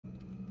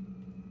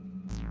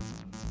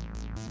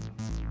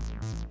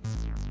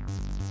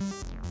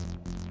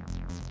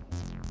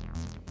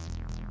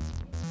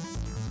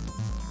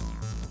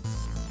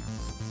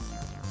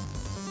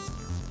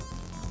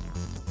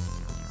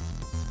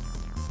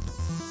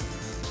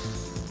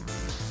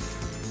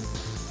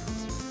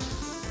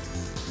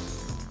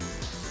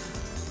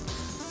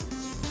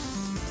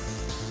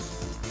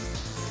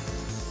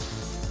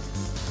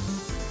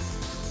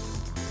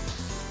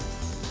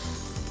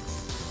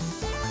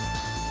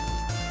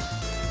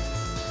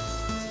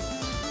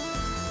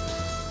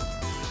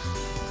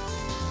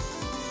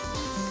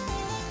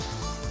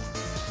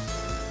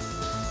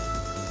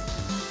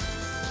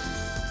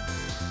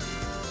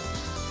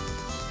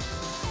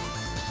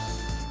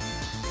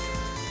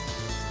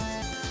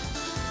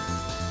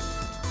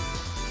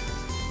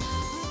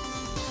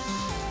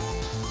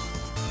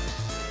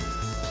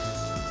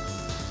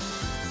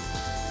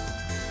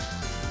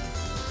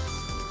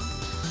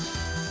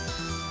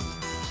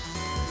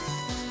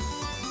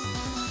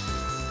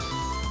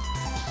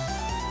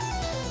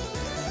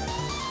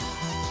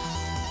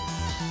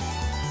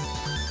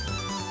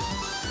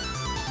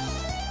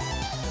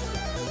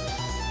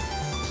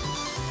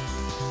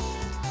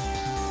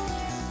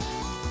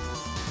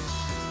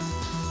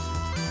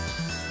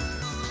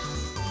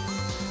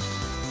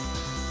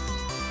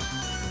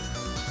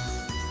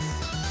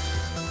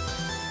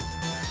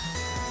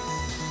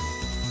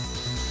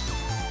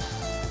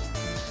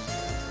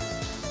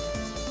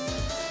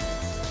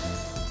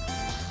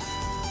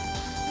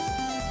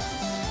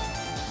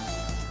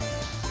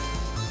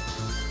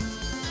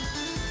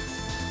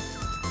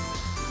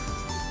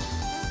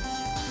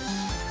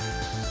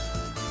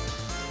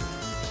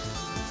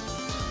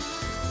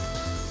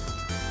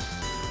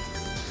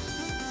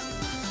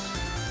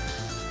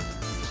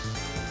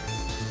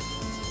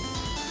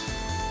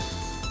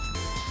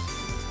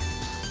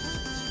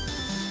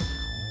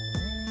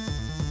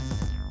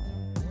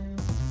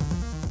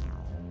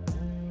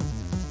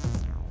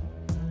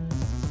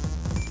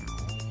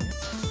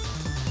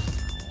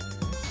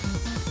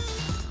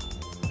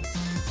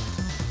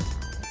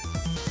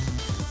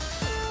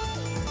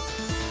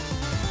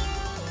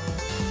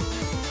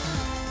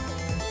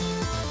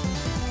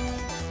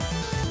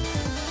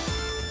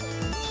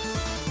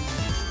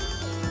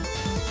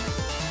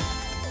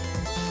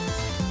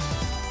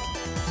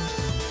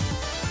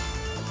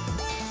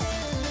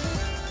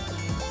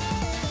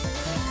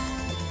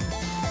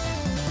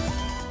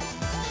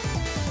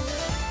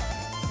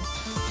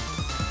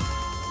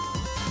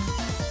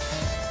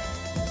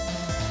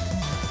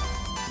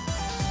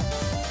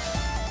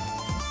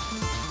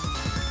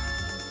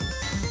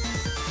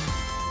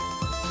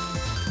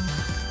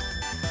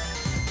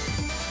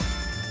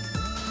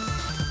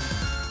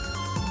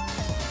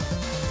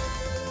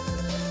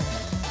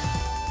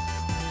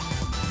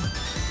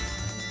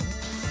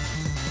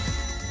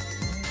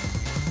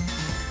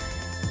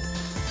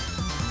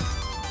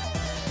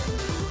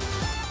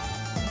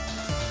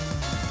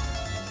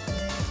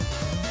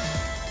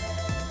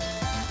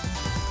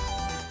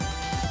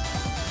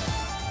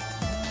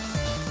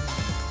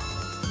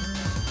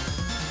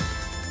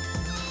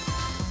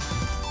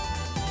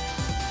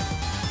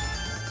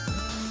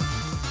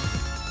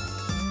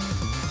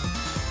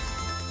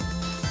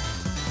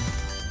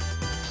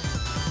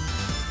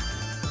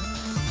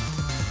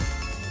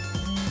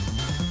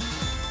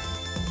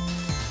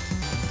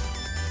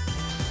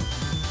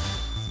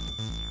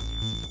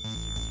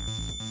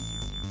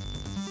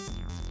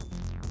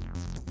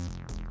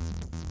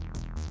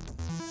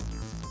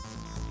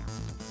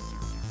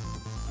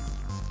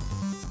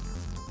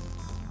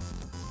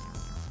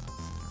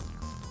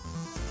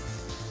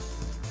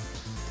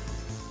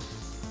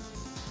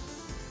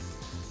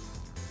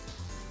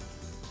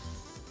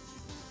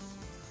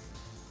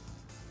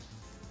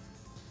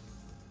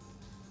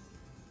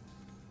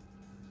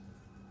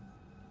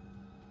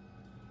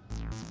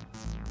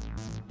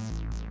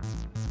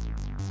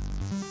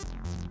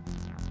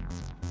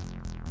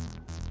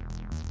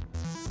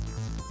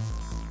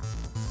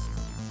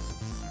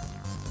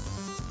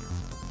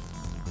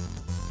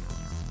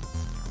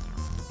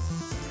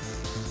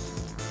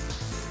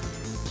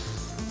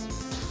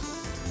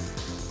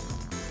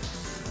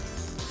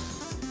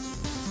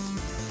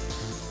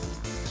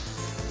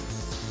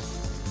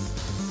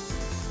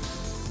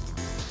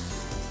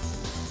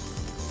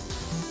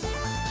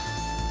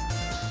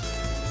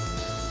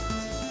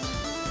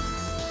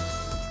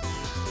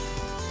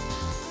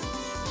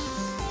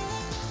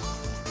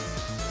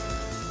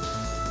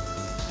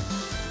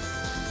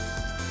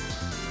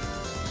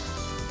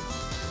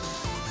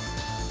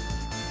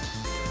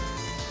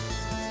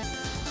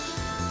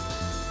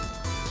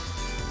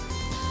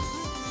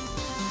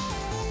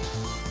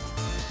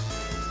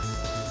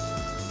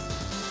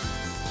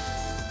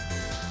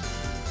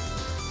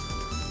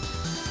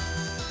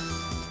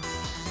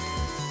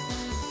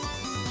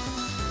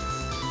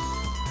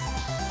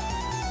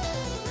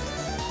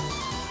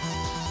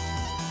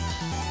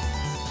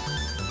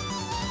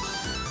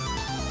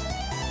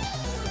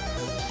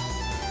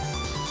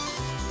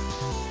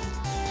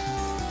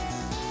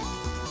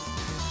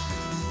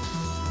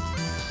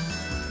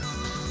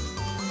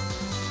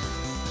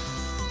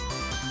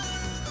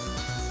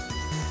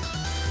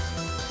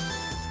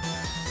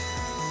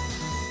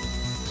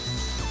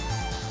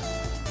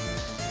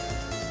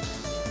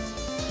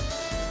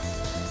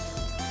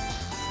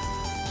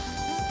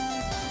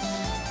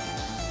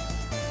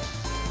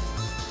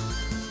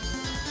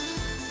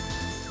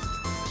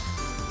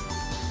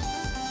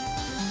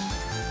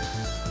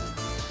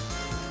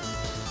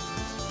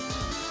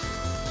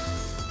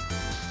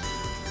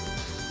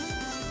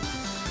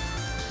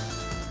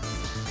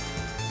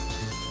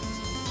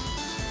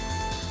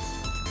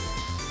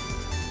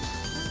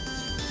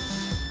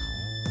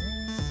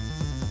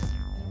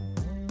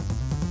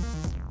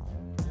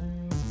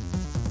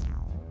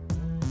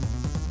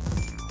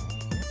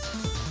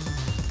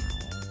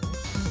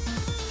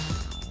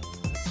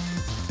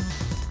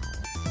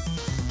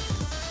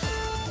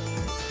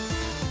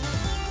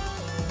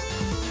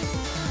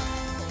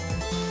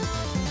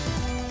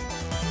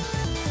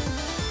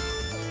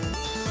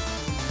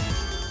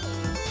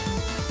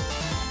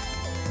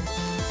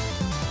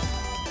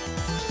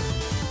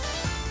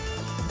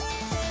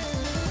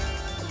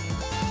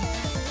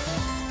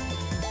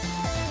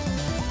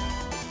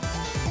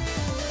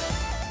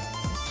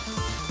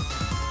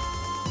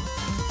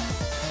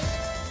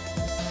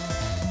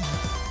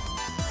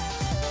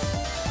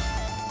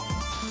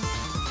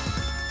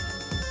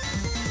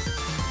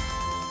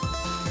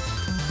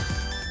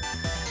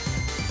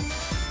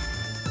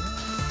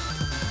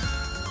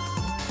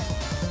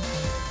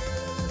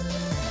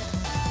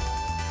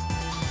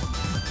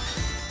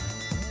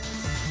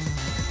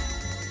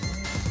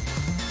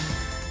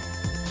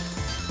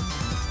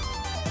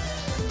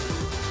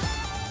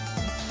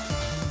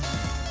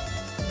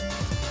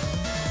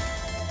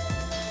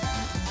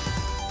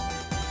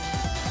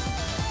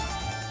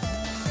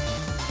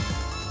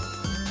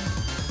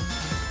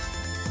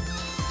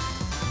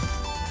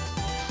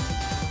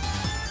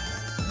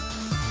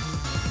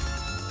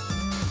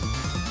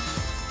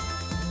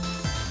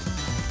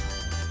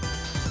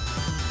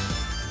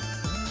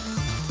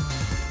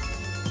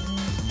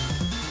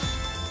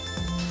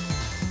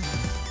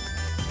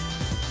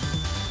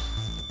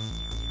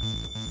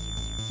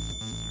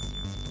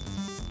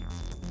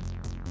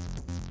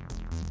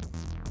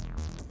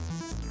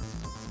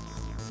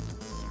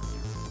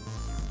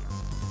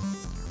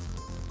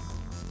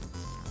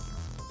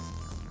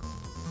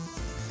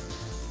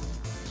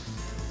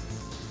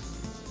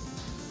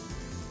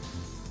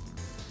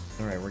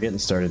Alright, we're getting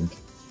started.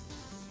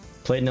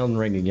 Played an Elden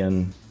Ring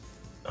again.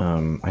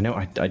 I know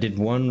I did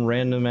one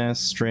random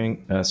ass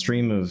stream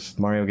of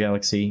Mario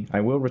Galaxy. I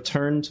will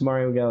return to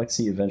Mario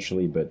Galaxy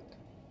eventually, but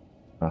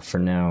for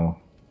now,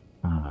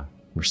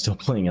 we're still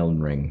playing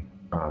Elden Ring.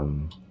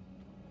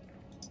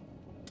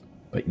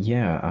 But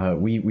yeah,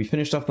 we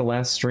finished off the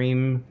last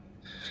stream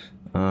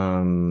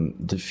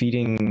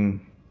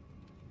defeating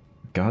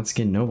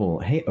Godskin Noble.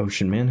 Hey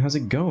Ocean Man, how's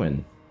it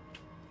going?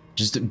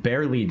 Just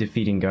barely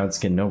defeating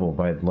Godskin Noble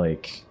by,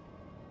 like...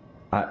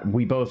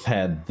 we both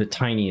had the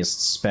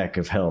tiniest speck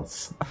of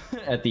health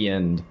at the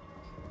end.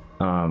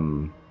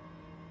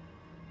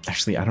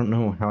 Actually, I don't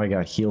know how I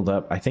got healed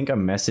up. I think a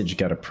message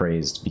got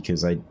appraised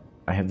because I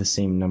have the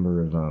same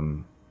number of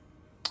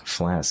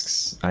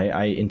flasks.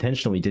 I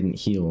intentionally didn't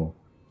heal.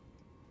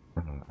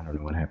 I don't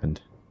know what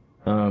happened.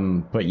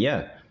 But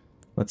yeah,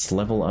 let's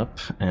level up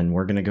and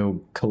we're gonna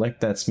go collect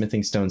that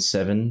Smithing Stone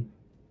 7.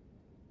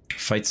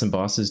 Fight some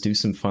bosses, do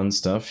some fun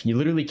stuff. You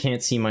literally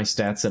can't see my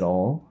stats at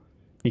all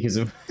because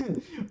of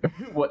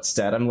what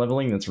stat I'm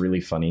leveling. That's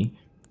really funny.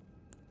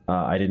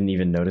 I didn't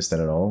even notice that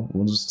at all.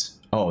 We'll just...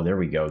 Oh, there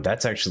we go.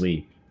 That's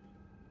actually...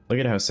 Look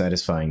at how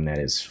satisfying that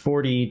is.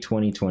 40,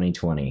 20, 20,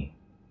 20.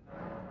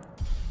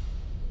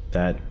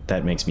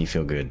 That makes me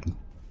feel good.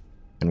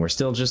 And we're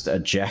still just a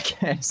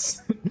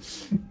jackass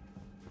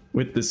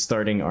with the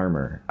starting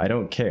armor. I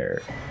don't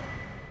care.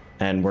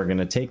 And we're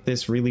gonna take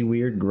this really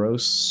weird,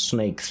 gross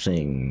snake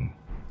thing,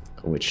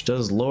 which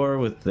does lore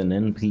with an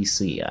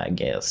NPC, I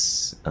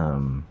guess.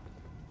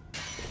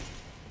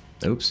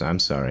 Oops, I'm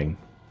sorry.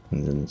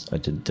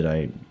 Did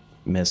I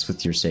mess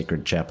with your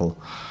sacred chapel?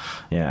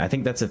 Yeah, I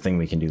think that's a thing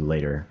we can do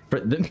later.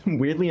 But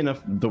weirdly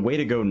enough, the way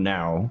to go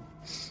now,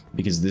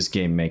 because this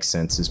game makes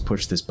sense, is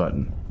push this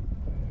button.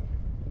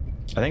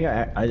 I think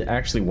I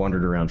actually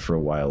wandered around for a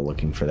while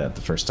looking for that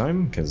the first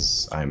time,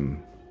 because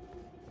I'm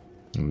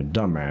a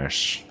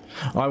dumbass.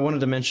 Oh, I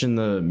wanted to mention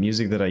the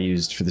music that I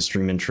used for the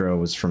stream intro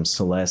was from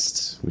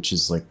Celeste, which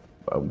is like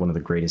one of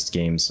the greatest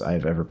games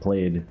I've ever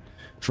played,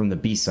 from the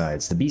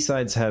B-sides. The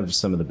B-sides have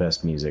some of the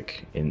best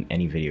music in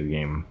any video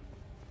game.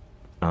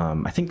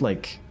 I think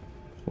like,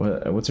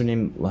 what's her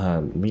name?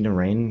 Lena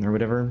Raine or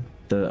whatever?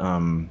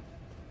 The,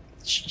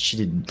 she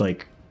did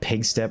like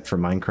Pig Step for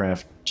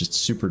Minecraft, just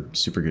super,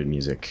 super good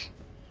music.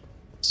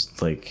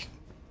 Just like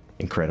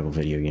incredible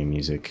video game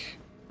music.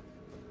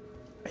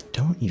 I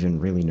don't even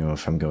really know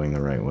if I'm going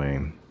the right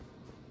way.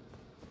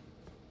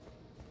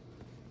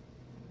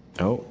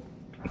 Oh.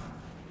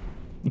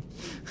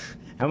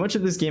 How much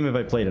of this game have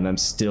I played and I'm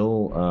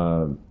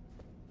still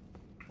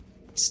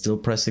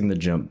pressing the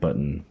jump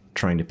button,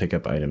 trying to pick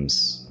up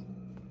items?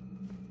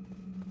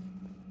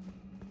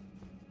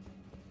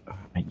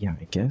 Yeah,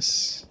 I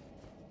guess.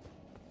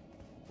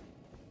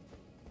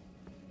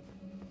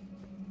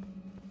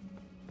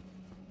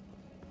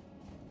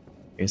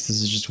 I guess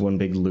this is just one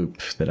big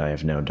loop that I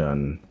have now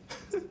done.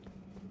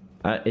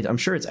 I'm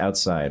sure it's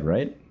outside,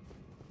 right?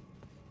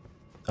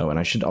 Oh, and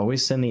I should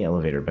always send the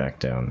elevator back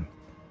down.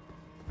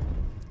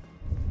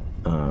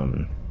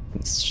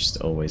 It's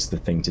just always the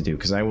thing to do,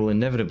 because I will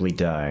inevitably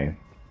die.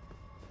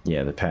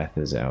 Yeah, the path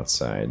is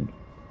outside.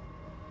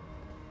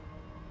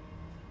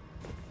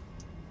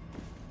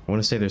 I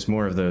want to say there's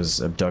more of those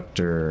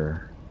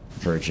abductor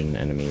virgin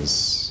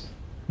enemies.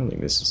 I don't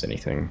think this is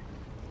anything.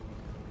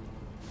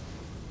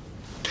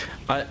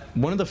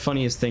 One of the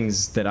funniest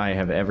things that I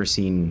have ever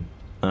seen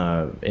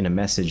in a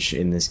message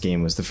in this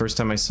game was the first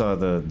time I saw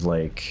the,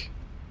 like...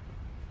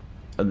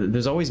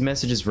 there's always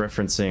messages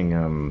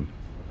referencing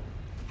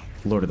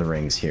Lord of the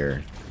Rings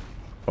here.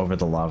 Over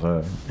the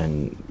lava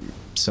and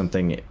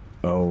something,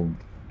 oh,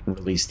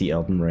 release the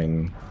Elden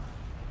Ring.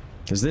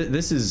 Because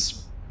this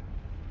is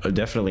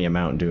definitely a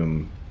Mount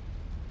Doom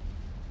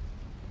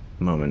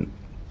moment.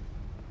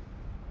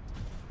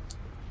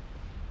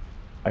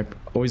 I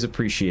always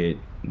appreciate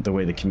the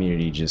way the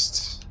community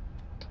just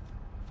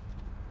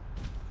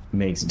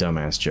makes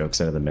dumbass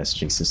jokes out of the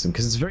messaging system,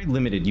 because it's very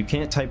limited. You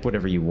can't type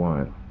whatever you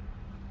want.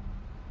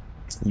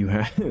 You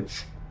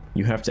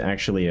have to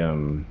actually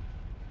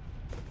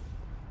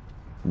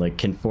like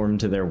conform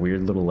to their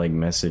weird little like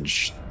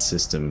message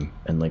system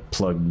and like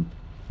plug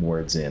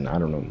words in. I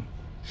don't know.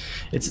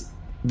 It's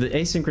the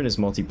asynchronous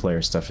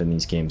multiplayer stuff in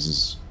these games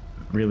is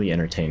really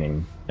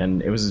entertaining,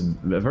 and it was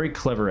a very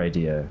clever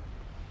idea.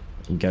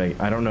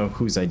 I don't know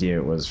whose idea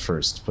it was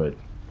first, but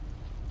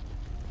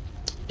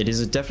it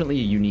is definitely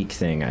a unique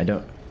thing.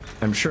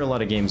 I'm sure a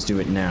lot of games do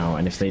it now,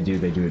 and if they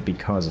do it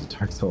because of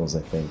Dark Souls,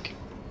 I think.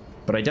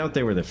 But I doubt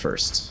they were the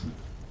first.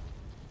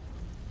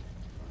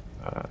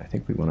 I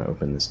think we want to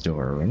open this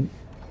door, right?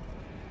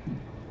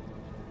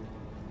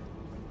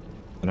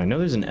 And I know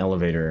there's an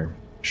elevator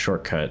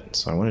shortcut,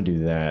 so I want to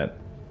do that.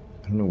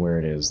 I don't know where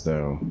it is,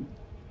 though.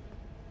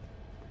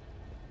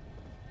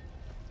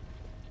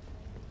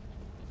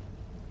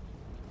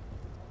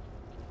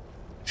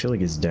 I feel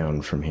like it's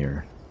down from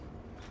here.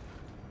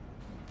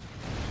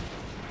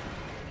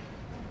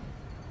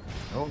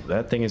 Oh,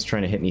 that thing is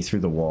trying to hit me through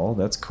the wall.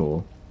 That's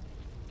cool.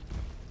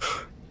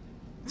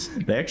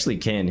 They actually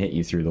can hit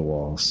you through the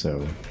wall,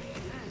 so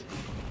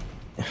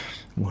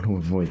Want to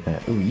avoid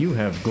that. Ooh, you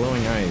have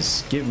glowing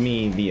eyes. Give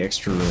me the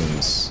extra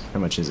runes. How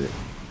much is it?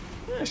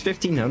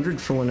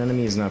 1,500 for one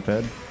enemy is not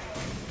bad.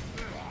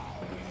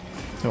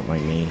 Don't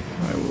mind me.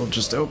 I will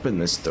just open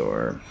this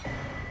door.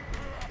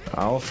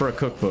 All for a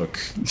cookbook.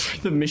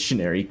 The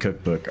missionary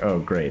cookbook. Oh,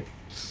 great.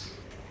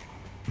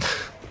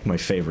 My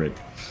favorite.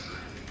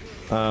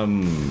 I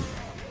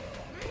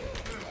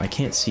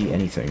can't see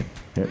anything.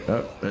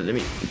 Oh, let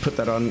me put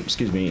that on.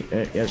 Excuse me.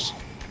 Yes.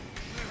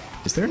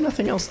 Is there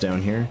nothing else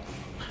down here?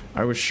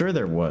 I was sure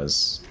there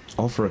was.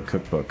 All for a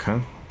cookbook, huh?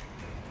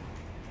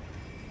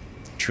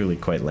 Truly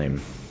quite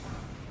lame.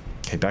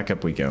 Okay, back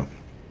up we go.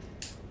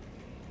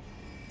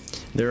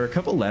 There are a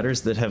couple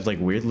ladders that have like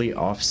weirdly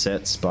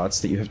offset spots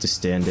that you have to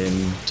stand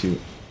in to...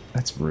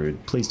 That's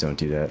rude. Please don't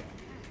do that.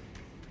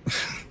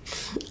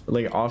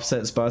 Like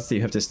offset spots that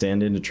you have to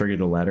stand in to trigger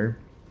the ladder.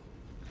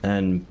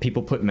 And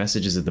people put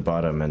messages at the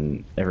bottom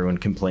and everyone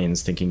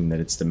complains thinking that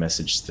it's the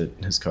message that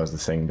has caused the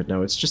thing. But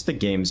no, it's just the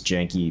game's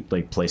janky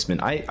like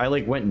placement. I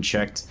like went and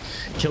checked,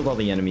 killed all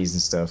the enemies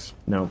and stuff.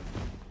 No.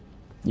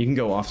 You can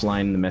go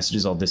offline and the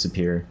messages all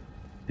disappear.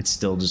 It's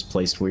still just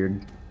placed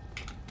weird.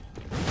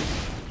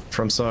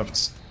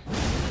 FromSoft,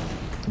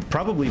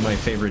 probably my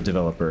favorite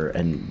developer,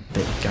 and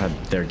God,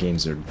 their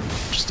games are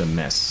just a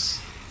mess.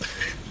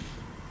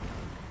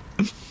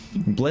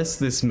 Bless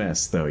this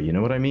mess, though, you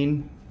know what I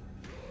mean?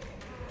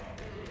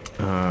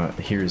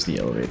 Here's the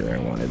elevator I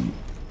wanted.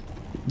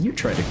 You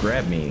tried to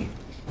grab me.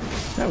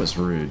 That was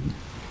rude.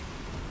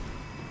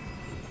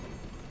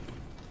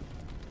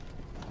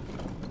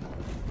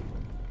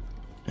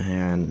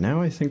 And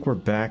now I think we're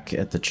back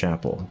at the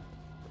chapel.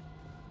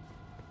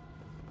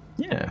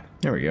 Yeah,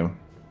 there we go.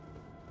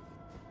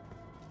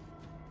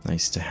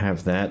 Nice to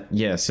have that.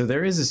 Yeah, so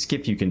there is a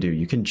skip you can do.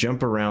 You can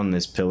jump around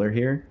this pillar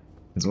here.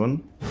 This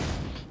one.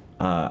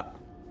 I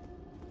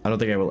don't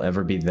think I will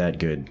ever be that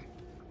good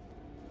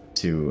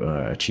to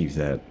achieve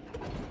that.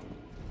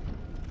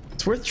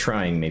 It's worth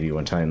trying maybe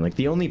one time. Like,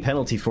 the only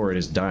penalty for it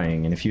is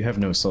dying, and if you have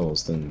no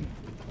souls, then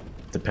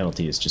the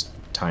penalty is just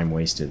time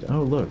wasted.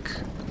 Oh, look.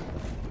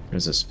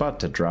 There's a spot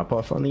to drop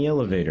off on the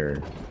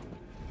elevator.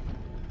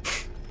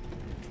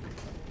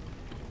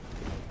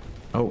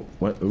 Oh,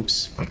 what?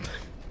 Oops.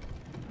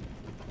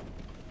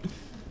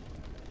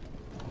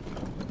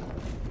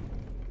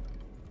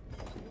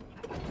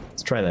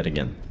 Let's try that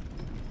again.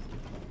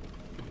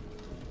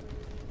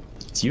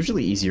 It's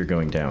usually easier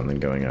going down than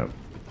going up.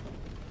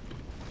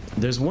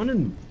 There's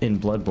one in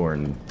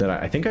Bloodborne that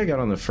I think I got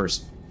on the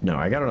first... No,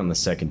 I got it on the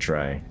second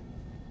try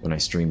when I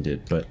streamed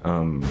it, but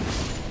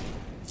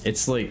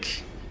it's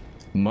like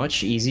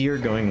much easier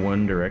going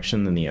one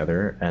direction than the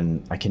other,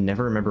 and I can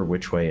never remember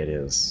which way it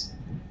is.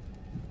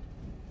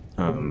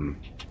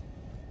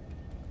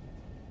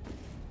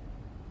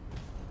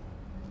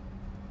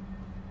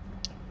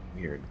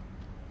 Weird.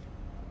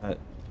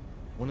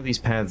 One of these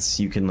paths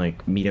you can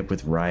like meet up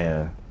with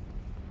Raya.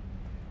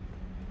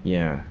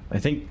 Yeah, I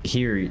think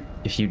here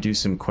if you do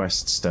some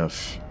quest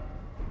stuff,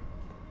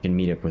 you can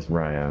meet up with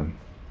Raya.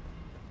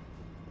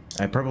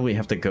 I probably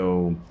have to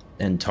go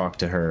and talk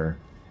to her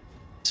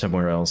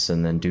somewhere else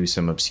and then do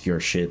some obscure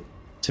shit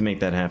to make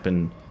that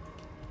happen.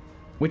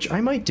 Which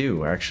I might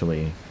do,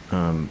 actually.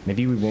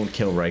 Maybe we won't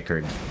kill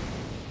Rykard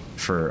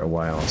for a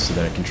while so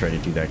that I can try to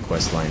do that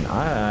quest line.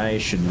 I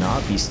should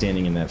not be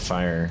standing in that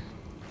fire.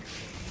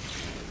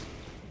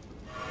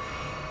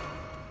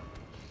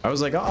 I was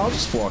like, I'll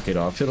just walk it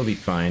off, it'll be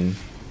fine.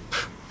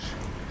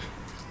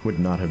 Would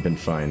not have been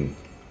fine.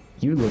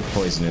 You look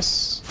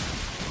poisonous.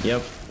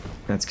 Yep,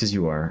 that's because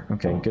you are.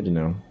 Okay, good to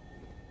know.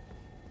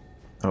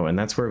 Oh, and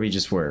that's where we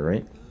just were,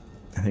 right?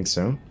 I think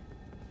so.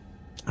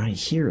 I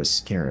hear a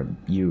scarab.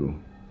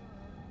 You.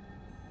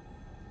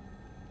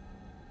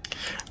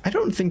 I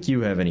don't think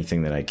you have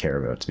anything that I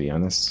care about, to be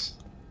honest.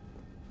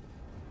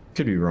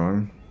 Could be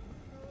wrong.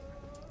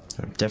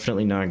 I'm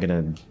definitely not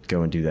gonna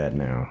go and do that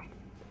now.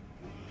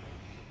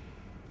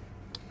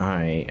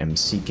 I am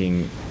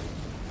seeking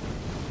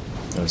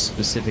a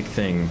specific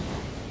thing,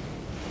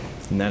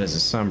 and that is a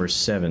Somber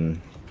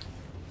 7.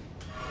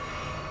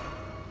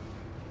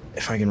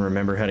 If I can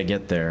remember how to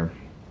get there.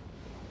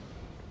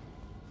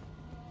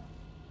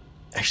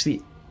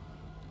 Actually,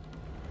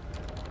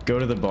 go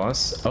to the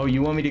boss. Oh,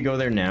 you want me to go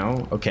there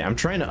now? Okay, I'm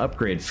trying to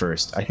upgrade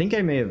first. I think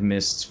I may have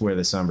missed where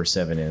the Somber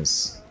 7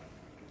 is.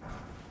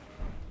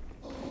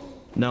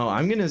 No,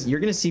 you're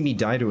gonna see me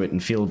die to it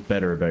and feel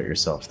better about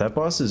yourself. That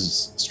boss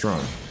is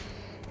strong.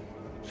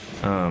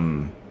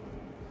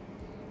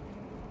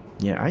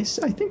 Yeah, I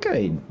think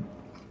I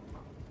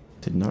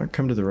did not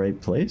come to the right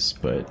place,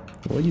 but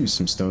we'll use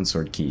some Stone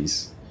Sword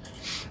keys.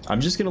 I'm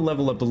just gonna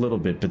level up a little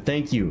bit, but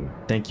thank you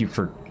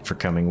for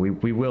coming.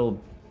 We will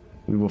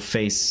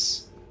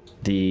face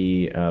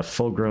the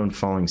full-grown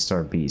Falling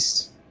Star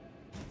Beast.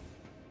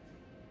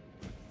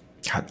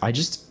 God, I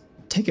just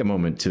take a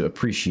moment to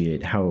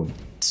appreciate how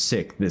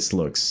sick this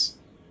looks.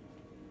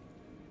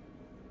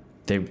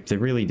 They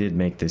really did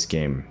make this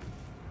game.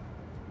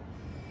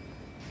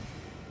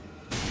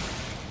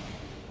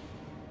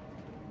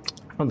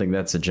 I don't think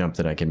that's a jump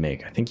that I can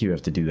make. I think you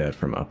have to do that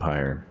from up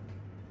higher.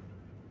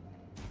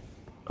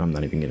 I'm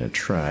not even gonna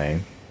try.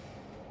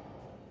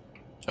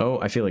 Oh,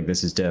 I feel like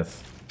this is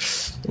death.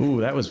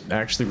 Ooh, that was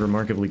actually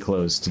remarkably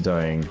close to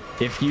dying.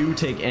 If you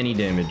take any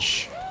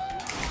damage...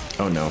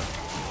 Oh no.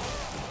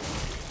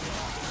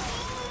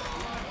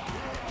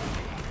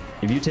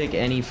 If you take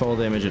any fall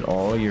damage at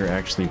all, you're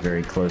actually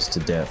very close to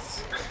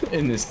death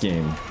in this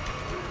game.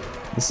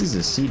 This is a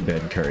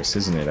seedbed curse,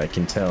 isn't it? I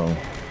can tell.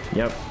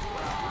 Yep.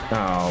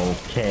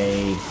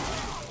 Okay.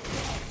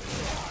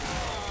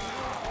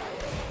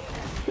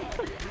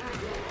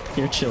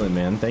 You're chilling,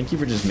 man. Thank you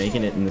for just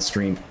making it in the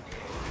stream.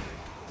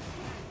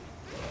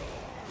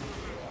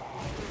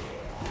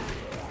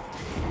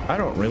 I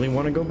don't really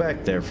want to go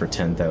back there for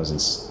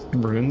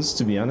 10,000 runes,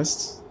 to be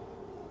honest.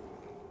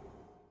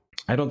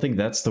 I don't think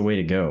that's the way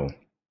to go.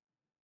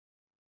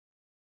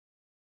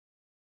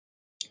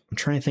 I'm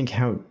trying to think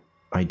how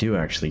I do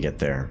actually get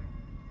there.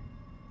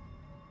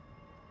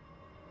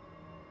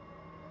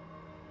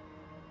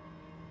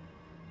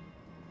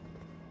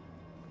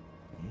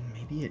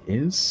 Maybe it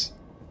is?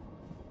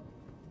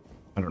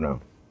 I don't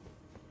know.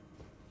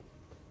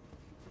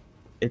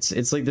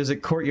 It's like there's a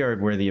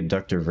courtyard where the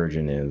abductor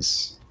virgin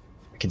is.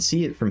 I can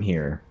see it from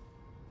here.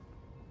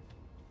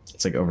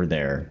 It's like over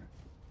there.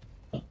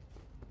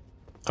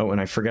 Oh,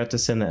 and I forgot to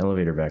send the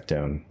elevator back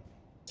down.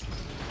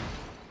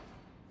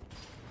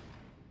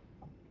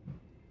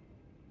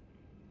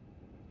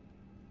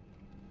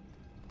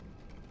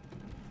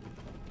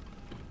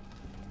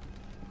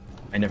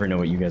 I never know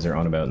what you guys are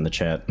on about in the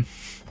chat.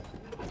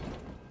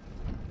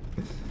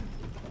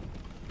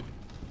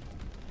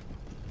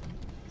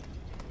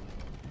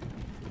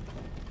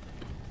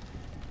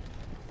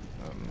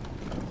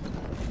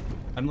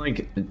 I'm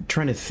like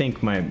trying to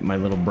think my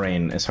little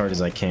brain as hard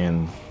as I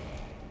can.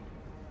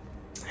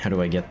 How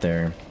do I get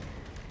there?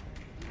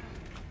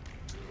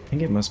 I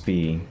think it must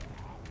be...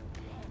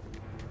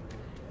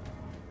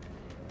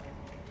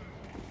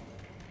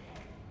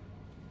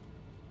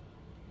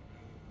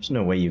 There's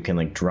no way you can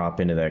like drop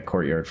into that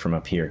courtyard from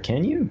up here,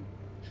 can you?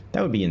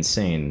 That would be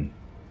insane.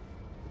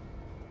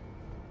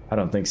 I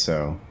don't think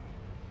so.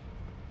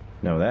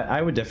 No, that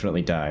I would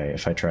definitely die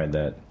if I tried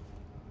that.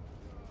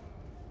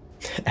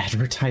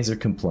 Advertiser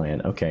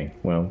compliant. Okay,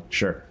 well,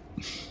 sure.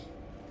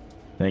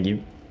 Thank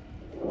you.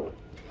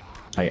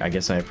 I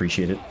guess I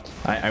appreciate it.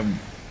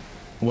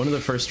 One of the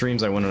first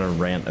streams I went on a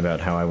rant about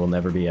how I will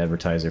never be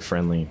advertiser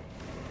friendly.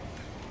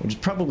 Which is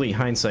probably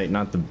hindsight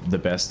not the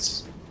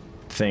best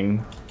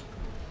thing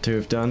to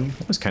have done.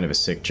 That was kind of a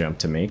sick jump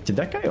to make. Did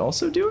that guy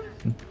also do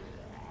it?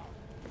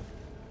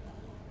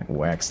 That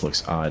wax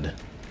looks odd.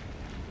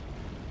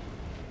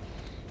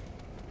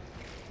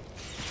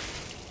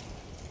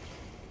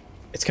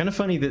 It's kind of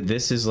funny that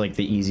this is like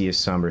the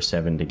easiest Somber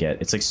 7 to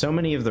get. It's like so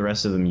many of the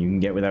rest of them you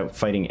can get without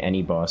fighting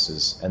any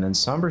bosses. And then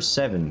Somber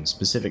 7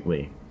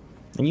 specifically.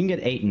 And you can get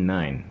 8 and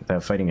 9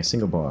 without fighting a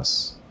single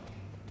boss.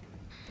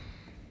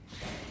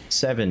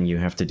 7 you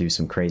have to do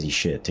some crazy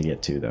shit to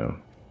get to though.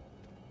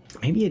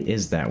 Maybe it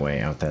is that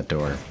way out that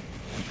door.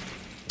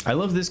 I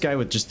love this guy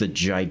with just the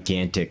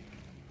gigantic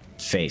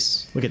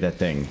face. Look at that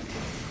thing.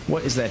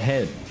 What is that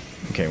head?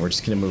 Okay, we're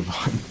just gonna move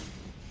on.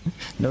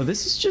 No,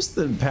 this is just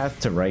the path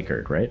to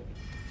Reichert, right?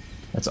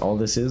 That's all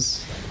this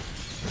is.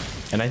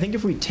 And I think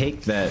if we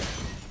take that,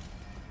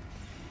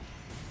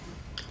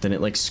 then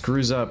it like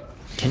screws up.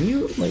 Can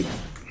you like...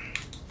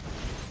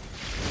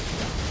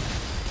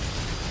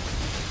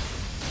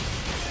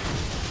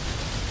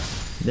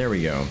 There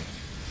we go.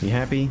 You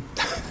happy?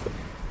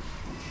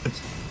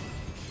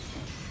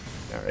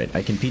 Alright,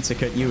 I can pizza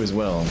cut you as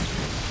well.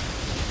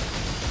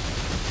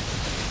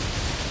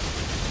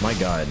 My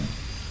god.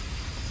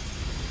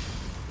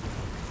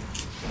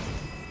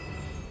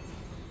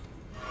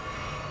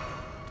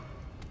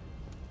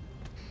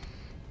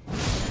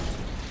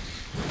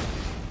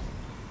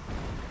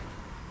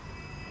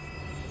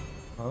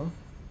 Huh?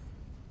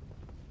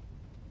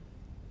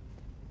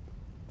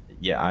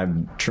 Yeah,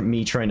 I'm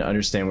me trying to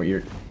understand what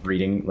you're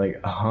reading. Like,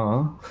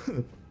 huh?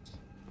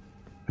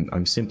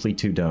 I'm simply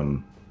too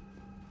dumb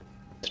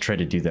to try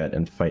to do that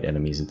and fight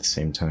enemies at the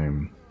same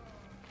time.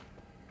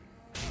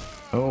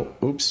 Oh,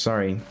 oops,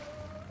 sorry.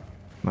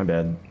 My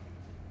bad.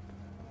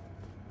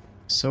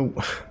 So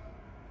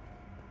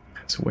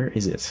where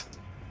is it?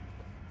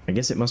 I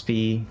guess it must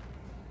be...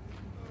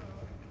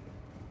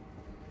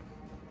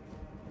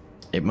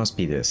 It must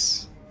be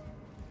this.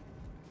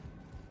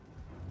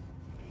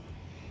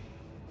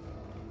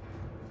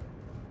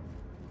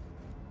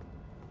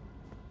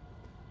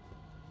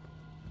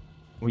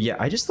 Well, yeah,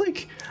 I just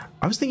like...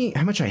 I was thinking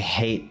how much I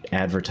hate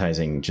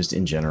advertising just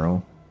in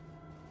general.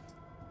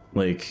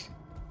 Like...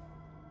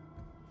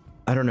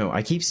 I don't know,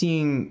 I keep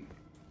seeing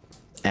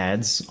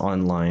ads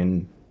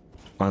online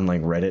on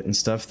like Reddit and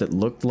stuff that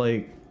looked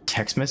like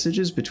text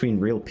messages between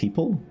real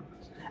people.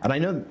 And I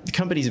know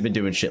companies have been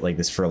doing shit like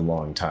this for a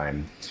long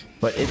time,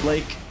 but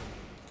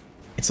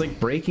it's like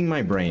breaking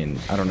my brain.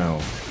 I don't know.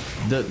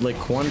 The like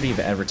quantity of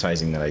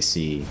advertising that I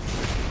see.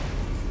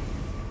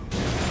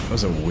 That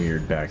was a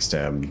weird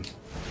backstab.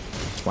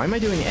 Why am I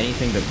doing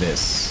anything but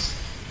this?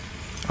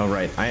 Oh,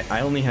 right.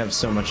 I only have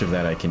so much of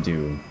that I can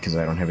do, because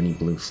I don't have any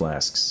blue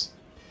flasks.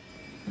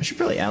 I should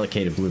probably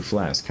allocate a blue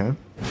flask, huh?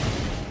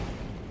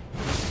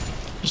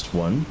 Just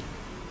one?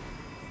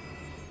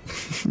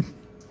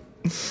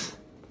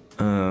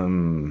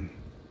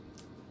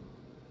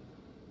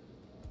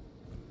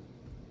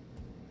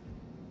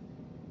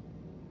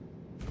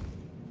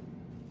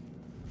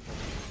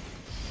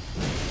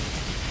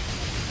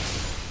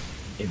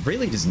 It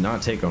really does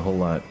not take a whole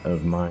lot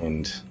of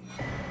mind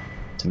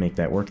to make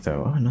that work,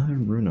 though. Oh, another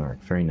rune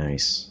arc. Very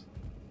nice.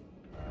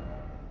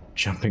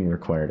 Jumping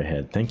required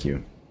ahead. Thank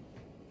you.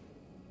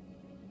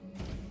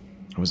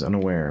 I was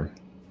unaware.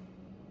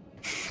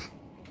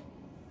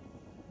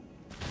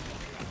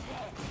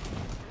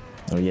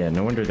 Oh yeah,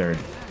 no wonder there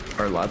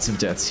are lots of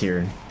deaths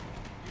here.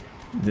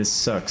 This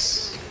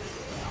sucks.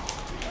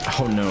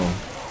 Oh no.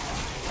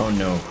 Oh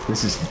no,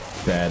 this is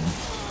bad.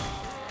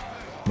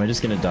 Am I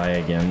just gonna die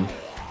again?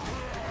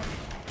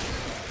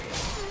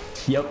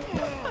 Yep.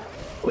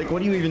 Like,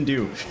 what do you even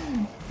do?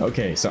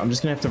 Okay, so I'm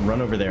just gonna have to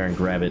run over there and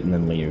grab it and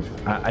then leave.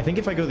 I think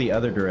if I go the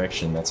other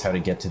direction, that's how to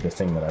get to the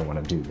thing that I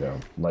want to do, though.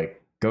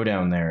 Like, go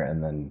down there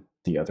and then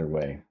the other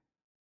way.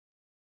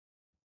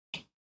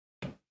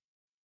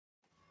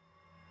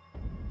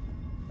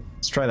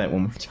 Let's try that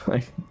one more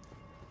time.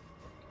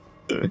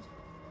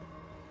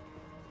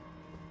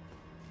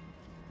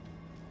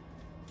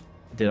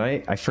 Did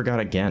I forgot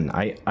again.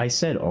 I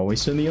said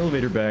always send the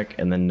elevator back,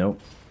 and then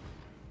nope.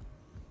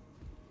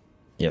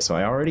 Yeah, so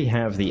I already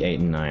have the 8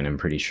 and 9, I'm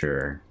pretty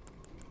sure.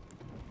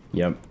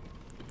 Yep.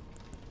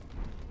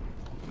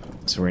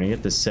 So we're gonna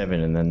get the 7,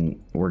 and then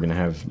we're gonna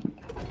have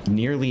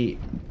nearly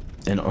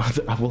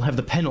we'll have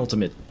the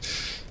penultimate,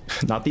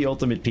 not the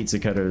ultimate pizza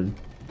cutter,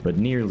 but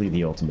nearly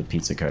the ultimate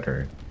pizza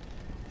cutter.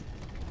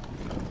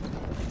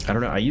 I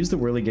don't know, I used the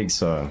whirligig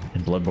saw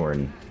in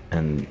Bloodborne,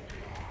 and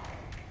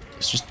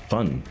it's just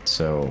fun,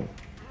 so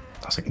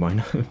I was like, why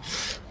not?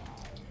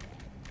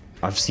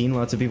 I've seen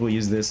lots of people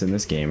use this in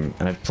this game,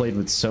 and I've played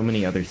with so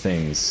many other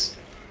things.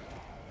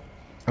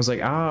 I was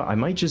like, I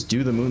might just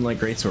do the Moonlight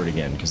Greatsword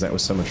again, because that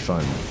was so much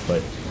fun,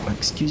 but,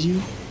 excuse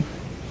you?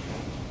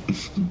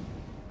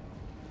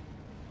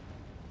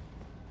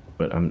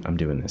 But I'm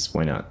doing this,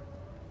 why not?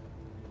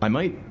 I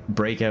might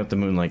break out the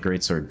Moonlight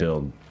Greatsword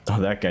build.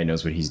 Oh, that guy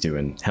knows what he's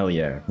doing. Hell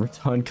yeah,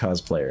 Rathan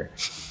cosplayer.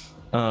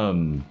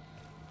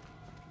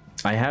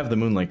 I have the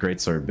Moonlight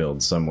Greatsword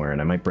build somewhere,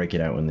 and I might break it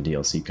out when the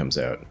DLC comes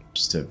out,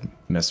 just to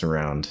mess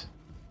around.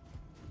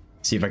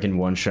 See if I can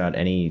one-shot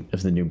any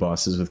of the new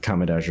bosses with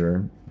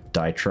Kamadajur.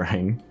 Die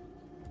trying.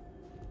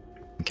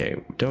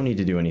 Okay, don't need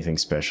to do anything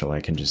special, I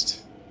can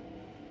just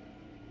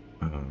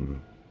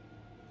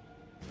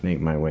make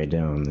my way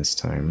down this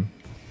time.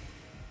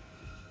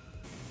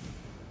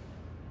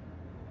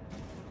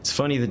 It's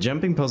funny, the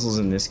jumping puzzles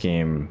in this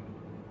game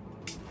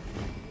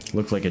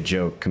look like a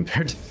joke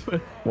compared to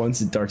the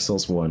ones in Dark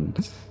Souls 1.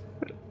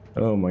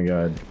 Oh my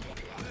god.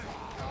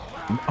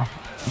 Oh.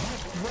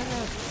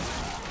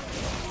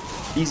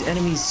 These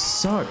enemies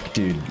suck,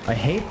 dude. I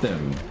hate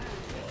them.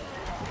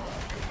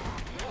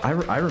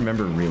 I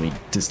remember really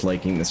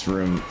disliking this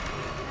room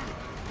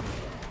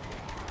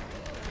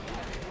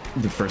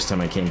the first time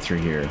I came through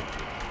here.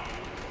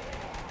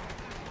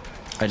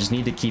 I just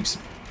need to keep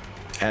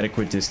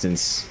adequate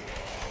distance.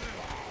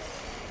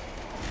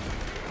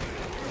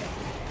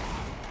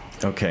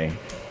 Okay,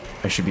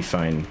 I should be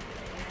fine.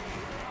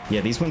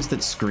 Yeah, these ones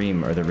that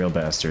scream are the real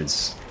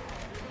bastards.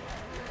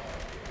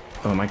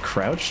 Oh, am I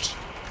crouched?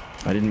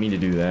 I didn't mean to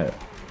do that.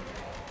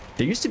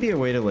 There used to be a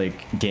way to,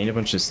 like, gain a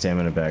bunch of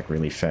stamina back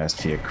really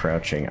fast via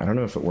crouching. I don't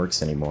know if it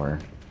works anymore.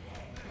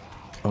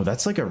 Oh,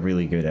 that's like a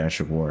really good Ash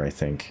of War, I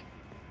think.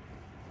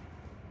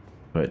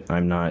 But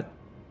I'm not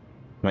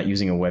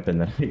using a weapon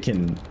that I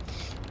can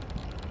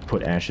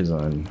put ashes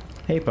on.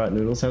 Hey, Pot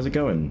Noodles, how's it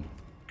going?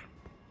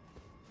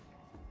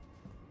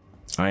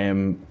 I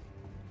am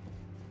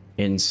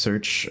in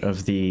search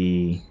of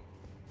the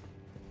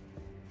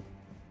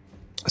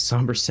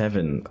Somber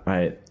 7.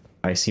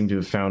 I seem to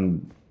have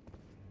found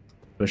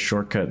a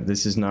shortcut.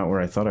 This is not where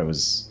I thought I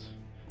was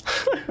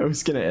I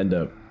was gonna end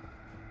up.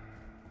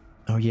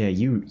 Oh yeah,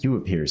 you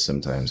appear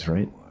sometimes,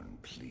 right?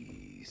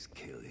 Please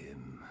kill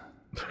him.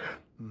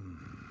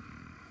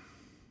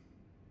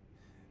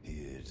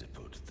 Here to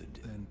put the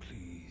then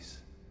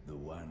please, the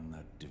one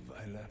that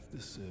I left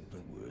the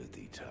serpent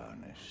worthy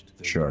tarnished.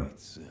 The sure. Great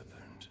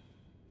serpent.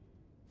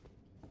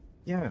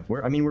 Yeah,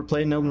 we're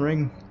playing Elden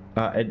Ring.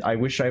 I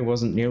wish I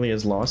wasn't nearly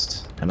as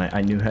lost, and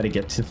I knew how to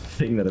get to the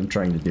thing that I'm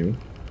trying to do.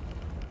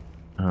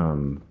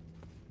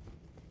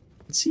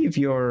 Let's see if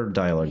your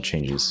dialogue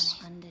changes.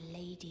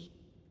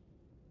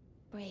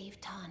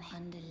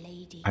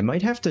 I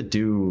might have to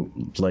do,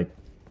 like,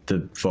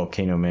 the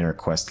Volcano Manor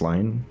quest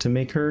line to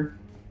make her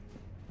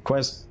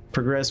quest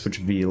progress, which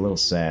would be a little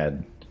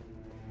sad.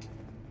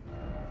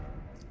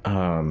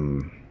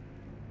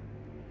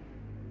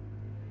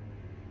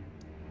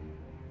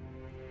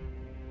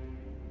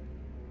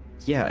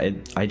 Yeah,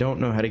 I don't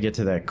know how to get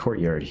to that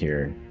courtyard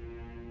here.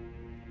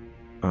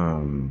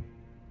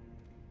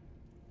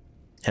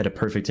 Had a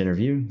perfect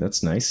interview.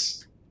 That's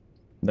nice.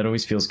 That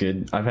always feels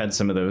good. I've had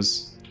some of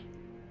those.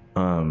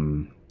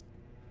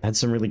 Had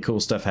some really cool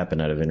stuff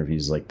happen out of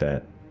interviews like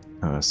that.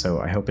 So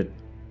I hope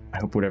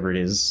whatever it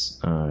is,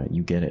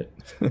 you get it.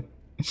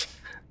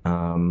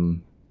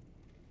 I'm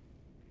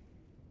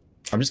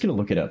just gonna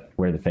look it up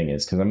where the thing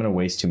is because I'm gonna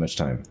waste too much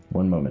time.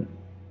 One moment.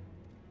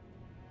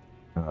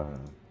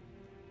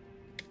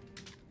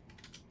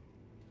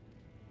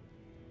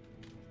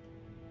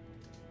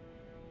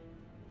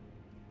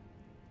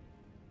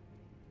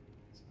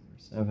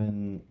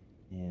 7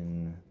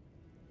 in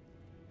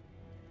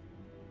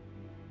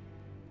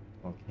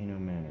Volcano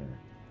Manor.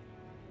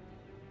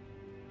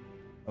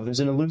 Oh, there's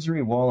an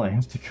illusory wall I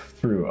have to go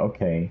through.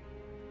 Okay.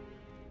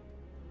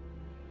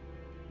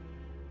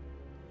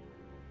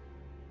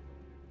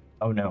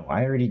 Oh no,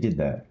 I already did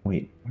that.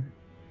 Wait.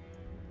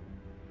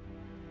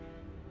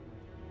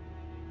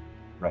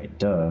 Right,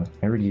 duh.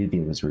 I already did the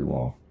illusory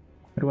wall.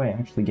 How do I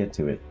actually get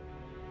to it?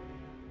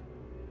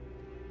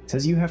 It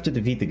says you have to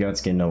defeat the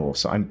Godskin Noble,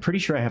 so I'm pretty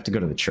sure I have to go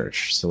to the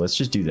church. So let's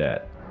just do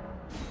that.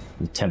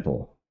 The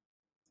temple.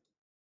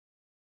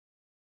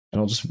 And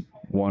I'll just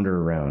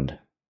wander around.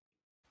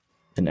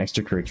 An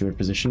extracurricular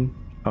position?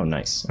 Oh,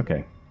 nice.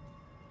 Okay.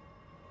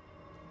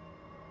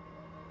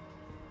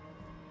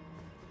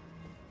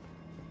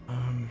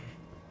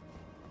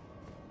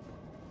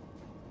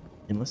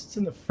 Unless it's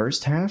in the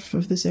first half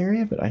of this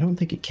area, but I don't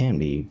think it can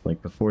be,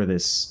 like, before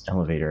this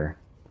elevator.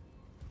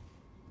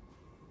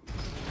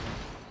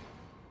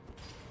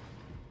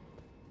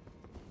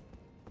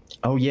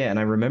 Oh yeah, and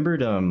I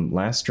remembered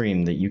last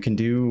stream that you can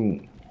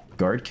do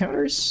guard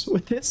counters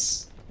with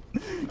this.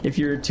 If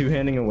you're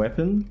two-handing a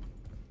weapon,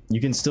 you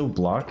can still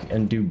block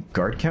and do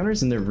guard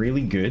counters, and they're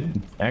really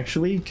good,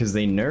 actually, because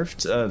they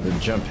nerfed the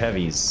jump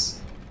heavies.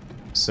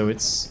 So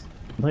it's,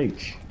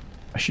 like,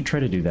 I should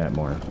try to do that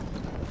more.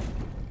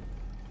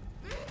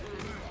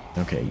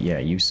 Okay, yeah,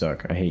 you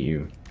suck. I hate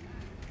you.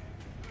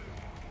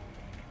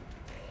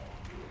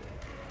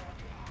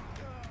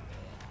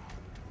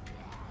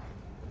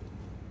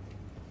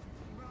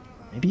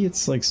 Maybe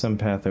it's like some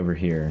path over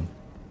here.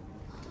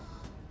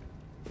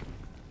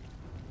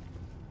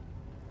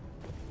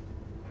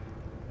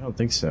 I don't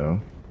think so.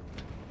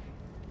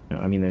 No,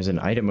 I mean, there's an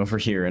item over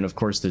here, and of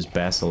course there's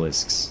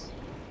basilisks.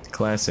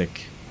 Classic.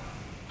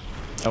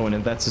 Oh,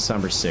 and that's a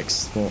Somber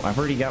 6. Well, I've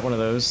already got one of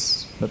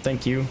those, but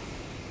thank you.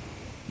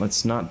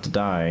 Let's not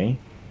die.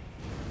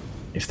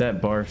 If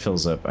that bar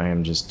fills up, I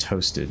am just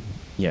toasted.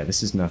 Yeah,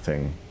 this is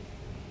nothing.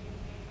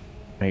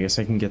 I guess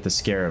I can get the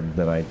scarab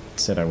that I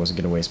said I wasn't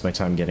going to waste my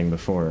time getting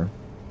before.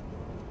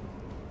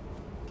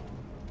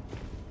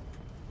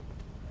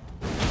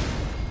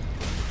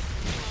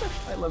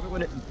 I love it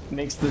when it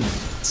makes the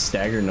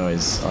stagger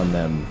noise on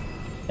them.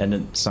 And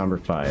a Somber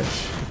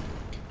 5.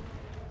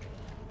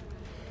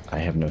 I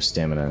have no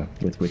stamina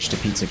with which to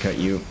pizza cut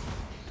you.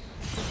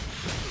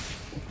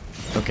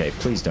 Okay,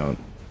 please don't.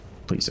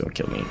 Please don't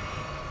kill me.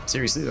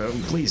 Seriously though,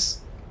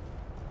 please.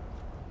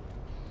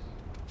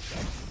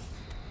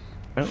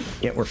 Oh,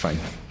 yeah, we're fine.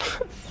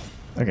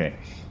 Okay.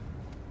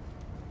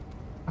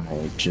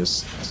 I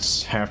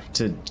just have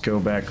to go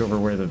back over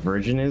where the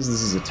Virgin is?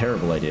 This is a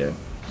terrible idea.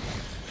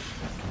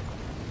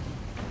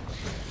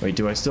 Wait,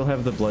 do I still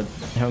have the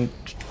Bloodhound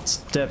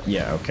step?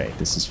 Yeah, okay,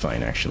 this is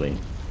fine, actually.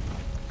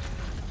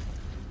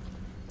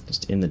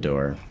 Just in the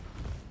door.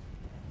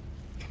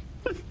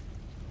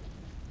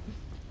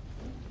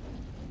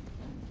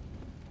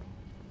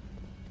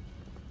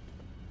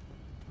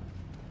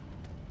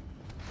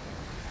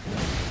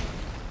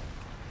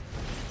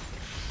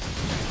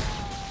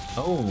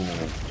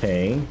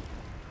 Okay.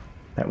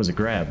 That was a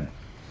grab.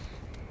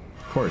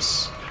 Of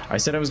course. I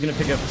said I was going to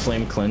pick up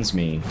Flame Cleanse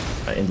Me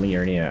in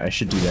Liurnia. I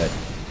should do that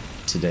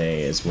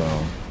today as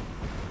well.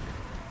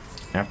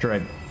 After I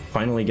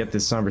finally get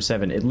this Somber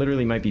 7, it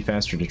literally might be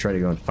faster to try to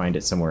go and find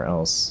it somewhere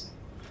else.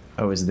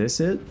 Oh, is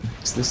this it?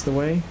 Is this the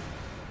way?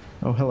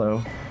 Oh,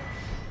 hello.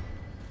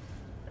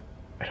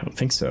 I don't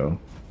think so.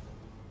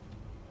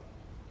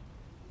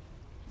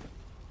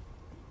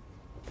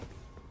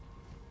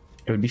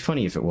 It would be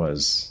funny if it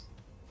was.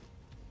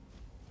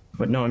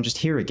 But no, I'm just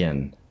here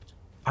again.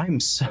 I'm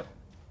so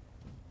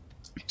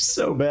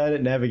bad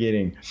at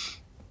navigating.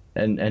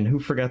 And who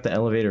forgot the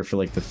elevator for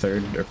like the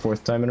 3rd or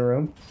 4th time in a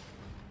row?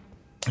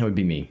 That would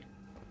be me.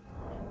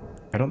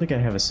 I don't think I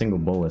have a single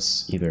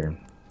bolus either.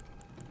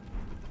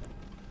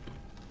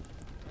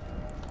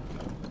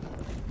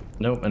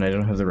 Nope, and I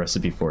don't have the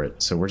recipe for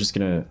it, so we're just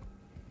gonna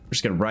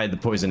ride the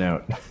poison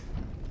out.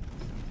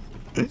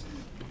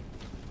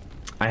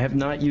 I have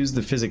not used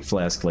the Physic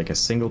Flask like a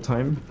single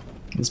time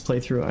this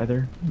playthrough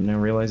either. I'm now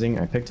realizing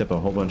I picked up a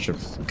whole bunch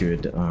of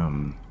good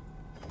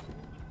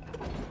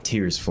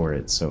tiers for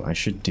it, so I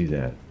should do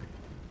that.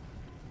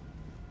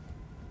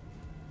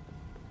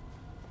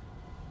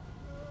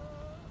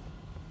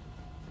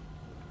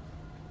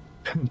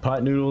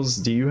 Pot Noodles,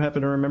 do you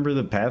happen to remember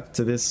the path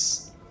to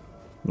this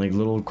like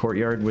little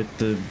courtyard with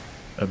the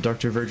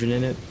Abductor Virgin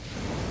in it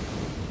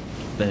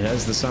that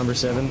has the Somber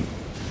 7?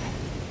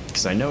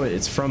 Because I know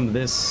it's from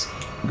this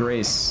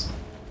Grace.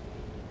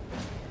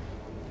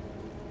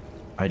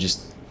 I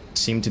just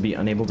seem to be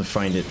unable to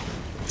find it.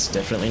 It's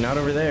definitely not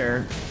over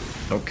there.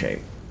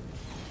 Okay.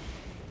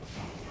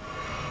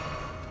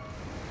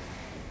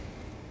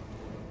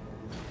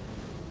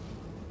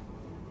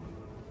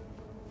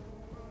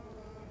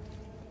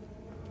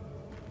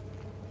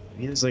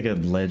 Maybe there's like a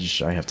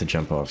ledge I have to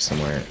jump off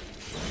somewhere.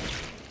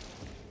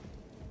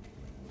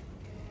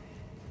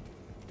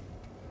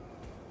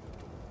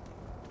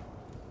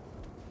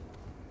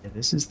 Yeah,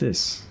 this is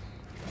this.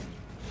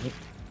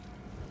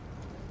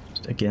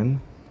 Just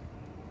again.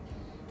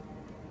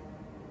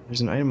 There's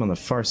an item on the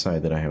far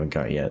side that I haven't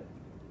got yet.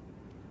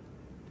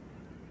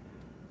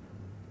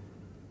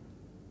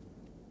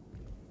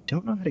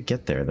 Don't know how to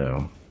get there,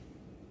 though.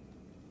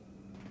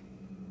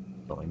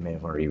 Well, I may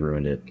have already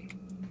ruined it.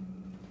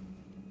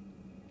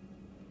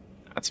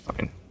 That's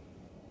fine.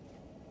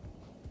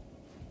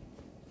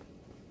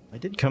 I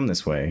did come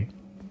this way.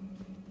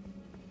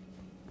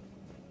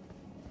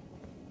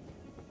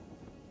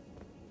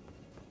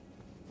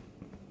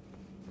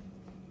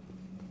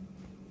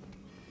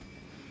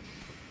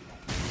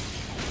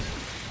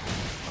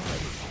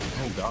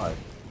 Oh god.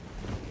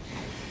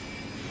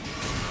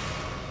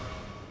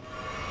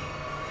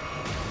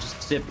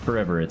 Just sit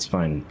forever, it's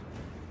fine.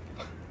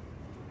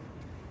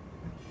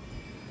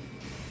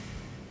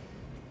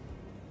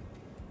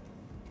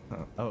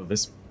 Oh,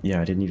 this...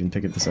 Yeah, I didn't even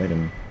pick up this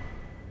item.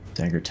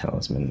 Dagger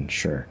Talisman,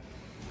 sure.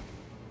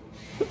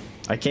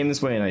 I came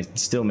this way and I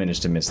still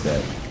managed to miss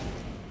that.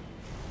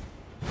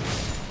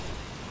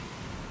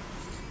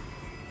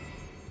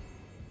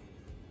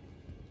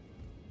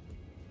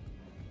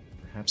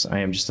 Perhaps I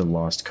am just a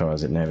lost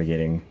cause at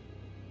navigating.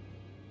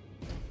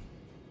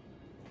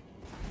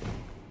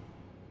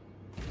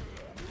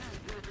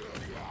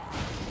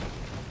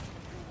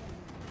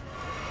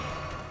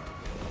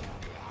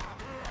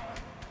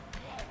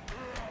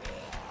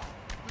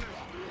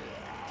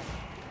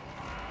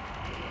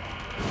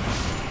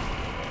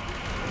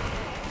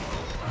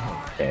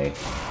 Okay.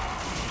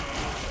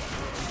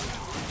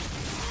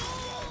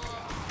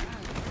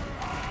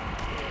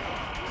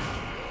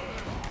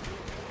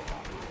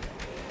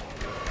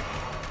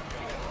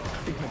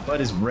 I think my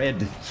butt is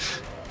red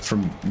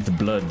from the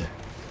blood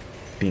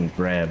being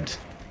grabbed.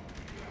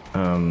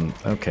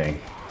 Okay. I'm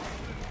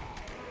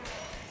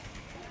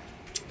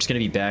just gonna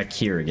be back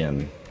here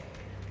again.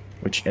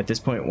 Which, at this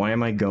point, why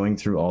am I going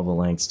through all the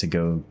lengths to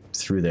go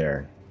through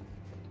there?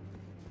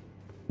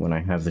 When I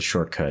have the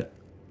shortcut.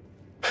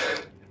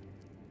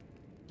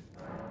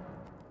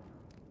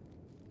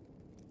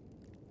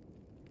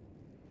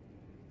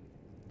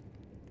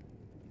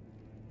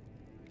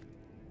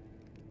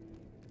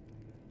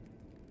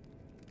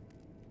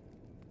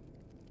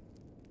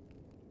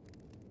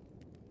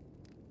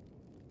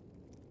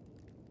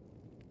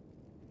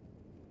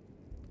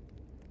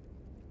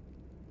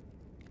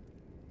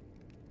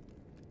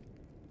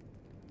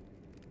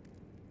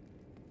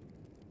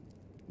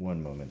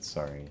 One moment,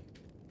 sorry.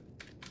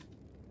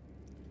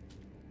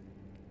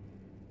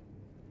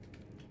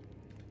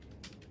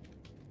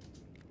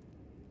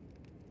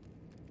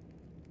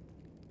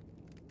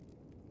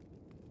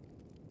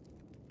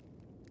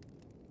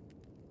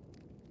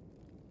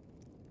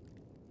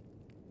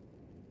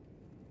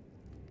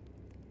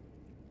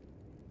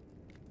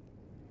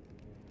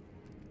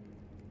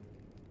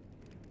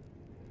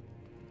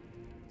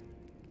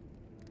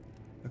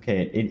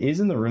 Okay, it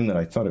is in the room that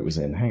I thought it was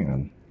in. Hang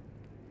on.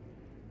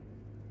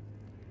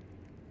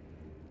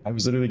 I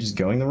was literally just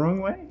going the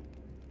wrong way?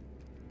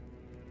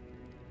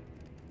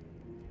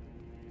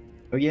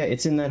 Oh yeah,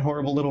 it's in that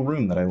horrible little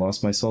room that I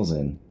lost my souls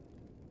in.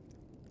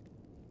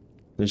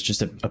 There's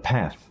just a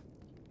path.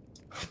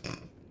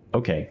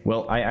 Okay,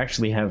 well, I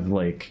actually have,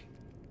 like,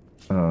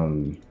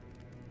 the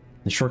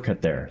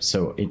shortcut there,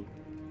 so it...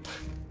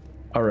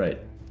 Alright.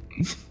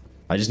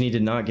 I just need to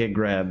not get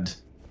grabbed,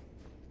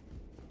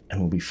 and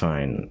we'll be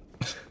fine.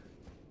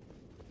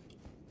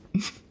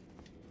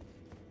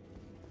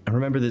 I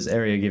remember this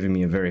area giving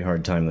me a very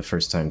hard time the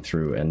first time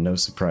through, and no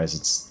surprise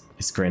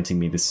it's granting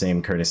me the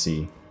same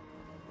courtesy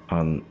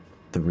on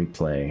the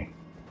replay.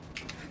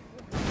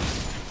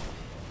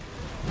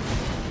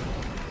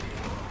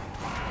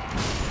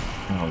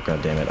 Oh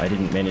god damn it, I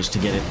didn't manage to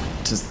get it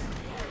to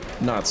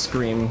not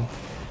scream.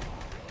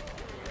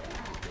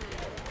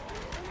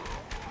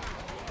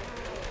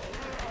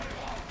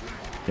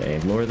 Okay,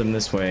 lure them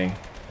this way.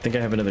 I think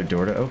I have another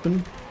door to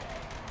open?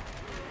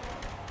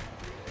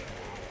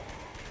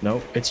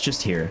 Nope, it's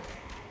just here.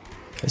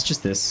 It's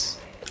just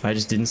this. I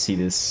just didn't see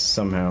this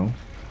somehow.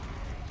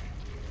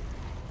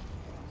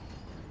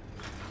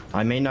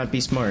 I may not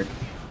be smart.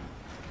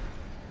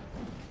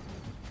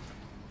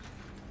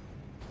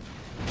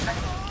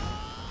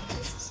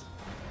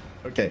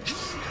 Okay,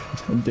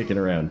 I'm dicking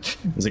around.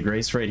 There's a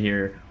grace right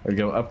here. We're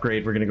gonna go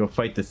upgrade, we're gonna go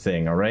fight the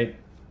thing, alright?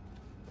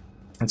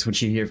 That's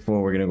what you're here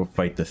for, we're gonna go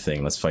fight the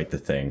thing. Let's fight the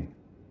thing.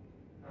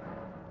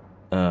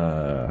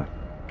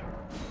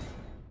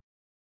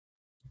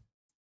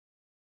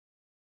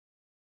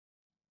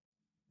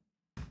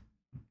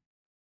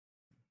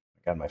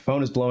 God, my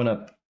phone is blowing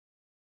up.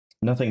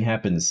 Nothing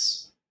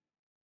happens.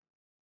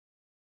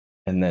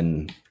 and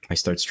then I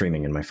start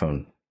streaming in my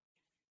phone.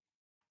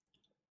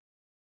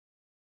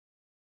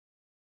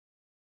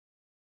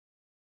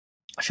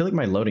 I feel like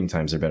my loading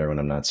times are better when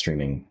I'm not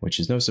streaming, which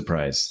is no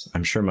surprise.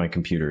 I'm sure my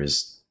computer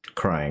is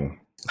crying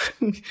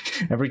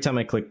every time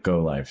I click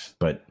go live,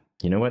 but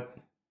you know what?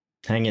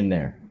 Hang in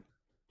there.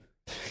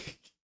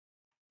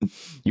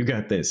 You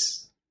got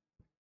this.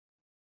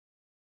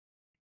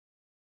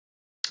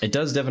 It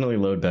does definitely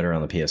load better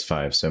on the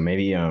PS5, so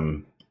maybe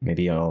I'll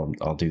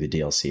do the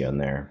DLC on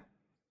there.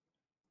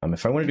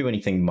 If I want to do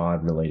anything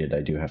mod related,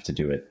 I do have to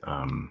do it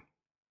on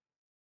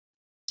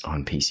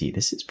PC.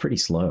 This is pretty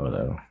slow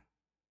though.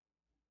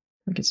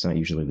 I think it's not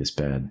usually this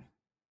bad.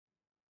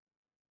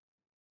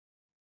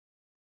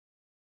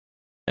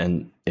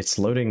 And it's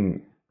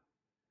loading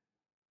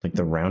like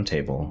the round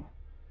table.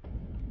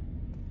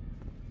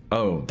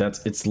 Oh,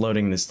 it's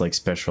loading this like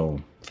special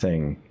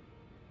thing.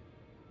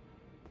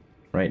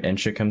 Right,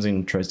 Ensha comes in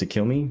and tries to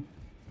kill me?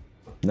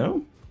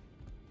 No?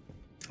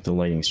 The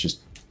lighting's just...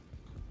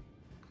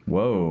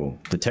 Whoa,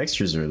 the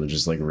textures are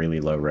just like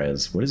really low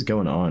res. What is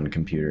going on,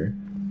 computer?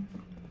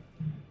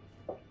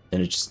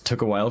 And it just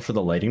took a while for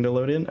the lighting to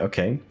load in?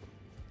 Okay.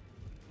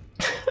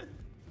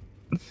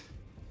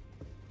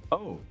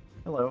 Oh,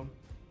 hello.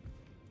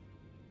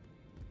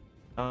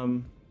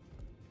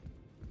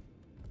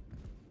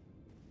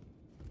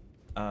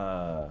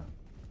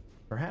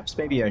 Perhaps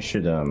maybe I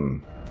should,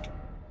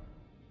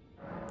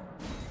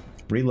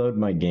 reload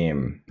my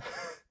game.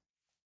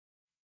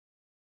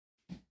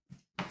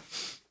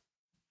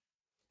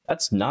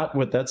 That's not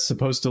what that's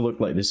supposed to look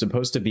like. There's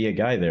supposed to be a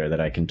guy there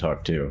that I can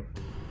talk to.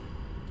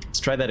 Let's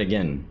try that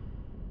again.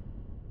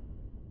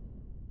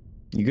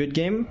 You good,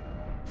 game?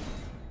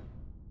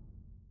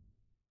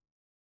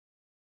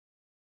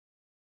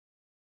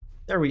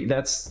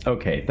 That's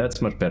okay,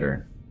 that's much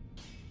better.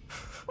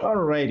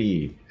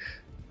 Alrighty.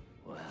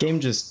 Game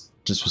just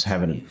was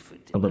having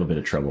a little bit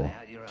of trouble.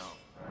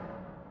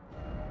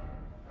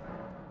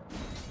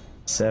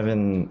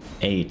 7,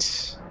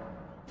 8,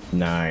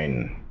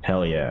 9.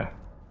 Hell yeah.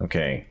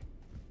 Okay.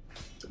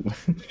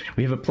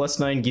 We have a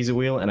 +9 Giza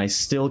wheel, and I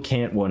still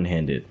can't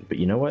one-hand it. But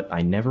you know what?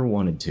 I never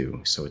wanted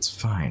to, so it's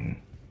fine.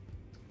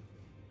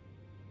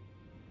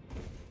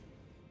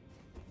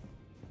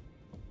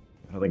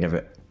 I don't think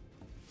I've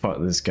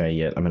fought this guy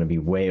yet. I'm gonna be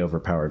way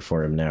overpowered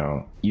for him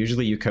now.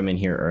 Usually you come in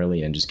here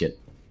early and just get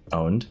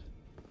owned.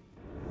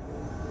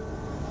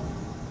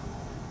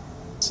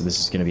 So this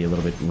is gonna be a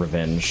little bit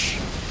revenge.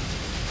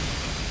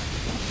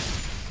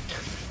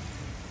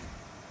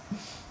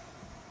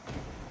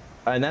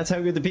 And that's how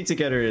good the pizza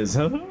cutter is.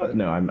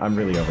 No, I'm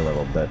really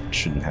overleveled. That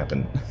shouldn't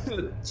happen.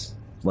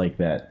 Like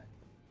that.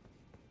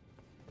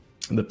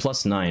 The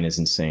 +9 is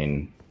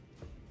insane.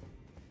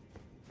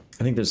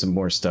 I think there's some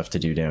more stuff to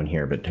do down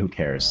here, but who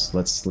cares?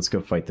 Let's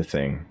go fight the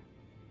thing.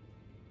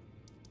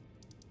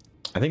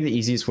 I think the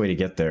easiest way to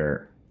get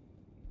there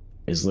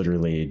is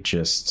literally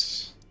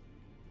just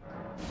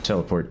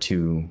teleport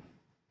to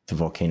the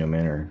Volcano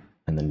Manor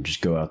and then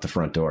just go out the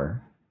front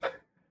door.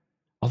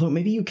 Although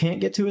maybe you can't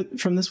get to it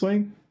from this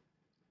way.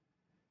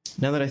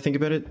 Now that I think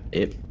about it,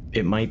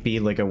 it might be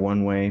like a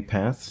one-way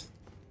path.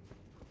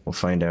 We'll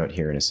find out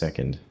here in a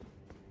second.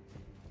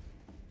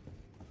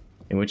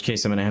 In which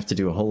case I'm gonna have to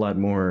do a whole lot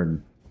more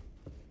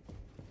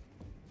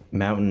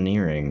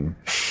mountaineering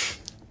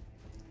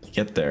to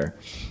get there.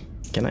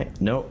 Can I?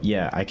 No,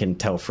 yeah, I can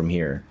tell from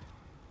here.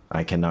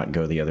 I cannot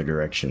go the other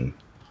direction.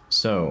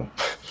 So,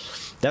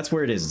 that's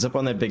where it is. It's up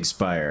on that big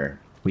spire.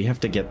 We have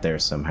to get there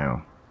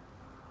somehow.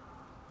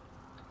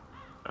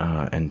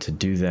 And to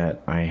do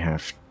that, I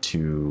have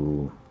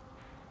to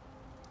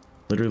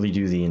literally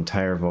do the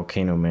entire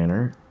Volcano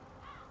Manor,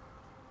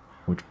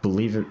 which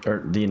believe it,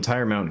 or the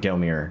entire Mount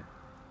Gelmir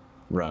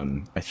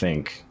run, I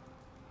think.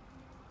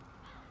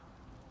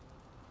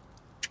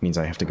 Which means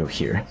I have to go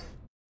here.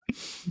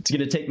 It's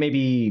gonna take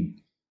maybe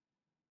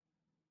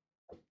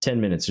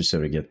 10 minutes or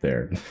so to get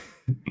there.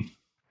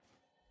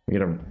 We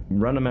gotta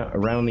run them out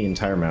around the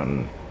entire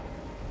mountain.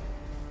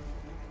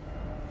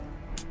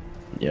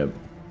 Yep.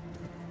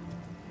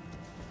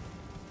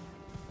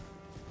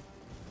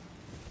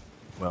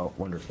 Well,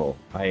 wonderful.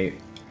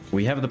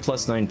 We have the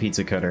 +9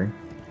 pizza cutter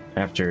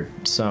after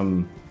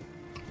some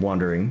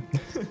wandering.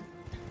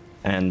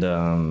 And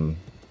I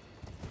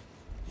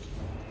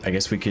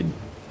guess we could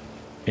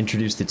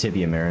introduce the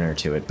Tibia Mariner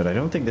to it, but I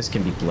don't think this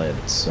can be bled,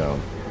 so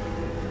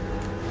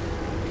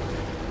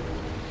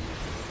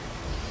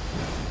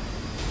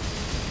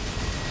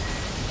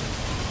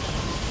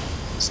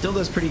still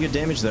does pretty good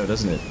damage though,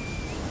 doesn't it?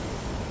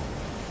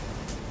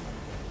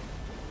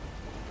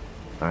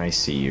 I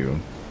see you.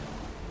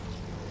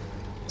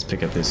 Let's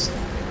pick up this.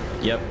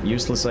 Yep,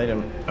 useless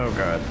item. Oh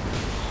god.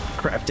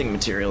 Crafting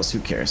materials, who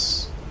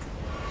cares?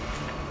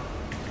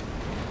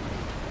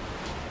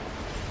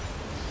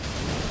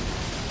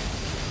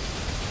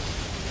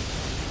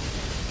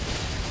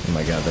 Oh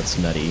my god, that's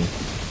nutty.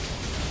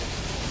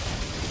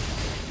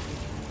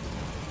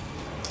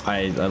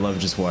 I love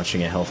just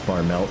watching a health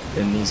bar melt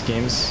in these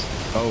games.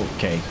 Oh,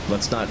 okay,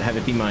 let's not have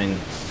it be mine.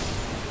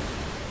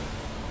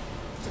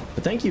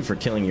 But thank you for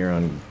killing your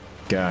own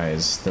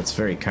guys. That's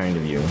very kind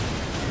of you.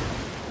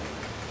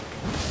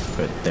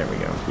 But there we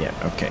go. Yeah,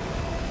 okay.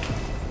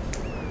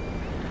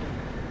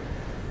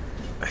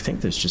 I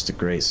think there's just a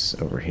grace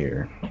over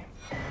here.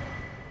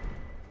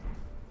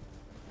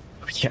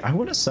 Yeah, I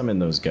want to summon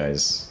those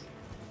guys.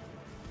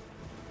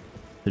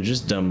 They're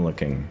just dumb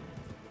looking.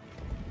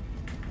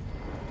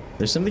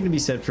 There's something to be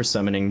said for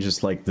summoning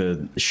just like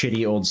the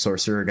shitty old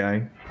sorcerer guy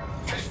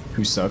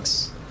who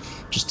sucks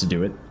just to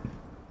do it.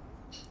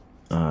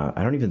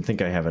 I don't even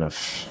think I have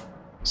enough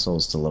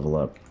souls to level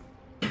up.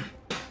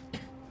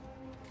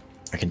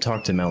 I can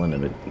talk to Melon a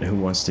bit. Who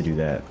wants to do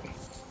that?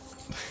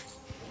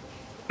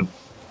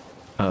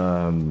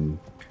 Oh,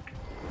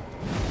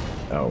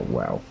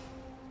 wow.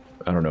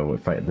 I don't know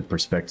if the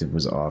perspective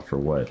was off or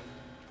what.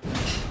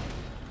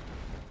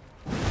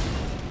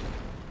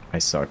 I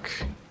suck.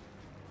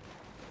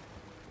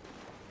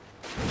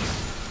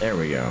 There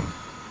we go.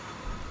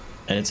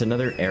 And it's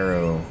another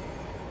arrow.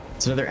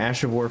 It's another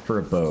Ash of War for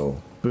a bow.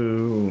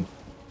 Boo.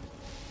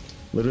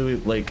 Literally,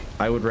 like,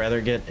 I would rather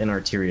get an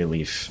Arteria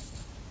Leaf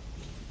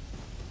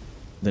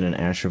than an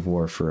Ash of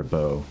War for a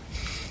bow.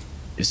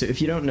 So if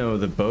you don't know,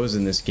 the bows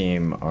in this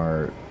game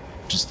are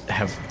just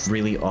have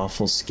really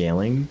awful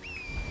scaling.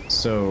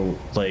 So,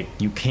 like,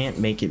 you can't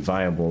make it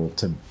viable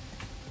to,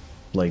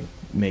 like,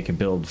 make a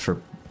build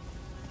for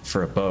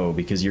a bow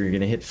because you're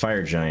gonna hit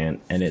Fire Giant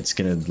and it's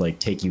gonna, like,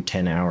 take you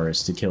 10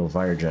 hours to kill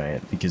Fire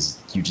Giant because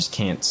you just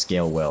can't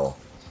scale well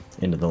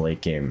into the late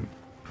game.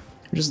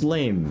 Just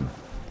lame.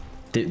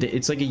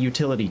 It's like a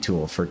utility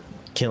tool for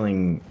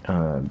killing,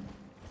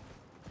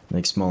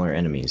 like, smaller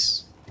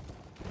enemies.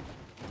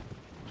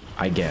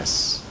 I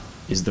guess,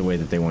 is the way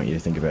that they want you to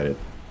think about it.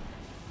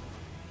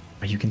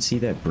 You can see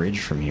that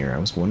bridge from here. I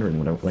was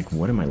wondering,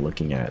 what am I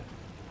looking at?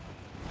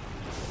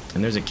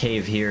 And there's a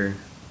cave here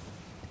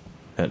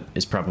that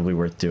is probably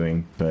worth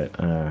doing, but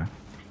I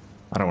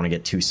don't want to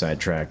get too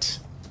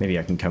sidetracked. Maybe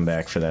I can come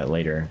back for that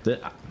later.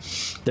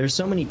 There's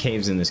so many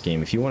caves in this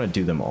game, if you want to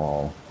do them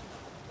all.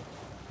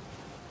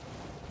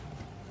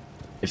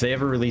 If they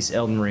ever release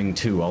Elden Ring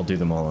 2, I'll do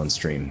them all on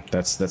stream.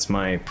 That's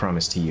my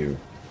promise to you.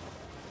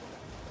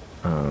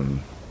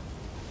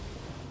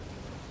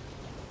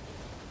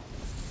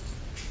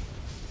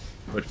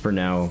 But for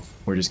now,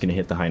 we're just gonna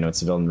hit the high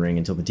notes of Elden Ring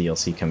until the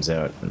DLC comes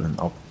out, and then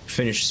I'll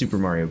finish Super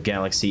Mario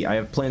Galaxy. I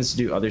have plans to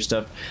do other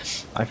stuff.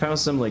 I found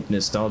some, like,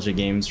 nostalgia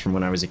games from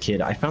when I was a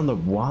kid. I found the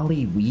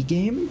Wally Wii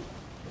game.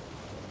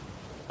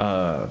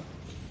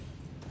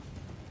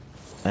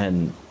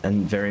 And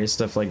various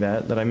stuff like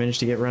that I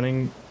managed to get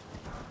running.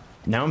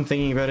 Now I'm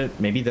thinking about it,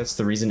 maybe that's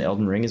the reason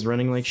Elden Ring is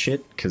running like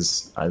shit,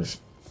 because I've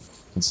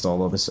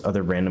installed all this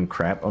other random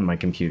crap on my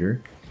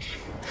computer.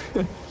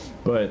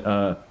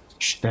 But,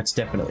 that's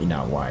definitely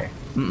not why.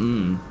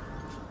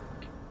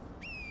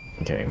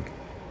 Okay.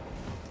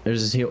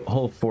 There's this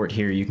whole fort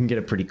here. You can get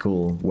a pretty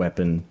cool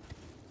weapon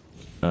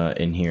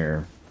in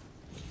here.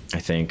 I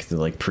think the,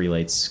 like,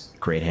 Prelate's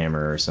Great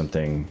Hammer or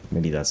something.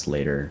 Maybe that's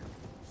later.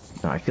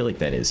 No, I feel like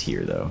that is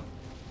here, though.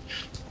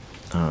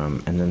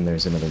 And then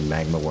there's another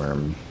magma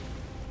worm.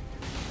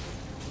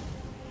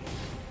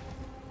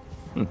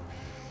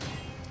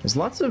 There's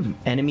lots of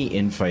enemy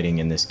infighting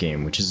in this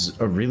game, which is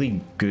a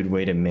really good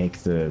way to make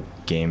the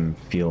game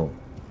feel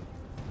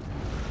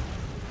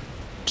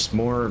just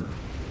more...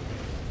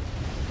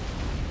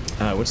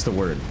 what's the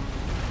word?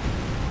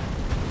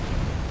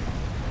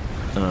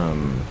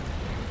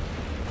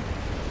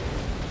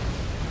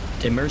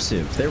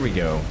 Immersive. There we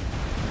go.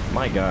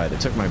 My god, it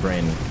took my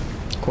brain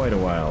quite a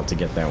while to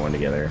get that one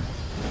together.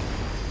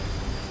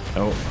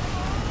 Oh.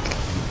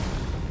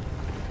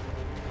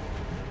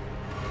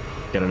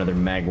 Got another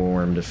magma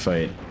worm to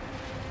fight.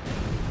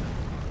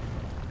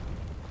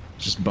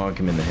 Just bonk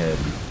him in the head.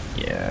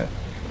 Yeah.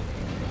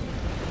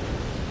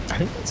 I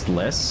think that's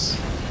less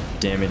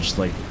damage,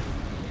 like,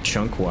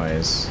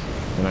 chunk-wise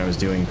than I was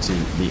doing to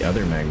the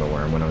other magma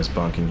worm when I was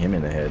bonking him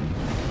in the head.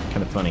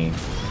 Kind of funny.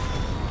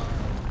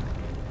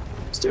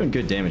 It's doing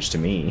good damage to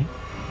me.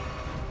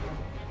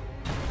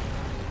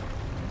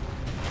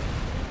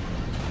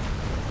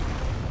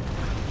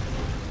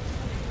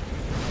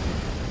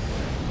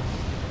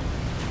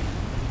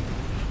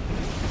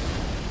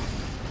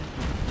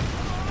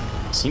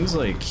 Seems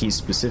like he's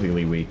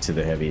specifically weak to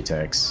the heavy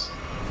attacks.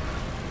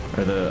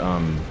 Or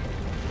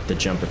the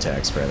jump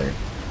attacks, rather.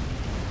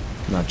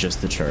 Not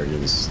just the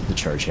charges, the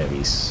charge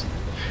heavies.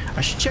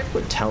 I should check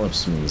what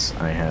talismans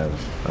I have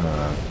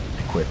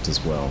equipped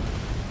as well.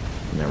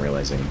 I'm not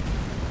realizing.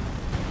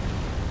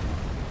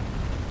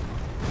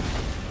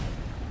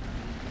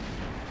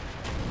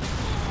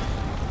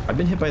 I've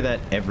been hit by that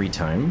every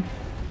time.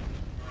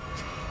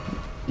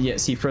 Yeah,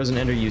 see, Frozen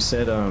Ender, you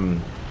said,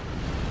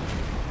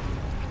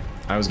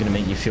 I was gonna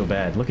make you feel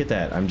bad. Look at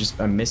that.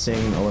 I'm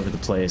missing all over the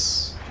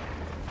place.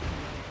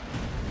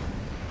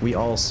 We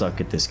all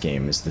suck at this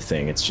game is the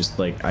thing. It's just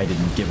like, I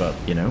didn't give up,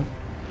 you know?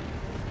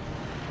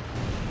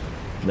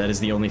 That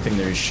is the only thing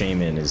there is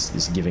shame in,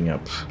 is giving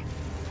up.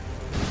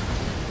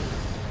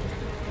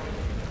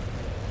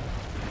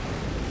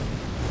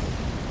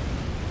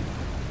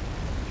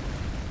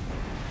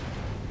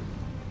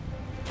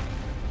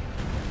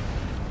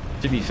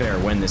 To be fair,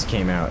 when this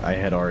came out, I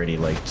had already,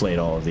 like, played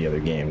all of the other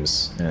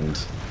games, and,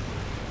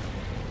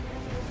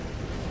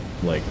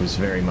 like, was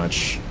very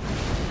much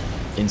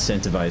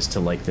incentivized to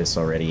like this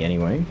already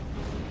anyway.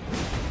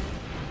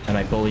 And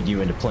I bullied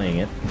you into playing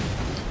it.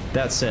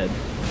 That said,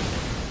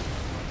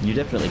 you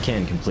definitely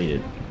can complete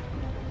it.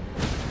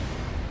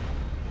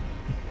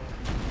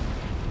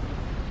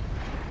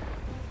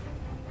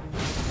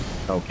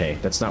 Okay,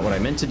 that's not what I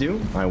meant to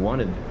do. I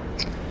wanted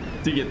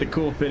to get the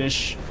cool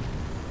finish,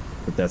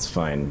 but that's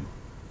fine.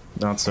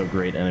 Not so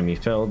great, enemy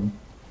felled.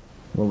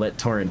 We'll let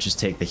Torrent just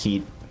take the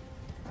heat.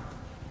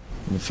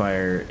 The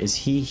fire, is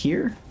he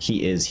here?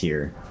 He is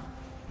here.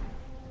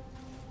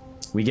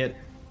 We get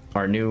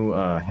our new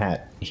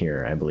hat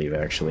here, I believe,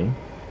 actually.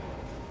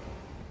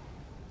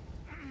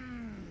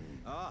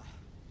 Ah,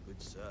 good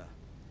sir.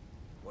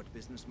 What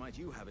business might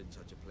you have in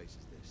such a place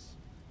as this?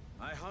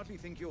 I hardly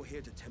think you're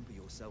here to temper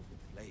yourself with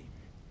flame,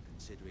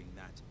 considering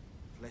that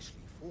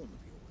fleshly form of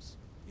yours.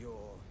 Your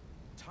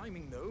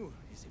timing, though,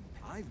 is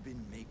I've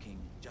been making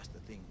just the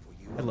thing for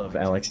you. I love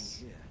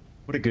Alex.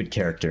 What a good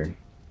character.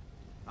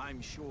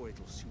 I'm sure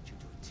it'll suit you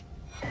to a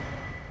T.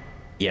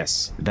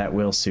 Yes, that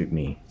will suit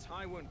me.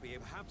 I won't be.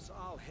 Perhaps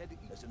I'll head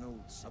as an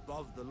old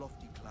above the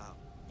lofty cloud.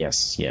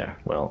 Yes, yeah,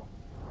 well,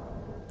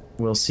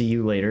 we'll see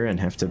you later and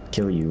have to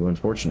kill you,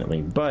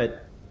 unfortunately,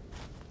 but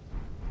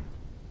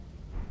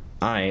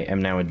I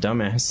am now a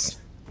dumbass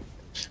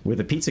with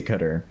a pizza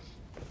cutter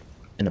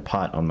and a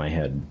pot on my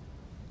head.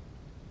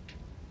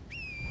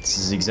 This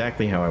is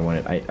exactly how I want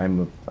it.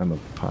 I'm a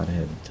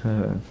pothead.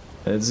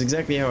 That's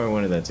exactly how I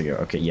wanted that to go.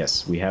 Okay,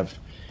 yes, we have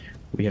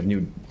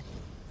new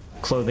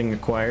clothing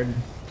acquired,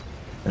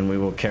 and we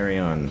will carry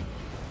on.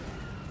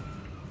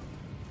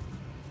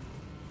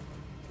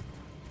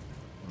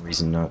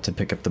 Reason not to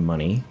pick up the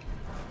money,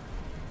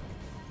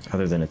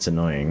 other than it's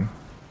annoying.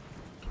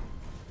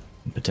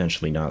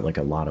 Potentially not like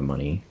a lot of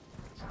money.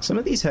 Some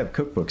of these have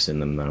cookbooks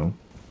in them, though.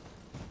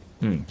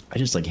 I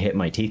just like hit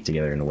my teeth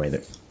together in a way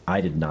that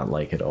I did not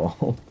like at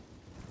all.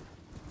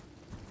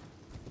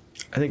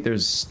 I think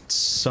there's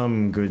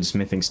some good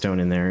smithing stone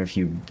in there if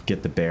you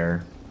get the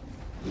bear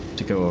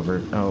to go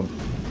over. Oh,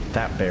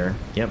 that bear.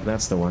 Yep,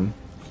 that's the one.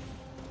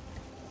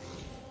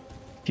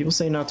 People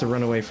say not to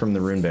run away from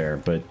the rune bear,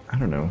 but I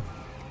don't know.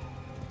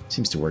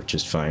 Seems to work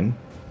just fine.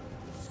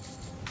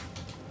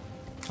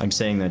 I'm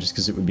saying that just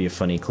because it would be a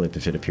funny clip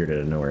if it appeared out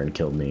of nowhere and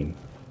killed me.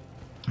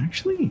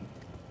 Actually,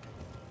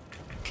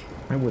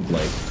 I would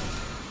like...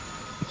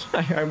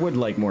 I would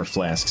like more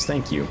flasks,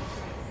 thank you.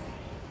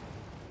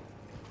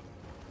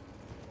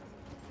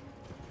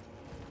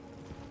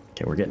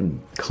 Okay, we're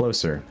getting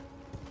closer.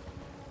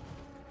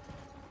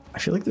 I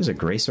feel like there's a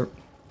grace...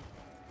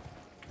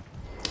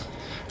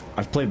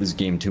 I've played this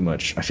game too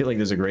much. I feel like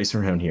there's a grace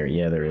around here.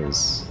 Yeah, there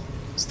is.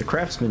 It's the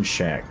Craftsman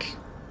Shack.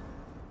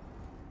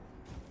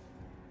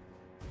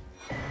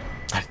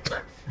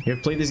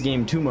 I've played this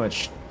game too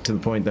much to the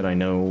point that I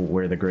know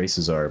where the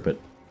graces are, but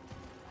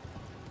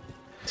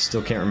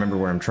still can't remember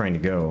where I'm trying to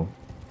go.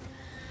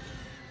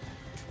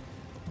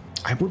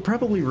 I would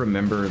probably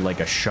remember like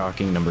a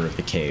shocking number of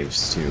the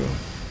caves too.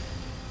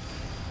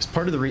 It's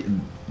part of the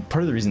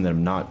reason that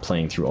I'm not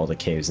playing through all the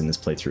caves in this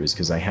playthrough is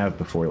because I have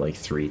before like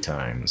 3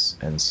 times,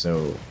 and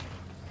so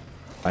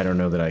I don't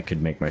know that I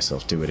could make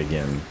myself do it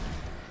again.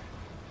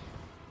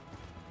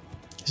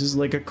 This is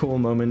like a cool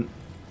moment,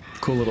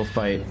 cool little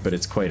fight, but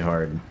it's quite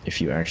hard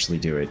if you actually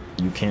do it.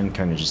 You can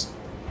kind of just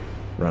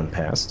run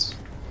past,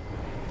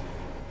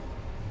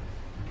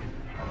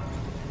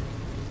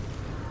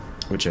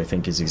 which I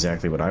think is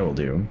exactly what I will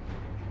do.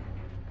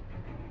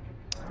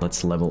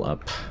 Let's level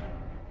up.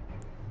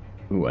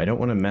 Ooh, I don't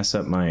want to mess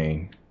up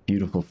my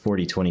beautiful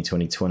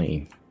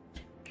 40-20-20-20.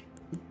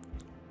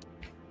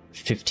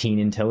 15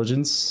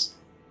 intelligence?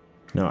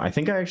 No, I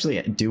think I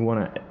actually do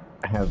want to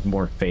have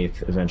more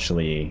faith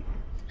eventually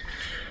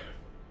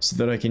so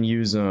that I can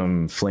use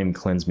Flame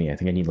Cleanse Me. I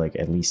think I need like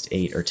at least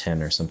 8 or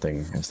 10 or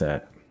something of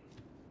that.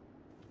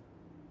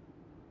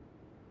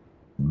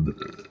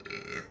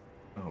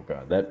 Oh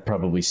god, that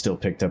probably still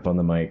picked up on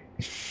the mic.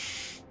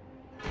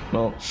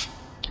 Well,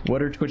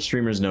 what are Twitch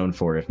streamers known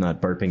for if not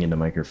burping into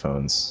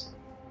microphones?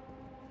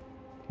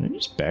 Can I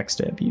just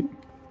backstab you?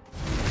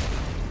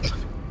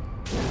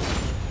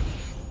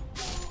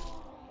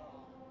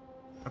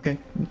 Okay,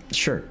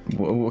 sure.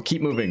 We'll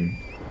keep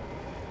moving.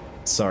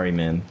 Sorry,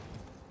 man.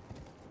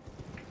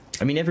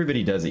 I mean,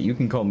 everybody does it. You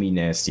can call me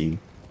nasty.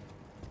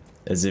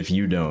 As if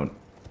you don't.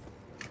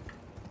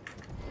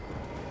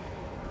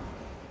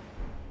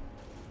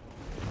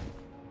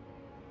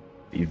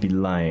 You'd be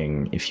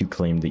lying if you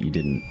claimed that you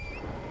didn't.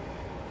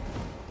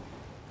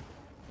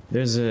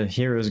 There's a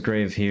hero's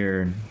grave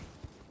here.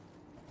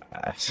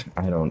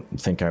 I don't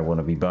think I want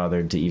to be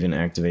bothered to even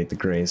activate the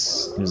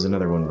grace. There's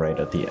another one right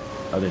at the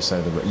other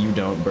side of the road. You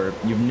don't burp.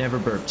 You've never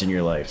burped in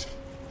your life.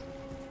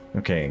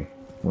 Okay,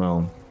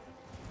 well...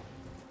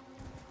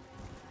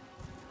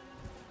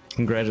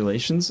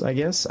 Congratulations, I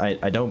guess?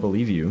 I don't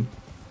believe you.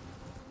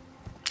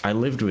 I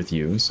lived with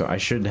you, so I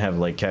should have,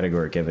 like,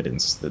 categoric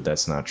evidence that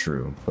that's not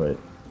true, but...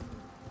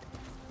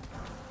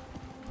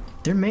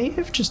 There may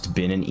have just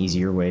been an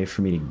easier way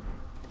for me to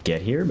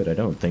get here, but I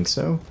don't think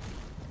so.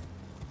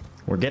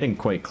 We're getting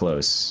quite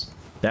close.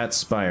 That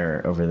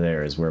spire over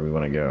there is where we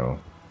want to go.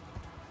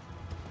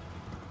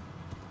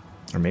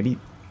 Or maybe...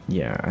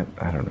 yeah,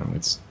 I don't know.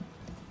 It's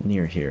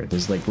near here.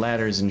 There's like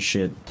ladders and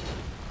shit.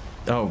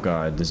 Oh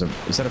god, there's a...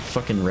 is that a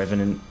fucking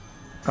revenant?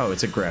 Oh,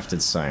 it's a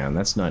grafted scion.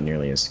 That's not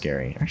nearly as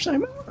scary. Actually,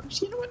 you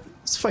know what?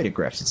 Let's fight a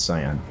grafted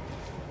scion.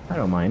 I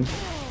don't mind.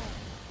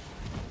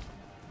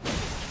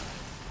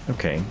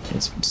 Okay,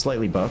 it's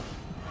slightly buff.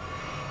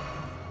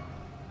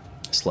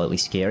 Slightly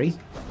scary.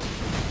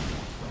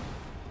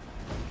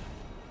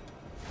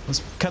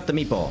 Let's cut the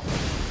meatball.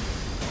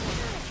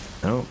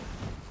 Oh.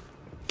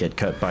 Get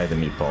cut by the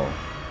meatball.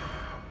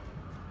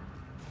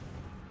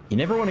 You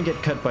never want to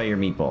get cut by your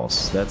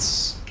meatballs.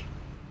 That's...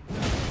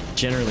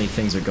 generally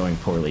things are going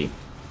poorly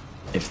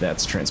if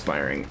that's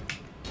transpiring.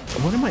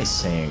 What am I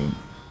saying?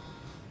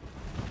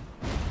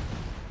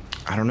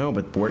 I don't know,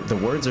 but the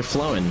words are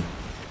flowing.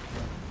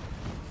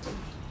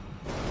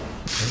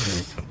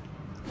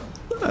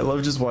 I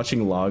love just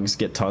watching logs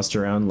get tossed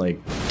around like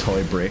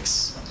toy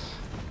bricks.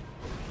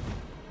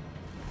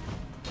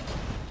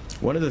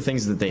 One of the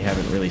things that they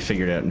haven't really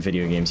figured out in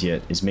video games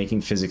yet is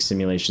making physics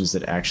simulations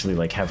that actually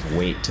like have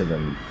weight to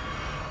them.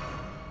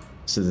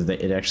 So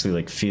that it actually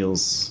like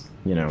feels,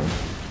 you know...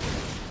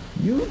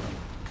 You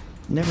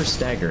never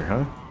stagger,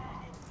 huh?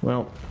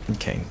 Well,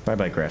 okay.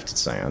 Bye-bye, grafted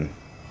scion.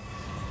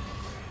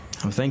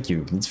 Oh, thank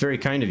you. It's very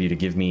kind of you to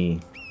give me...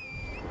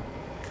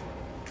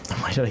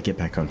 Why did I get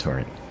back on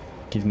torrent?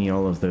 Give me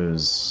all of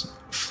those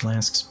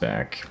flasks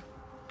back.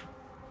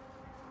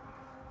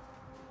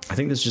 I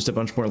think there's just a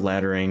bunch more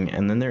laddering,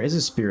 and then there is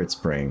a spirit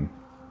spring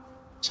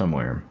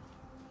somewhere.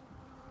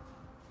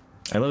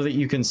 I love that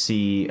you can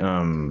see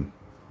the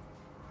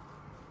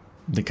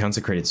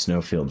consecrated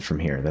snowfield from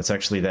here. That's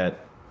actually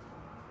that...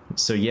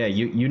 So yeah,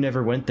 you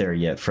never went there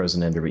yet,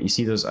 Frozen Ender, but you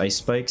see those ice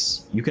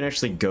spikes? You can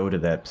actually go to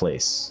that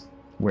place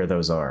where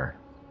those are.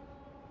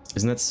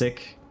 Isn't that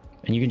sick?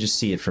 And you can just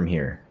see it from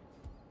here.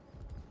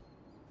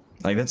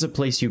 Like, that's a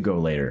place you go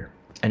later.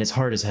 And it's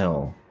hard as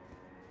hell.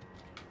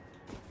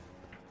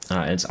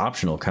 It's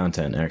optional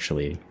content,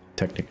 actually.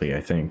 Technically,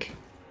 I think.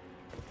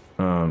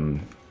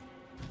 But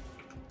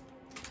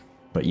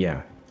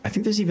yeah. I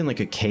think there's even, like,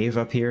 a cave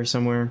up here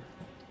somewhere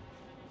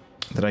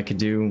that I could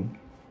do.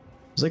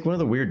 It's like one of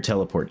the weird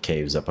teleport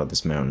caves up on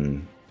this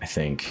mountain, I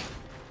think.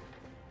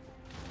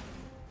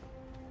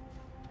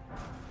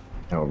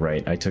 Oh,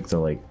 right. I took the,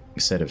 like,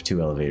 set of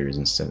 2 elevators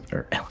instead.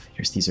 Or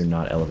elevators. These are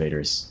not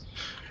elevators.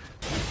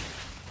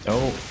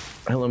 Oh,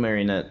 hello,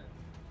 Marionette.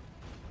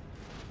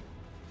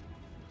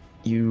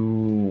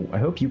 I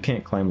hope you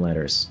can't climb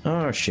ladders.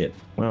 Oh, shit.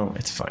 Well,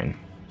 it's fine.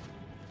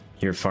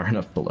 You're far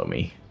enough below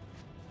me.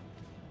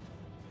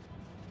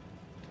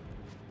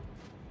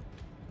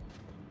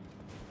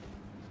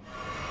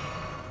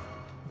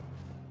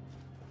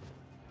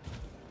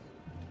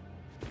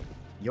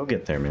 You'll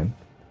get there, man.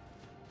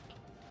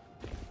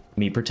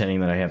 Me pretending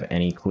that I have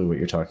any clue what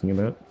you're talking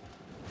about.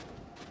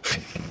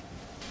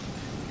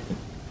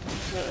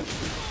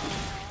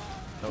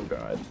 Oh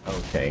god.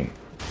 Okay.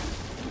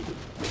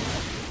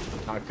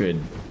 Not good.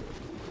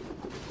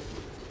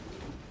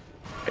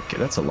 Okay,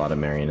 that's a lot of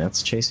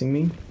marionettes chasing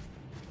me.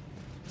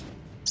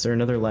 Is there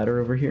another ladder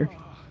over here?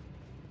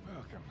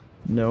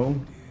 No.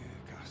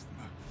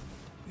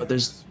 But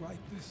there's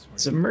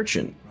a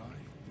merchant.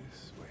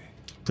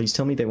 Please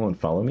tell me they won't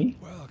follow me.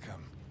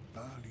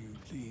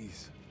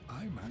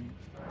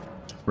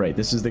 Right,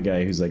 this is the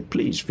guy who's like,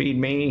 please feed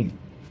me.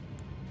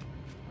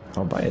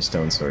 I'll buy a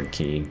stone sword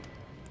key.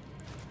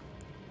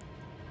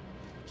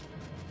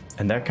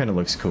 And that kind of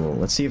looks cool.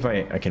 Let's see if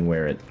I can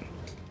wear it.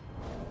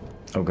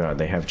 Oh god,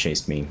 they have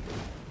chased me.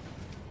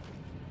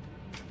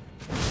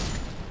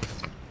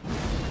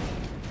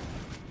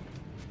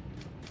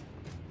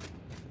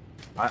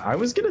 I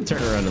was gonna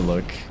turn around and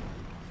look.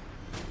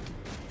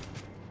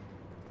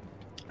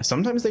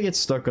 Sometimes they get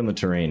stuck on the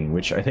terrain,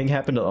 which I think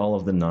happened to all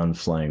of the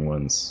non-flying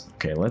ones.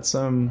 Okay, let's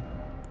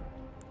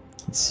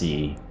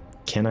see.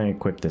 Can I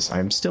equip this?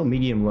 I'm still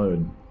medium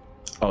load.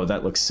 Oh,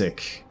 that looks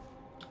sick.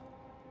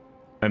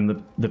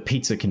 I'm the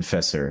pizza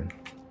confessor.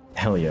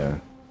 Hell yeah.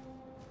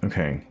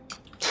 Okay.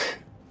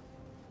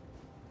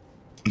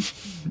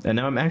 And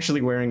now I'm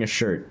actually wearing a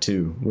shirt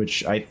too,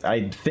 which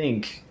I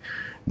think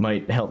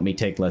might help me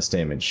take less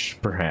damage,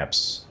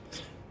 perhaps.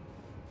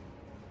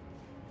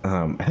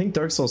 I think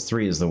Dark Souls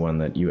 3 is the one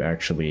that you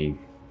actually,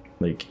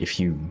 like, if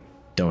you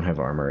don't have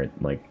armor, it,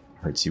 like,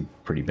 hurts you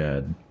pretty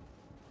bad.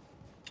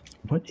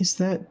 What is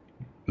that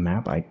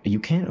map? You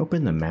can't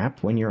open the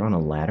map when you're on a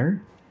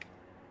ladder?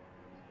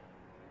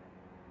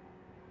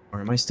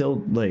 Or am I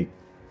still, like,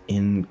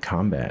 in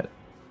combat?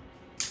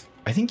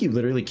 I think you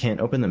literally can't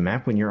open the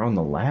map when you're on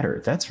the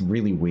ladder. That's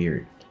really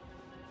weird.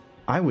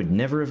 I would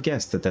never have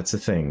guessed that that's a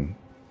thing.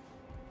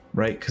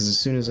 Right? Because as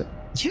soon as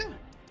yeah!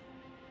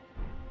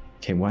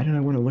 Okay, why did I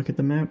want to look at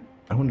the map?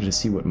 I wanted to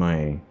see what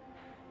my...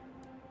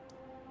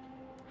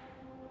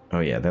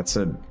 Oh yeah, that's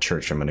a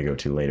church I'm gonna go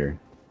to later.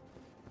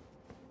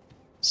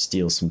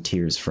 Steal some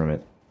tears from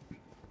it.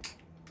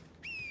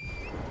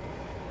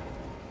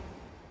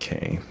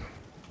 Okay.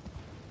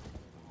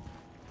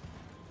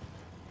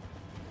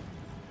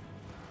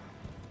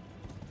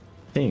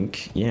 I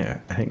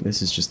think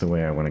this is just the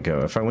way I want to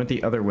go. If I went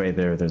the other way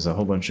there's a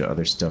whole bunch of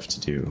other stuff to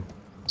do.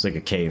 It's like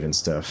a cave and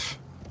stuff.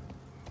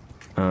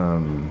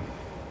 But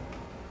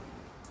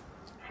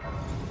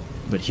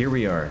here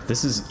we are.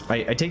 This is,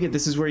 I take it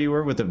this is where you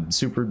were with a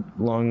super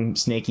long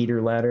snake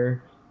eater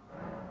ladder.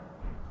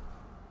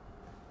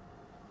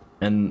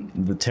 And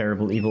the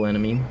terrible evil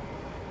enemy.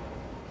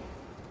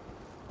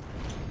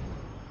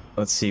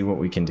 Let's see what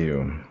we can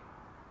do.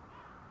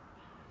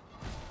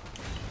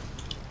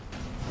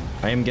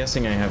 I am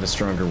guessing I have a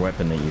stronger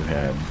weapon than you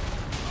had.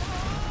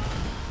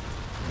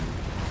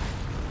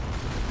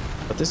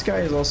 But this guy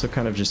is also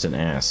kind of just an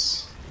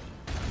ass.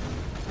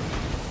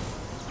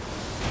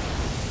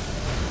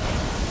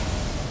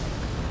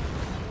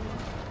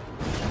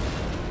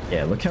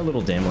 Yeah, look how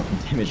little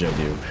damage I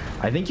do.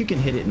 I think you can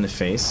hit it in the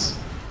face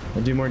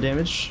and do more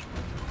damage.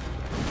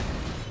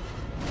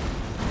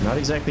 Not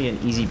exactly an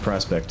easy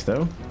prospect,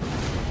 though.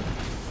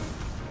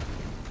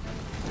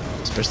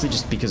 Especially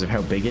just because of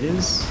how big it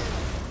is.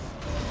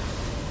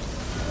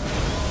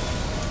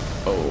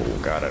 Oh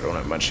god, I don't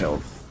have much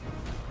health.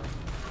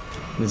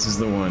 This is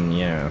the one,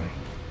 yeah.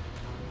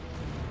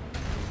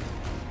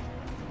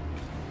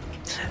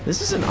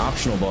 This is an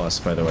optional boss,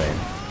 by the way.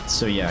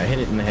 So yeah, I hit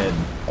it in the head.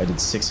 I did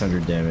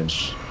 600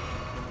 damage.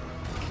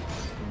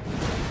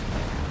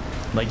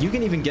 Like, you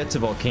can even get to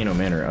Volcano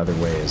Manor other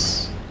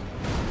ways.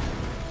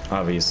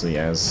 Obviously,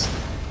 as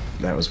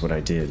that was what I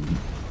did.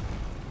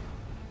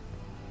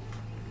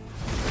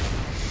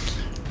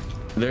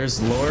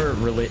 There's lore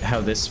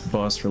how this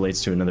boss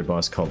relates to another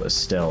boss called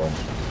Estelle,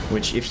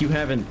 which, if you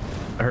haven't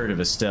heard of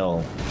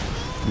Estelle,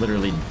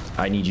 literally,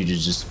 I need you to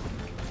just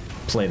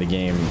play the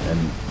game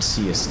and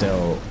see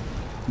Estelle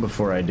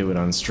before I do it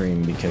on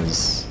stream,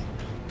 because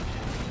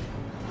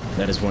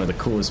that is one of the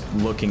coolest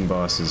looking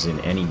bosses in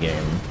any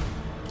game.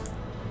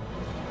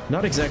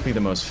 Not exactly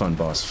the most fun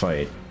boss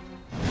fight,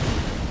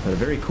 but a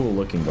very cool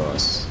looking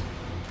boss.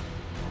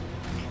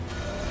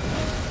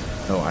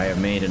 Oh, I have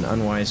made an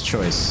unwise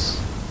choice.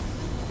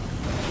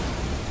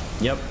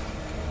 Yep.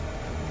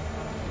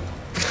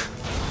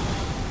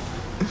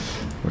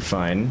 We're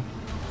fine.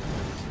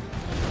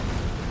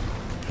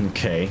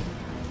 Okay.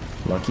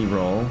 Lucky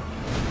roll.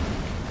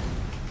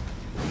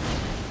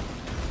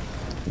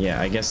 Yeah,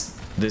 I guess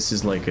this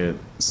is like a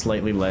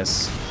slightly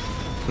less...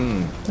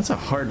 that's a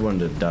hard one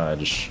to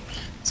dodge.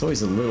 It's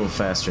always a little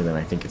faster than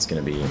I think it's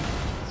gonna be.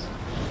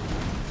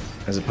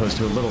 As opposed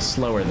to a little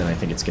slower than I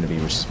think it's gonna be,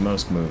 which is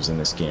most moves in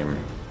this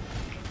game.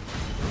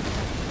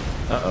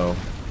 Uh-oh.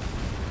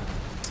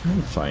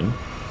 I'm fine.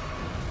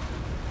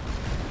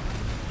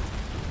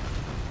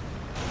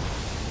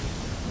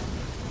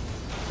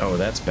 Oh,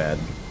 that's bad.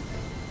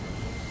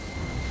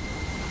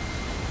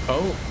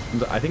 Oh,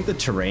 I think the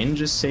terrain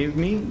just saved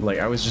me. Like,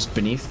 I was just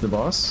beneath the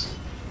boss.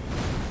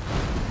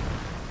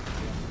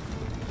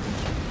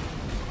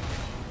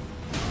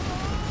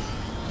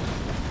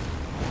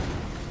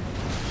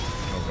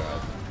 Oh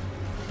god.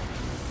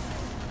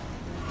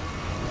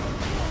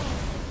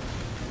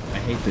 I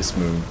hate this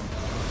move.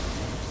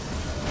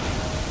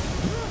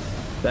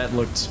 That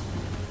looked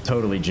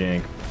totally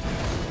jank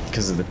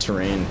because of the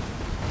terrain.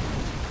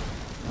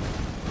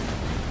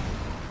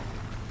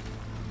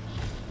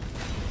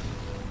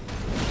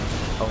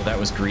 Oh, that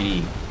was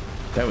greedy.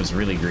 That was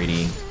really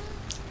greedy.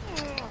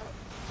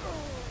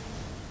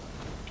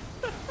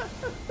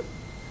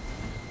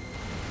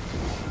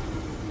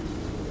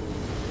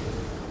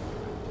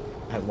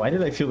 Why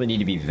did I feel the need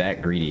to be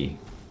that greedy?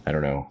 I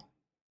don't know.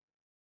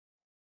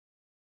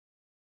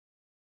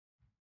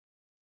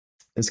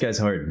 This guy's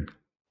hard.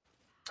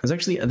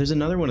 There's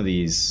another one of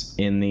these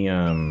in the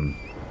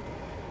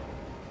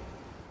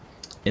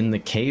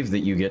cave that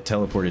you get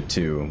teleported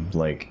to,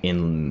 like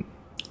you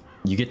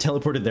get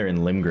teleported there in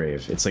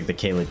Limgrave. It's like the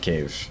Kaled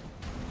Cave.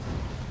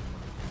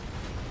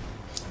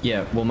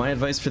 Yeah, well, my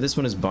advice for this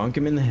one is bonk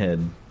him in the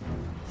head.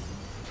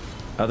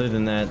 Other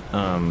than that,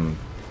 I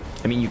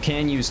mean, you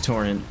can use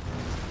Torrent,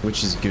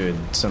 which is good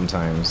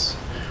sometimes,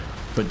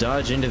 but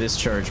dodge into this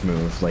charge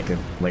move like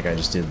I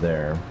just did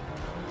there.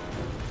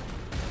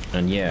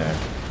 And yeah,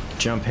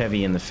 jump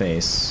heavy in the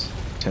face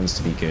tends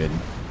to be good.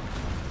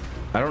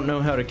 I don't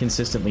know how to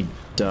consistently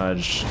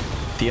dodge.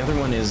 The other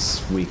one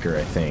is weaker,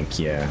 I think,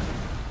 yeah.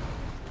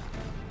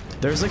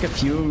 There's like a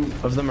few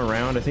of them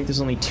around. I think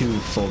there's only 2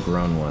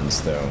 full-grown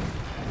ones, though.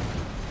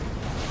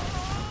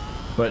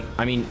 But,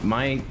 I mean,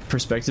 my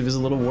perspective is a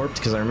little warped,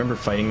 because I remember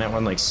fighting that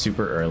one, like,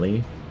 super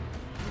early.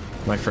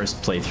 My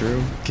first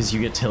playthrough, because you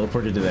get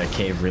teleported to that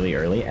cave really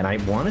early, and I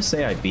want to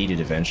say I beat it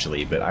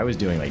eventually, but I was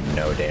doing, like,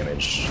 no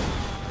damage.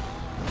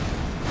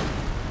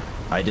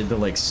 I did the,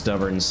 like,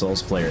 stubborn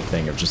Souls player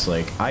thing of just,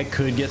 like, I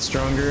could get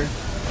stronger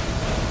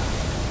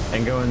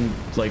and go and,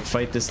 like,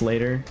 fight this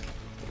later,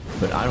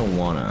 but I don't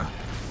wanna.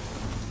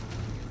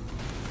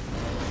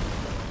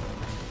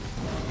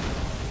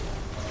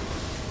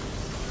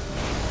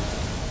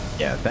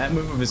 Yeah, that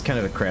move is kind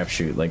of a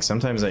crapshoot. Like,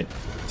 sometimes I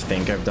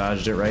think I've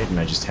dodged it right, and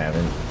I just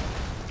haven't.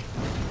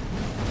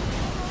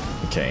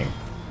 Okay.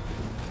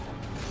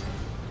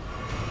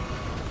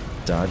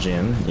 Dodge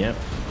in. Yep.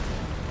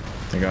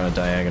 I got a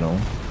diagonal.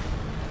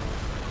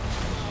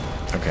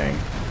 Okay.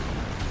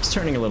 It's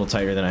turning a little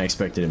tighter than I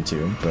expected him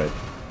to, but...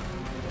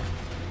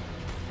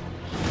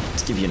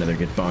 let's give you another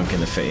good bonk in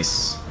the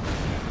face.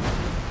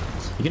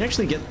 You can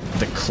actually get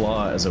the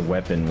claw as a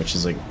weapon, which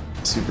is, like,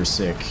 super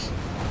sick.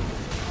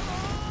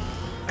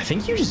 I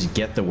think you just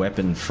get the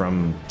weapon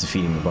from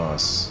defeating the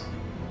boss.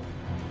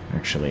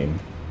 Actually.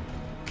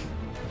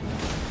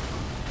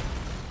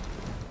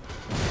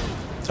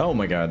 Oh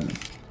my god.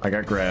 I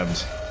got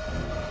grabbed.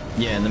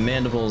 Yeah, and the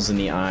mandibles in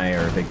the eye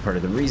are a big part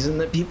of the reason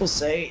that people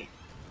say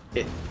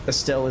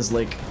Estelle is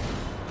like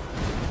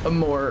a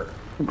more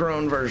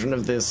grown version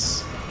of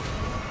this.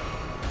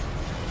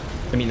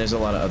 I mean, there's a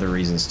lot of other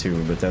reasons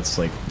too, but that's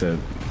like the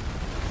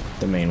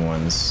main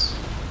ones.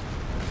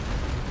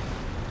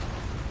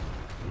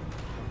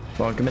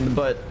 Bonk him in the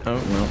butt. Oh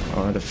no,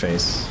 oh, the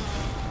face.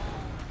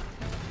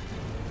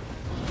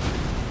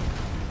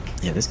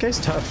 Yeah, this guy's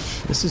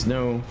tough. This is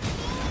no...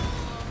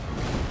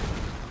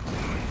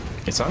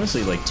 it's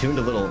honestly like tuned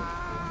a little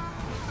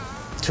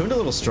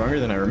stronger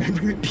than I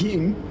remember it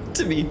being,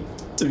 to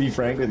be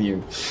frank with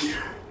you.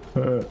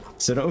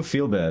 So don't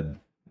feel bad.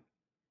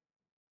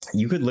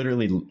 You could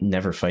literally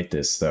never fight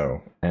this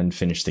though and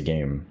finish the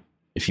game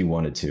if you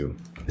wanted to.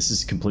 This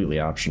is completely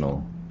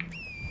optional.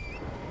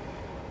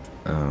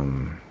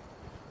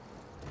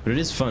 But it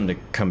is fun to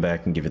come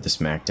back and give it the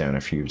smackdown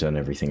after you've done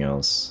everything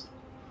else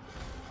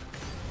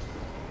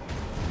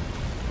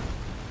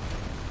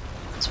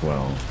as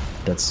well.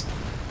 That's...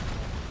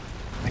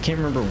 I can't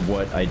remember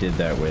what I did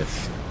that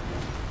with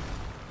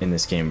in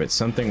this game, but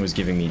something was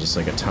giving me just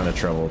like a ton of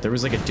trouble. There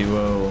was like a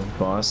duo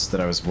boss that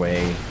I was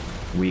way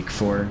weak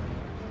for.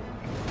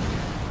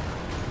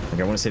 Like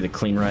I want to say the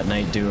Clean Rat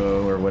Knight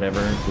duo or whatever,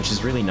 which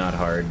is really not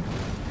hard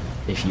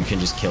if you can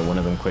just kill one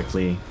of them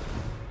quickly.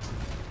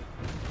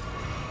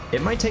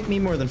 It might take me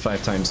more than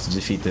 5 times to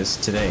defeat this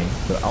today,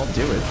 but I'll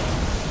do it.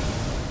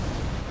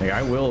 Like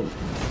I will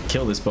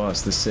kill this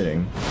boss this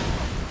sitting.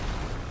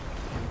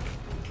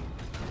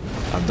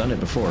 I've done it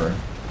before.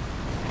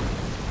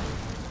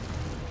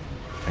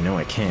 I know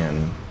I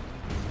can.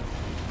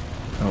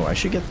 Oh, I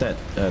should get that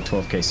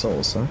 12k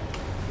souls, huh?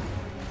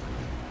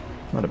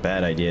 Not a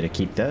bad idea to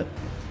keep that.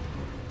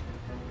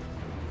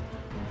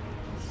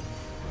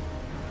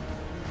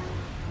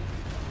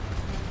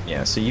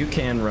 Yeah, so you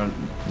can run,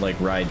 like,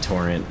 ride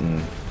Torrent,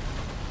 and...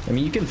 I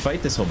mean, you can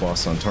fight this whole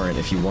boss on Torrent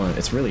if you want.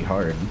 It's really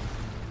hard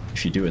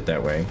if you do it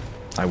that way.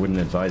 I wouldn't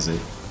advise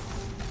it.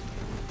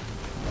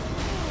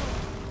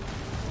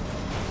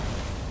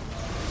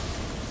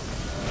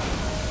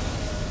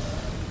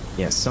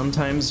 Yeah,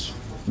 sometimes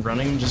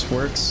running just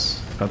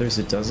works, others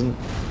it doesn't.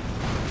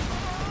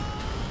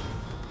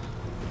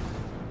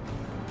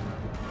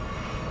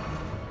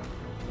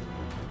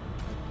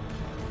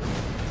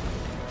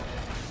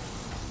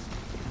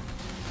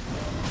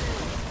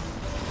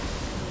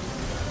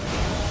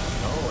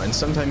 Oh, and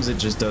sometimes it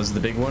just does the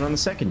big one on the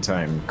second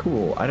time.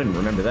 Cool, I didn't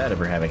remember that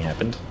ever having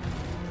happened.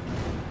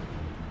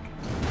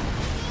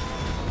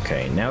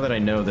 Okay, now that I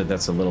know that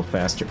that's a little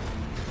faster...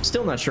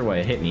 Still not sure why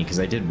it hit me, because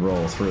I did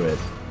roll through it.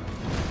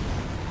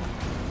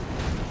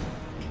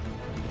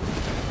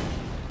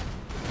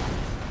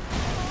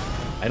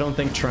 I don't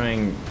think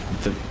trying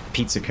the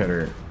pizza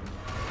cutter,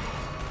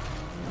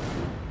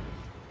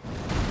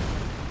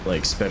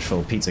 like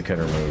special pizza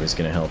cutter move, is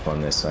gonna help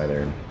on this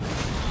either.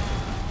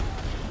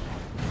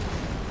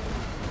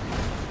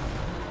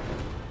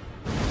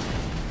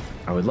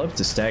 I would love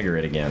to stagger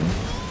it again.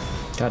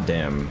 God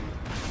damn.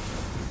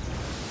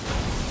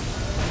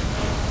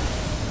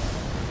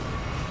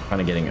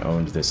 Kinda getting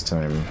owned this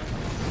time.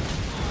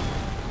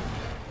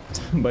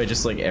 By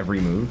just like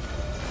every move.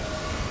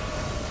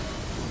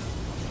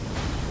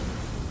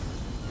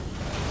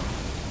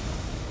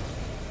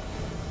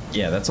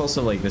 Yeah, that's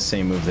also like the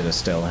same move that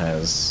Estelle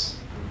has.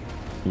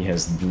 He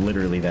has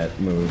literally that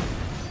move.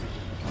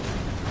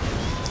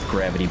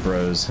 Gravity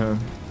Bros, huh?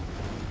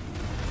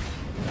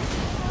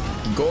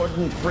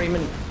 Gordon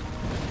Freeman.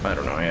 I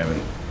don't know, I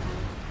haven't.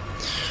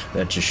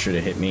 That just should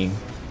have hit me.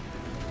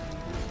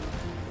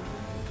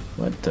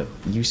 What the?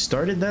 You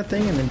started that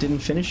thing and then didn't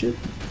finish it?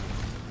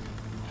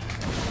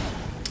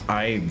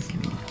 I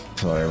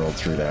thought I rolled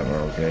through that one,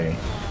 okay.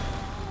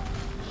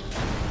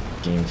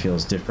 Game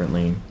feels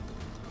differently.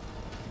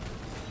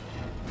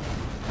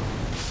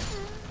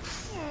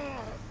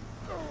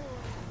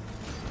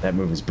 That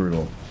move is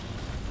brutal.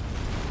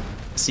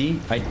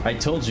 See? I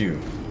told you.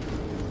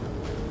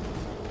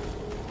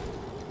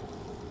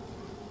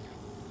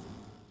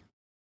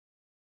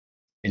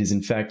 It is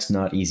in fact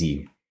not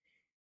easy.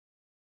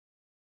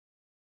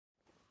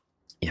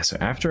 Yeah, so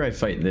after I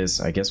fight this,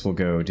 I guess we'll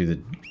go do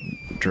the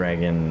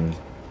dragon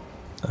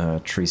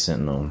tree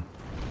sentinel.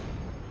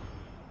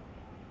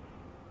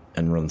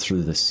 And run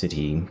through the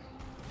city.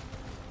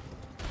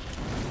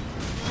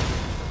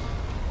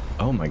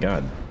 Oh my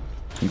god.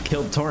 You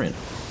killed Torrent.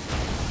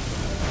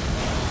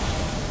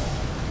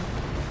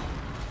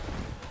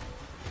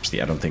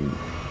 Actually, I don't think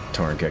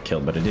Torrent got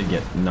killed, but I did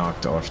get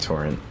knocked off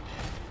Torrent.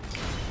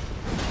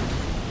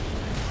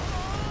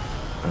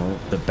 Oh,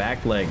 the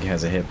back leg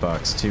has a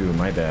hitbox too,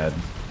 my bad.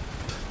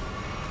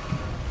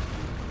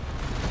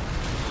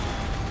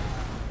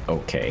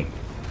 Okay.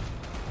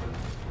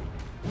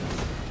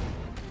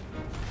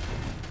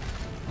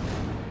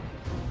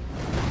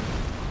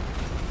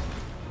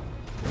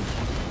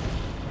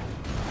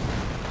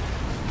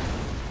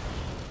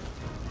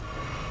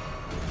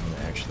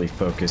 Actually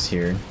focus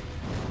here.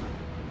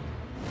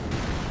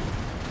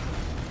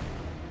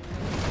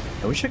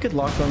 I wish I could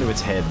lock onto its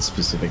head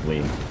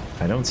specifically.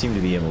 I don't seem to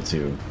be able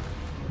to,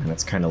 and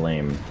that's kind of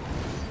lame.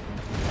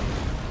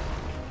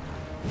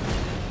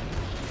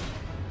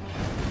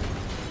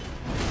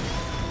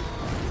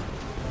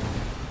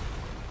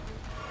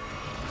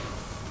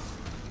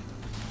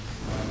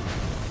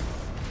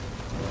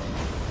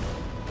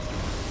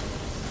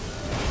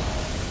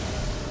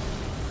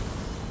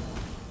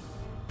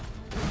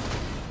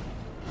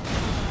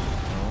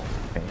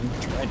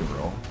 Tried to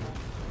roll.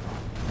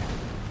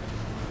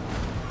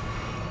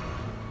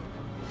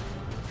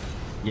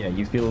 Yeah,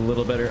 you feel a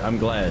little better? I'm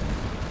glad.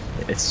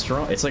 It's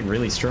strong. It's like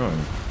really strong.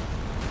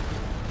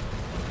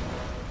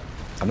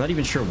 I'm not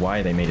even sure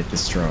why they made it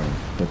this strong,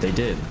 but they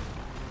did.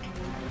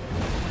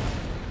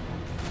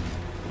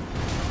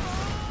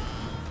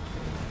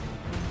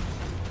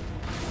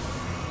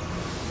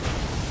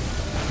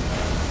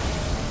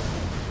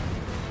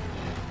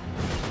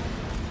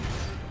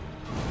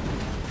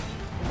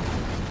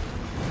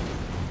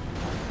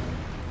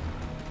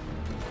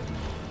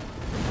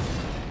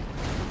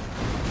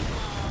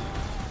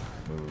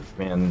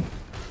 Man.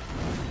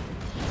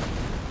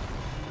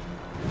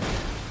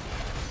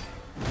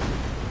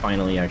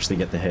 Finally actually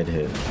get the head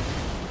hit.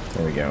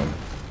 There we go.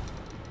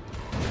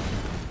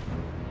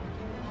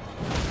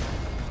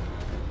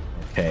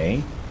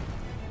 Okay.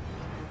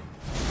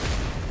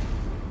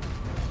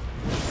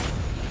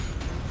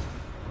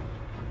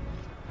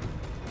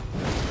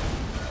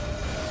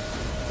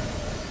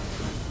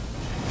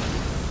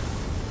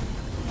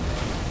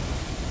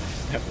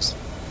 That was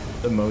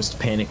the most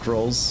panic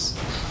rolls.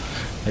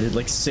 I did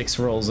like 6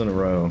 rolls in a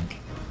row.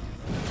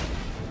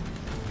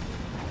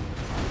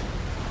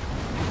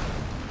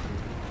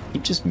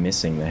 Keep just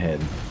missing the head.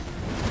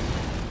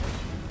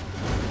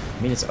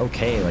 I mean, it's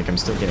okay, like I'm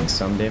still getting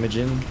some damage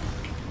in,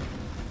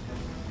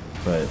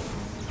 but...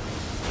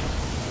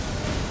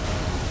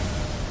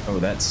 Oh,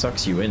 that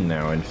sucks you in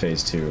now in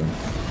phase 2.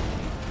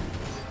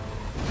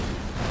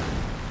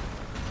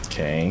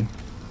 Okay.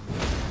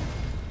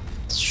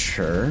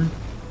 Sure.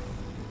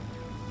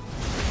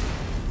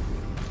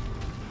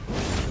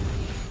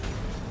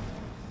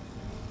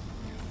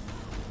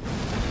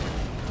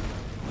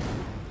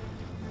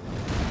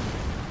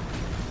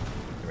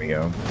 We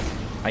go.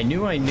 I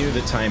knew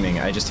the timing,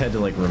 I just had to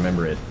like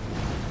remember it.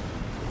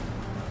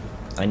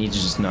 I need to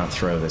just not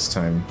throw this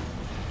time.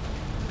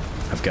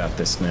 I've got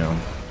this now.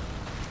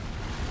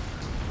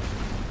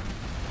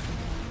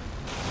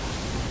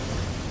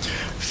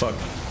 Fuck.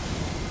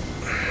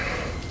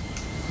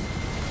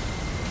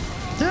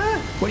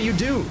 Ah! What do you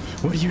do?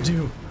 What do you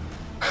do?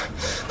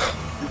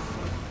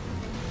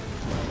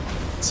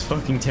 It's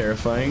fucking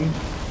terrifying.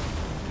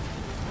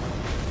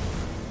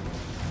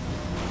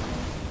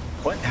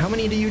 What? How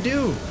many do you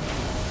do?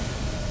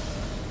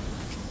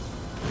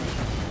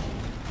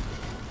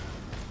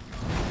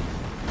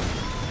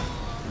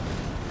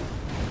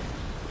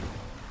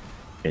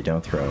 Okay,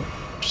 don't throw.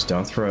 Just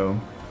don't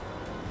throw.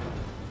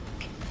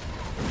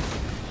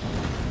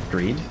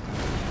 Agreed.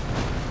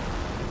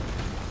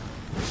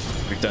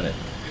 We've done it.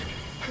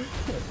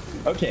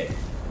 Okay.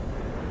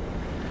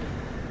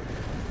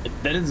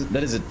 That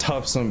is a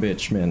tough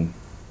sumbitch, man.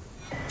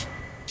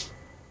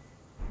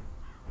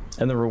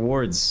 And the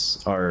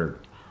rewards are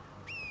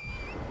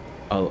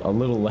a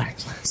little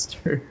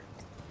lackluster.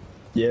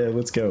 Yeah,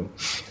 let's go.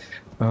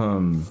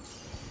 Oh,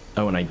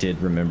 and I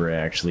did remember to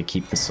actually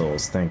keep the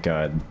souls, thank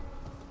God.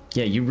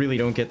 Yeah, you really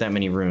don't get that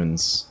many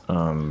runes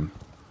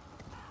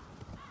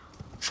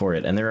for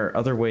it, and there are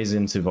other ways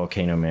into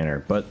Volcano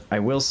Manor, but I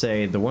will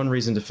say the one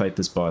reason to fight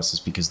this boss is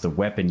because the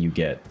weapon you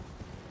get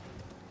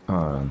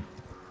off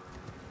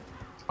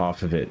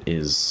of it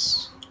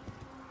is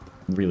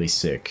really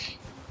sick.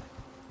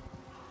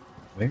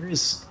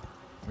 Where's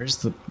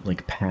the,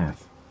 like,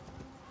 path?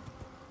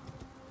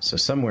 So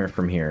somewhere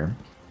from here,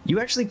 you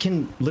actually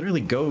can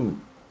literally go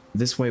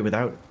this way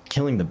without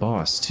killing the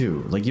boss,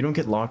 too. Like, you don't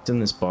get locked in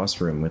this boss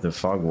room with a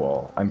fog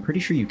wall. I'm pretty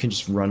sure you can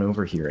just run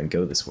over here and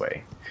go this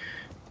way.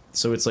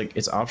 So it's like,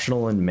 it's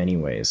optional in many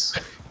ways.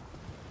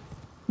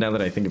 Now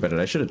that I think about it,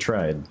 I should have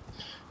tried.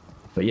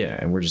 But yeah,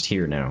 and we're just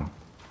here now.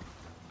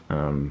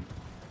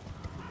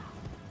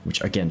 Which,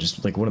 again,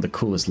 just like one of the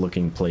coolest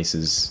looking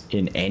places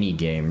in any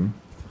game.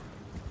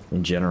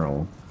 In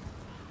general.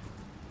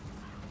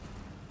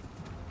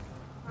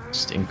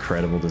 Just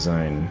incredible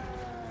design.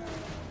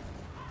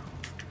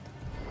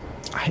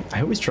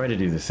 I always try to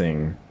do the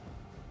thing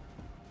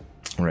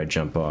where I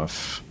jump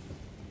off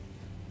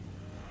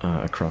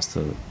across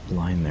the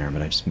line there,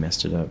 but I just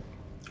messed it up.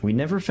 We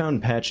never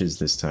found Patches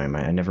this time.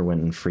 I never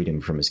went and freed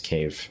him from his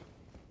cave.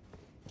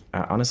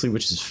 Honestly,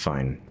 which is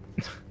fine.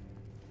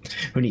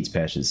 Who needs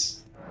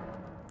Patches?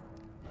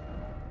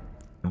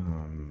 I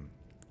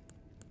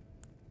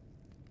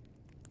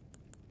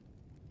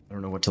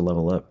don't know what to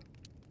level up.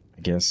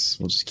 I guess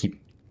we'll just keep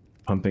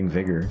pumping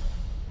vigor.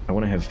 I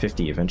want to have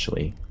 50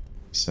 eventually,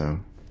 so...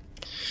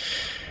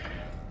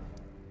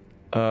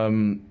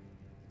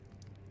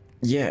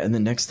 Yeah, and the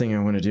next thing I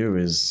want to do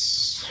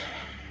is...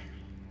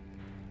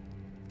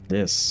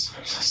 this.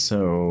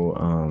 So,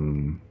 I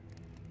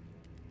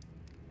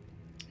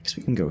guess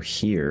we can go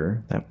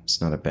here.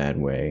 That's not a bad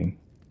way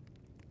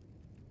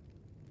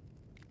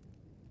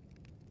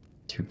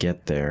to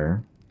get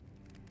there.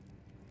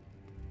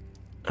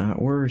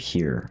 Or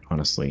here,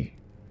 honestly.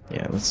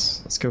 Yeah,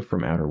 let's go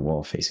from outer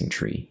wall facing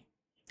tree.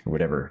 Or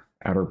whatever.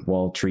 Outer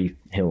wall, tree,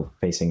 hill,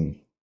 facing...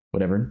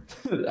 whatever.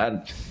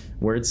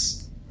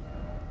 Words.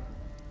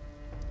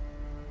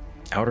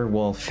 Outer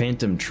wall,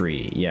 phantom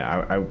tree.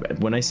 Yeah,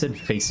 when I said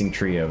facing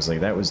tree, I was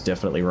like, that was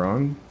definitely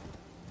wrong.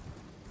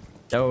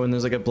 Oh, and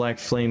there's like a black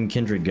flame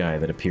kindred guy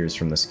that appears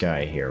from the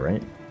sky here,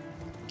 right?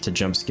 To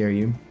jump scare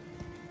you.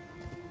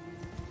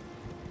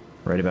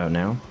 Right about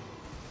now.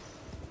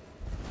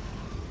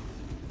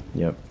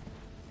 Yep.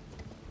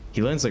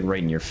 He lands like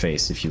right in your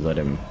face if you let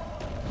him.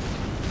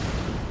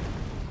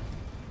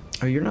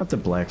 Oh, you're not the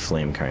black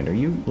flame kind. Are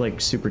you like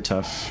super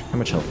tough? How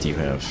much health do you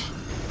have?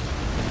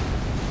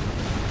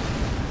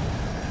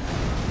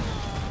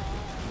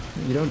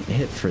 You don't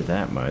hit for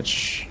that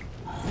much.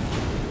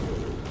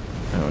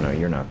 Oh no,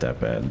 you're not that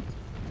bad.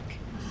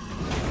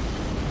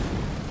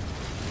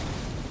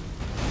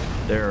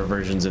 There are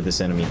versions of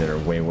this enemy that are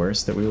way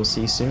worse that we will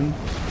see soon.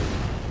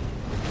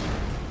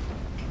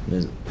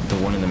 There's the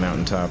one in the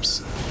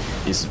mountaintops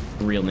is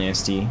real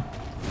nasty.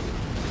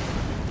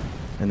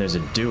 And there's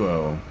a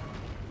duo,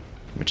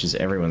 which is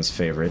everyone's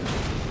favorite.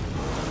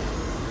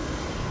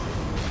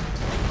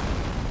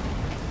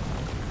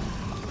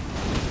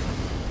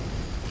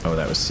 Oh,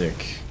 that was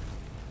sick.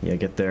 Yeah,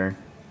 get there.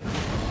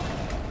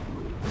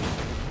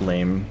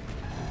 Lame.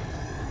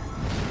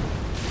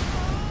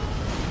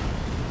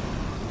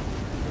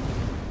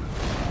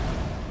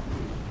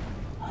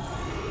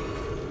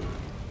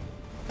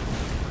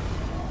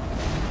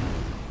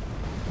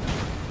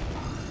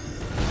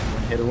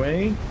 One hit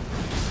away.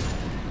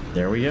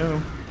 There we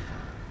go.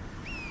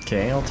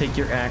 Okay, I'll take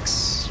your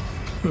axe.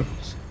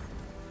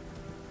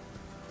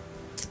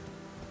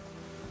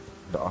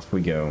 Off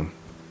we go.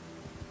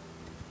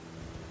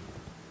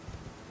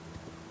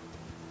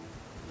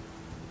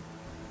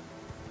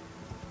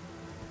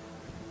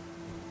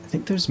 I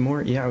think there's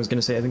more. Yeah, I was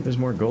gonna say, I think there's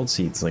more gold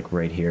seeds, like,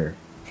 right here.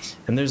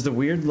 And there's the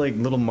weird, like,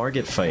 little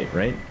Margit fight,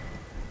 right?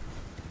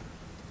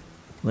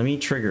 Let me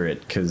trigger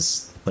it,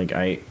 because, like,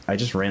 I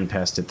just ran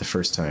past it the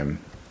first time.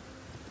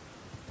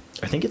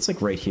 I think it's,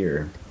 like, right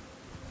here.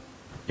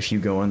 If you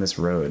go on this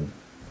road.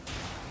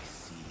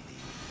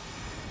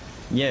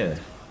 Yeah.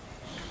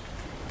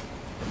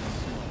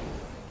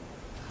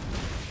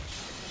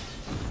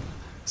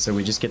 So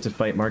we just get to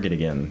fight Margit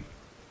again.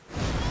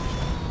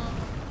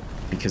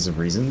 Because of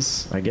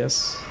reasons, I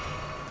guess.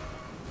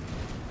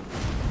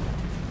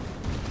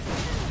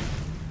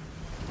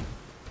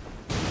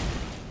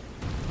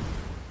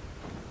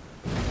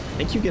 I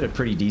think you get a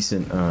pretty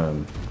decent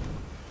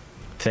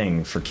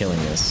thing for killing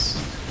this.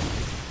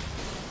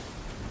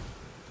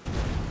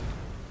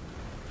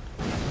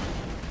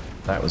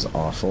 That was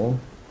awful.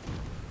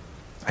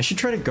 I should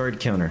try to guard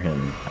counter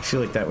him. I feel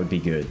like that would be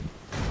good.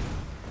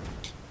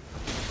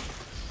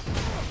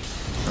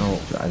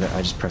 Oh,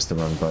 I just pressed the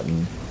wrong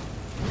button.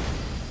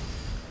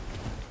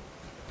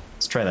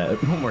 Let's try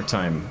that one more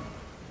time.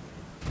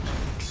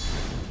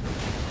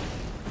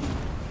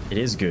 It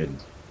is good.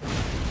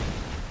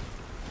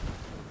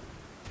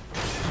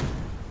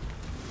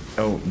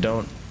 Oh,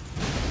 don't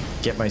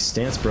get my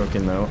stance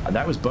broken though.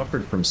 That was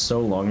buffered from so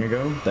long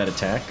ago, that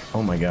attack.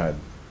 Oh my god.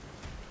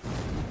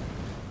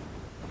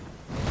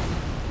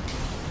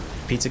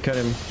 Pizza cut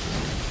him.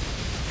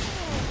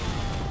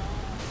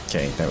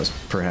 Okay, that was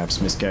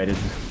perhaps misguided.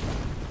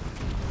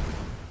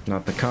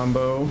 Not the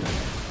combo.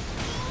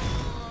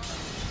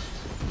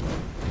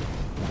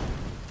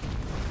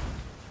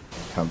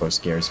 Combo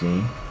scares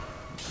me.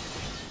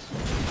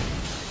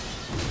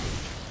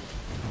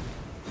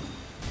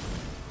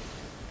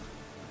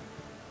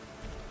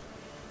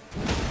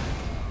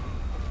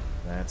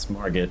 That's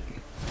Margit.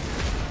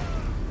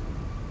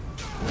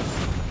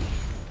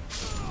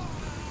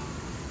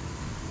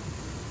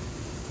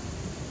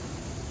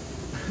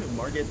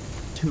 Margit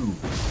 2.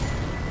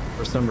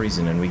 For some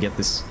reason, and we get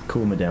this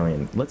cool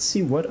medallion. Let's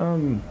see what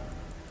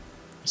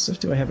stuff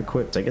do I have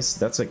equipped? I guess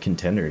that's a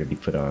contender to be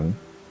put on.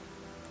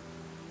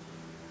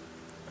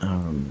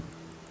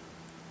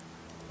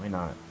 Why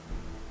not?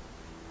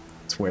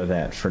 Let's wear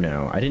that for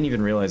now. I didn't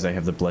even realize I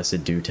have the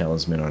Blessed Dew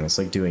talisman on. It's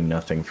like doing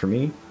nothing for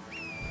me.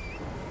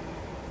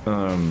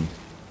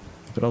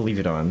 But I'll leave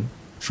it on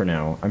for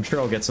now. I'm sure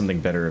I'll get something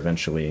better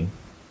eventually.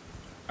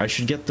 I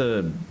should get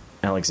the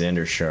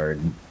Alexander shard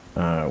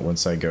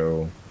once I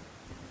go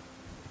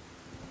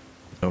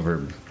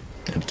over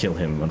and kill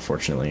him,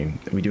 unfortunately.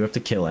 We do have to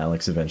kill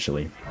Alex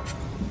eventually.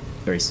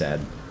 Very sad.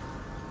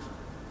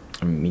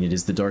 I mean, it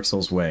is the Dark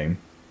Souls way.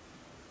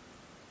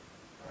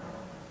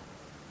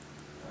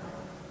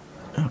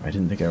 Oh, I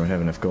didn't think I would have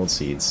enough gold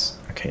seeds.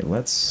 Okay,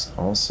 let's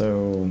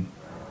also...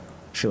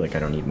 I feel like I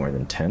don't need more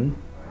than 10.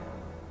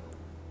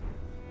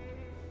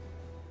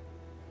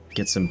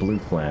 Get some blue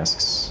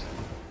flasks.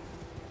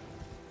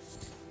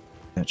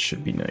 That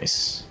should be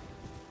nice.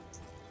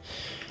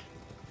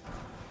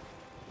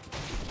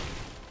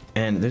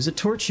 And there's a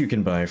torch you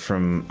can buy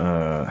from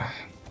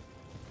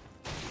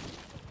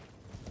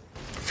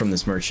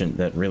this merchant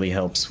that really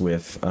helps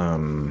with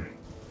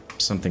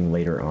something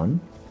later on.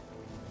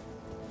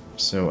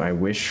 So I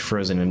wish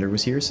Frozen Ender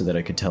was here so that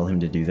I could tell him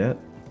to do that.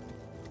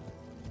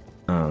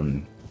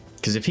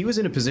 Because if he was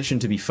in a position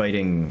to be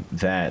fighting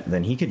that,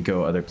 then he could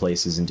go other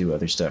places and do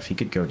other stuff. He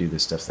could go do the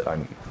stuff that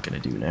I'm gonna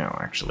do now,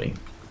 actually.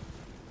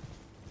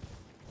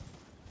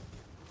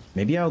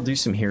 Maybe I'll do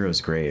some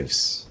Heroes'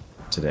 Graves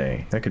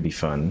today. That could be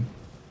fun.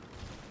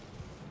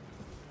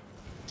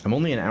 I'm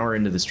only an hour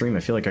into the stream. I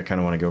feel like I kind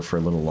of want to go for a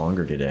little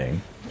longer today.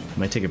 I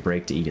might take a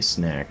break to eat a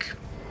snack.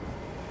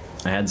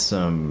 I had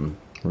some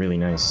really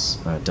nice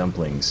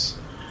dumplings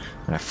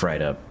that I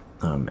fried up,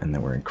 and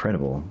that were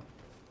incredible.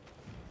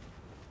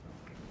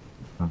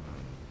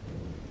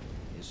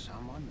 Is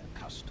someone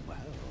accustomed to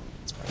hell?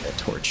 Let's buy that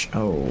torch.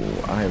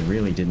 Oh, I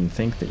really didn't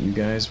think that you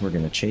guys were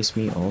going to chase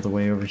me all the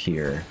way over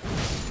here.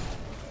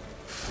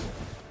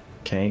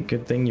 Okay,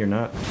 good thing you're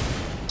not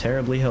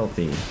terribly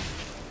healthy.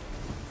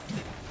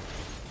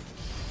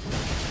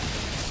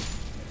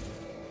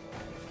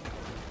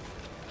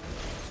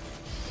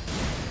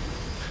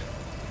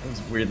 It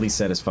was weirdly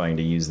satisfying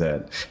to use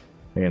that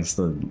against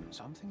the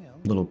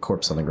little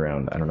corpse on the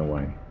ground. I don't know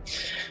why.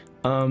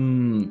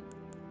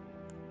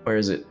 Where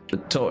is it? The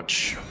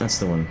torch. That's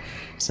the one.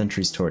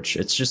 Sentry's torch.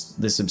 It's just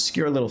this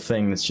obscure little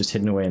thing that's just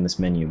hidden away in this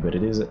menu, but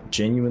it is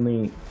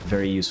genuinely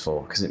very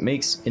useful because it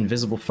makes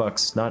invisible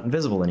fucks not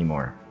invisible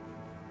anymore.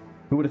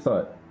 Who would have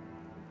thought?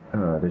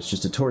 There's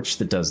just a torch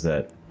that does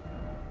that.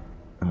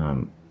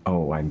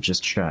 Oh, I'm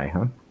just shy,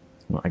 huh?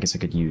 Well, I guess I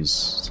could use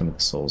some of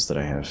the souls that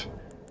I have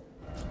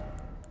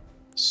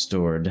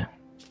stored.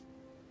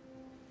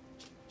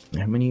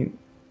 How many?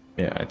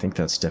 Yeah, I think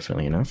that's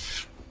definitely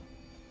enough.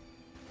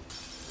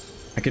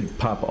 I could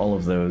pop all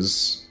of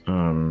those,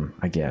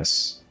 I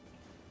guess.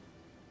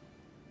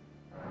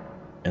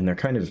 And they're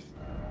kind of...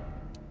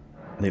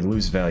 they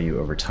lose value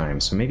over time,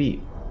 so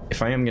maybe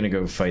if I am going to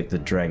go fight the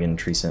Dragon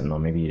Tree Sentinel,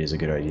 maybe it is a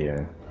good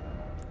idea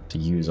to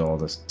use all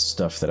the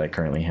stuff that I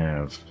currently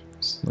have.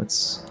 So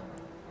let's...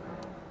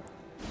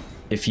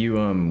 if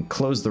you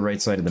close the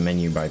right side of the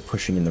menu by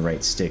pushing in the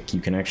right stick,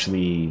 you can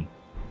actually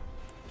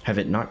have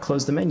it not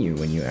close the menu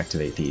when you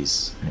activate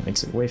these. And it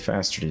makes it way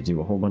faster to do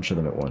a whole bunch of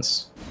them at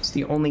once. It's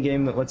the only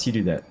game that lets you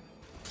do that.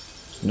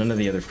 None of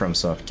the other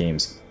FromSoft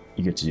games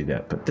you get to do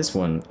that, but this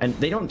one, and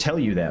they don't tell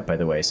you that, by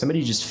the way.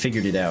 Somebody just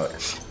figured it out.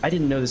 I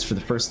didn't know this for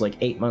the first like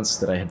 8 months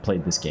that I had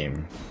played this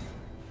game.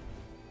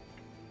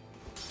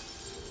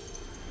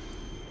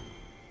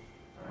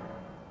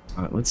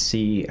 Let's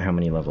see how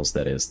many levels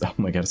that is. Oh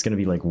my god, it's gonna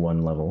be like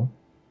 1 level.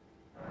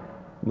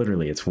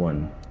 Literally, it's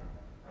 1.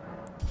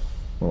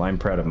 Well, I'm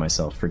proud of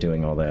myself for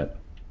doing all that.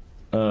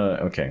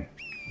 Okay.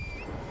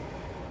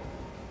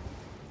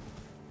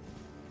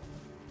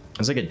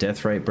 There's like a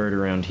Deathrite bird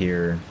around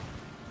here.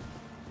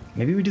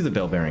 Maybe we do the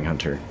Bell-Bearing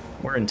Hunter.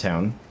 We're in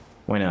town.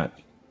 Why not?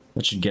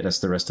 That should get us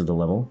the rest of the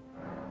level.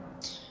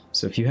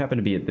 So if you happen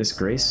to be at this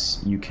grace,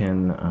 you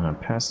can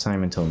pass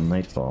time until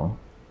nightfall.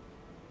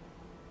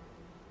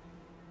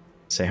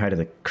 Say hi to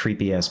the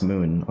creepy-ass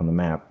moon on the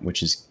map,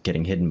 which is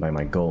getting hidden by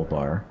my goal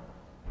bar.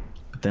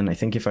 But then I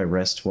think if I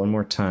rest one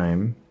more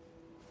time,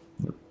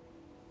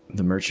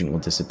 the merchant will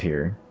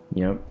disappear.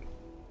 Yep.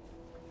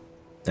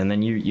 And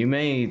then you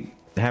may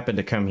happen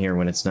to come here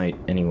when it's night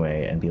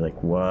anyway and be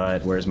like,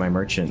 what? Where's my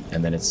merchant?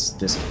 And then it's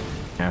this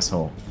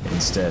asshole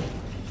instead.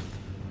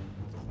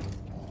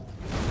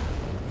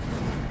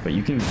 But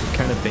you can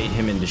kind of bait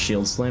him into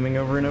shield slamming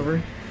over and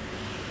over.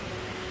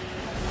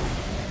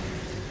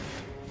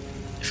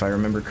 If I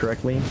remember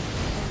correctly.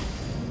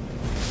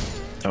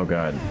 Oh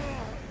god.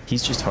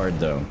 He's just hard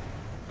though.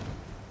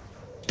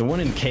 The one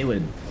in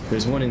Caelid,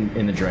 there's one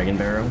in the Dragon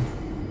Barrow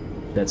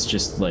that's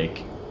just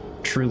like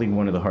truly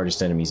one of the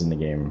hardest enemies in the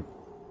game.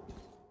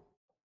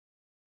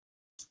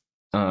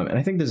 And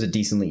I think there's a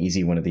decently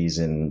easy one of these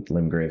in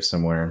Limgrave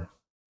somewhere.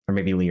 Or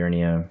maybe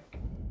Liurnia.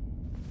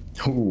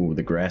 Ooh,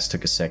 the grass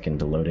took a second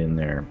to load in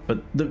there.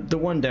 But the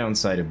one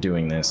downside of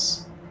doing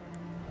this...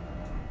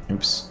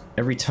 Oops.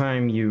 Every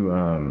time you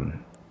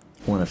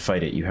want to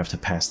fight it, you have to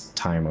pass the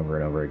time over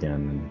and over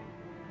again.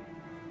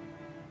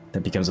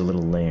 That becomes a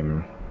little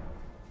lame.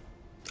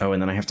 Oh,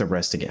 and then I have to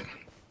rest again.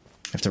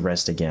 I have to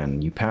rest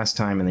again. You pass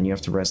time, and then you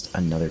have to rest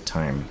another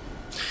time.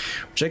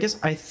 Which I guess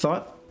I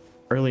thought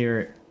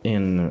earlier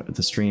in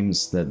the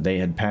streams that they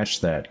had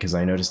patched that, because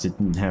I noticed it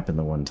didn't happen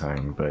the one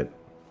time, but...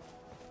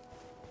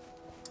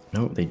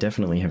 no, they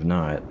definitely have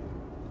not.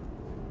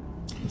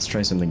 Let's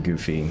try something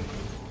goofy.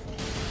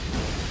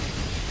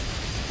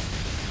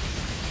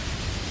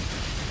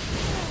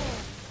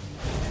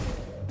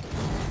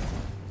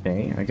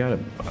 Okay, I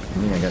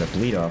gotta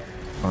bleed off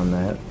on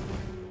that.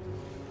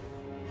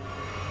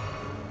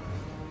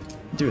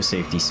 Do a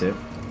safety sip.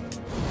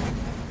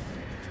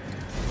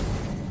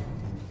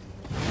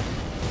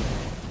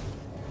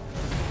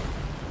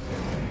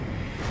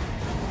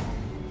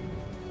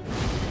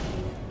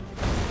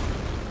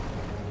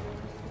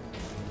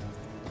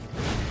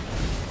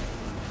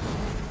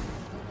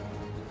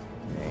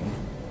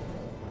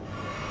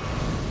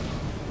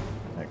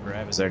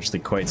 Is actually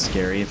quite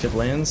scary if it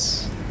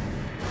lands.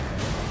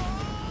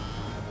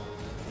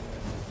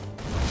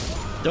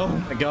 Oh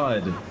my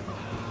god!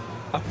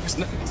 I was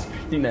not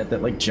expecting that.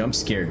 That like jump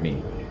scared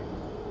me.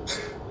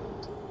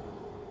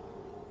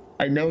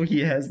 I know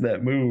he has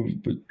that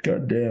move, but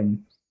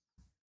goddamn.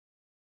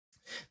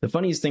 The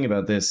funniest thing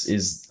about this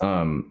is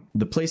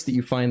the place that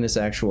you find this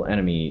actual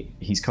enemy.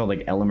 He's called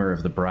like Elimer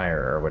of the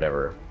Briar or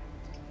whatever.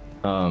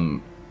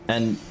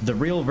 And the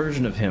real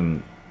version of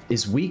him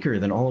is weaker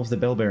than all of the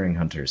bell-bearing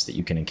hunters that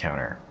you can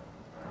encounter,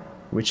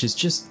 which is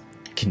just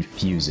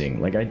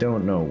confusing. Like, I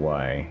don't know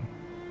why,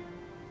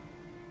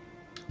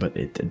 but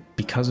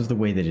because of the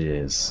way that it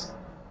is,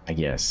 I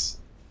guess.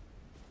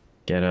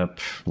 Get up,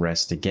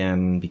 rest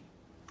again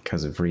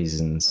because of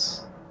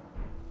reasons.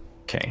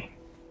 Okay.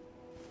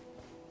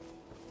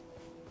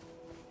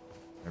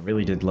 I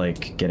really did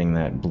like getting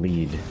that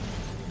bleed.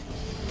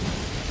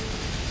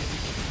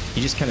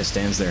 He just kind of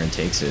stands there and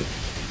takes it.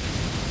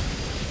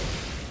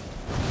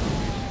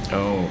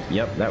 Oh,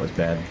 yep, that was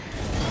bad.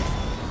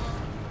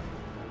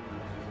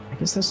 I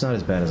guess that's not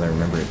as bad as I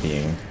remember it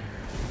being.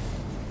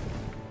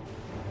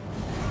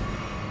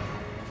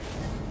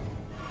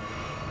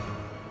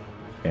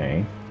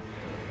 Okay.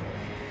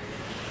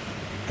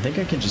 I think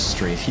I can just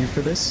strafe you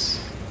for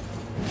this.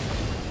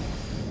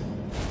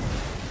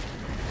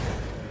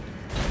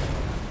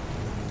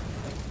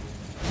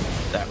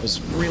 That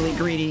was really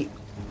greedy.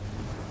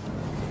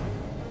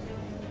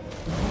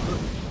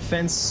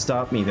 Fence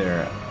stopped me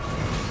there.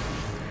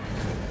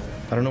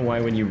 I don't know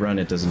why when you run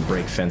it doesn't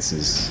break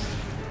fences.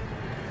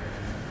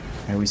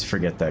 I always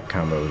forget that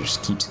combo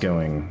just keeps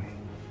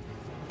going.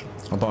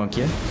 I'll bonk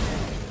you.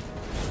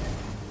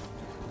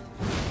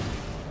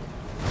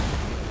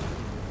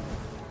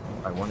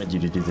 I wanted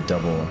you to do the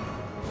double.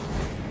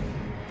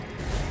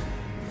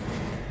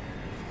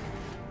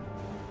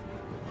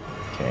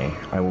 Okay,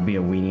 I will be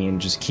a weenie and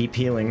just keep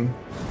healing.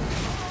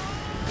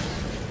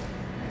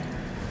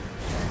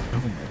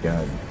 Oh my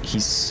god,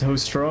 he's so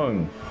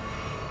strong.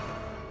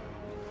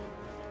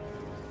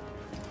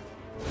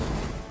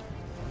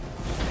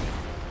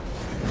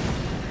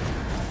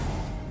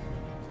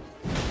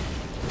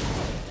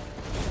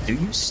 Do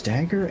you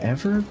stagger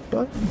ever,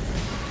 bud?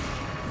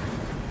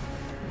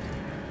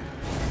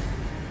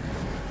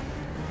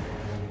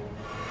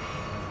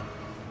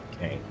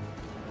 Okay.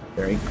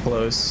 Very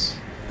close.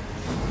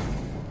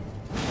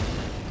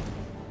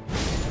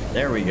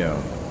 There we go.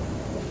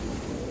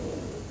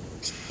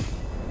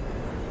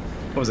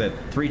 What was that?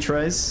 3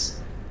 tries?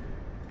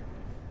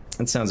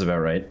 That sounds about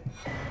right.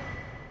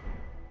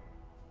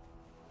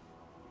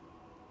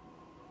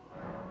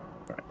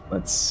 Alright,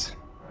 let's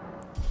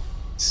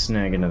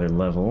snag another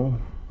level,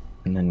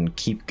 and then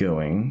keep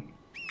going.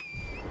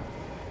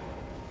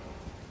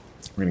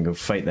 We're gonna go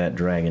fight that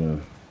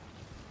dragon.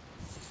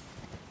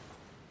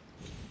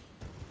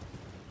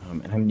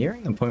 And I'm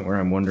nearing the point where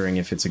I'm wondering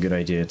if it's a good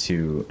idea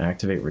to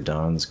activate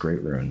Radahn's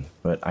Great Rune,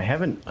 but I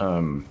haven't,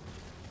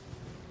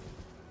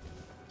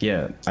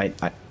 yeah,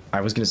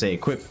 I was gonna say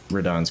equip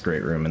Radahn's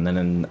Great Rune, and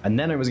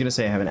then I was gonna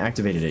say I haven't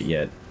activated it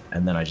yet,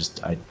 and then I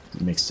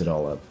mixed it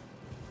all up.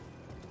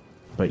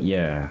 But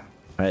yeah.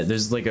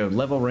 There's like a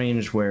level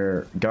range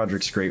where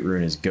Godric's Great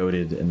Rune is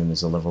goated, and then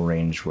there's a level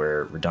range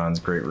where Radahn's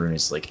Great Rune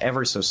is like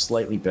ever so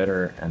slightly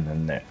better, and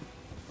then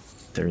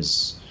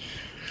there's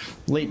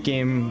late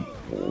game,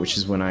 which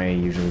is when I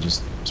usually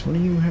just... Does one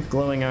of you have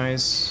glowing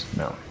eyes?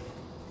 No.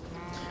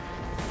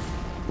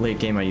 Late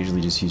game I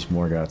usually just use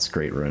Morgoth's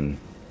Great Rune,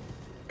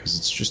 because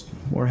it's just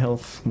more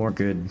health, more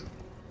good.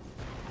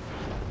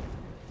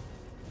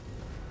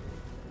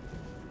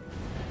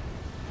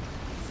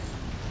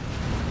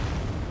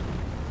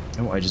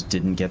 Oh, I just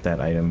didn't get that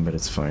item, but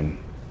it's fine.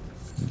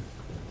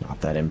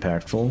 Not that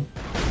impactful.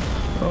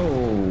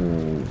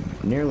 Oh,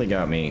 nearly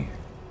got me.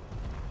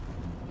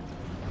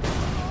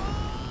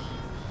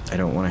 I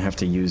don't want to have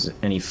to use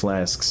any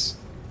flasks.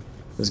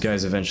 Those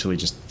guys eventually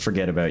just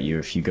forget about you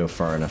if you go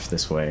far enough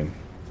this way.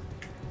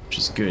 Which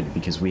is good,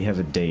 because we have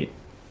a date.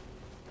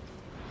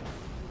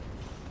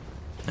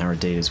 Our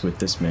date is with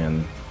this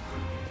man.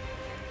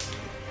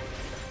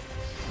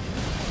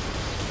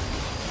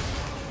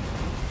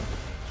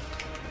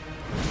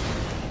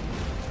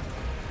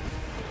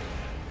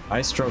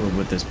 I struggled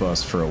with this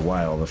boss for a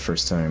while the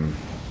first time.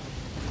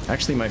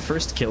 Actually, my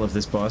first kill of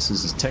this boss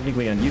is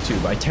technically on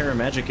YouTube. I Terra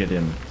Magic'd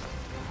him.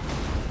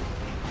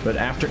 But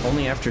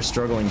only after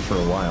struggling for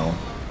a while.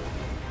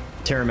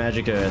 Terra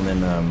Magica and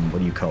then, what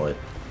do you call it?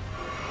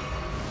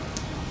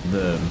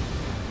 The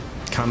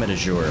Comet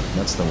Azure,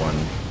 that's the one.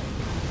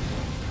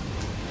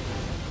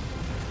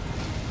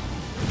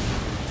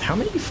 How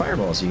many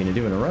fireballs are you gonna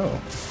do in a row?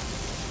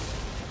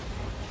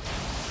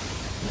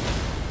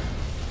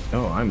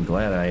 Oh, I'm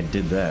glad I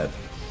did that.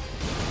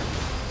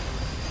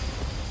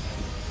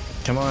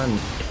 Come on,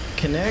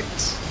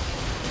 connect.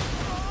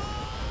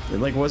 It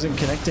like wasn't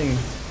connecting.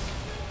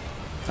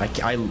 I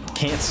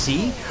can't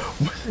see.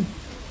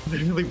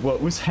 Literally,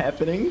 what was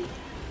happening?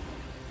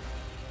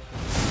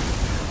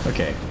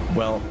 Okay,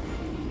 well,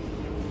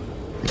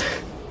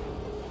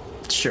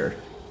 sure.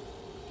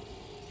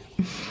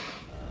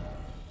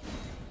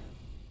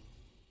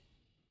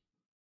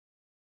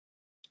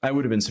 I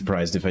would have been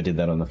surprised if I did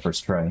that on the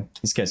first try.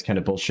 This guy's kind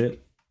of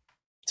bullshit,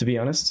 to be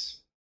honest.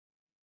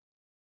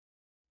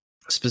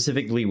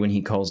 Specifically, when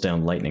he calls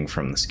down lightning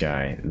from the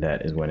sky,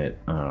 that is when it,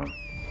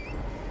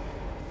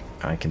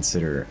 I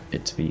consider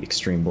it to be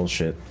extreme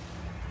bullshit.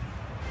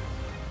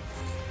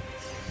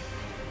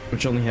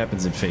 Which only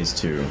happens in phase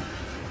 2.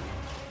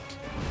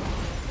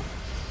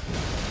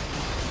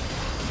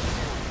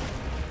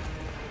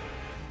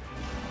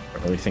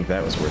 I really think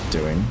that was worth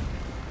doing.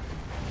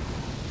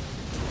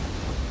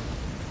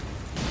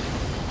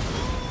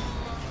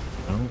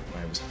 Oh,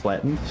 I was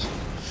flattened.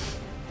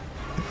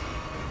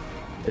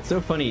 It's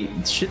so funny,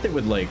 shit that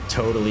would like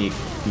totally,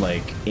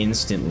 like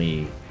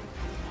instantly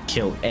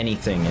kill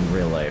anything in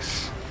real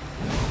life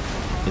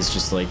is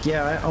just like,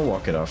 yeah, I'll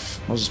walk it off.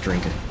 I'll just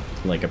drink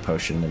like a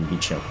potion and be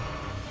chill.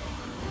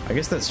 I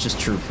guess that's just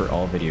true for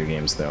all video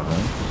games though,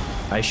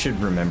 huh? I should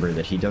remember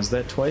that he does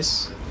that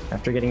twice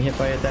after getting hit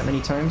by it that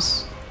many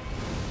times.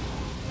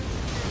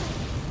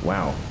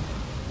 Wow.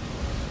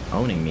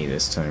 Owning me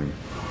this time.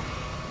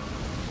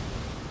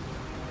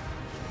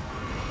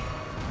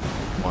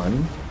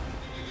 1,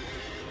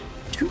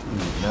 2,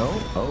 no?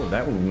 Oh,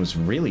 that one was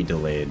really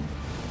delayed.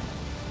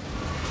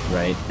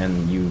 Right,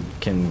 and you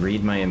can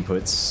read my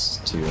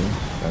inputs too.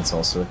 That's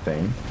also a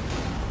thing.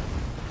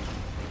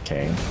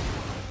 Okay.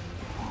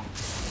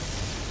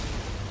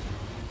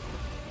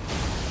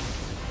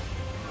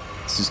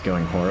 This is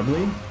going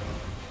horribly.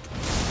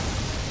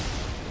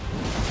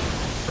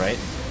 Right?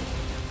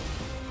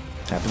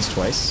 Happens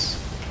twice.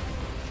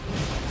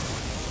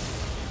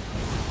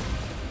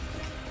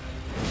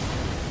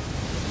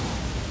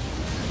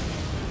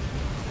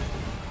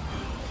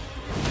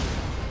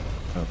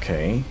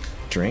 Okay.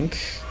 Drink.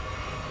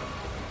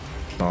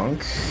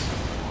 Bonk.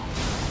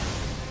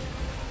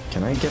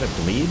 Can I get a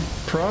bleed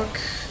proc?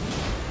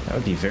 That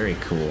would be very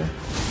cool.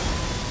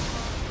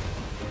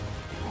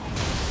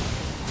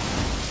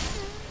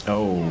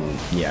 Oh,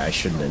 yeah, I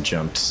shouldn't have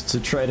jumped to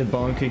try to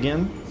bonk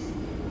again.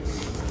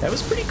 That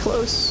was pretty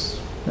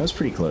close. That was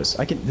pretty close.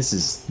 This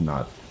is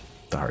not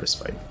the hardest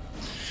fight.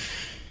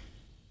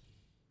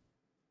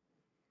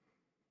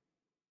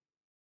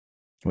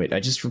 Wait, I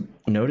just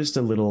noticed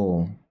a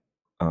little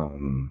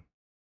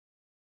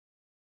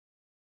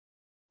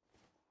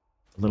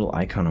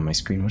icon on my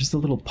screen. What is the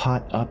little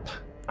pot up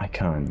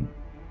icon?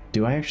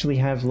 Do I actually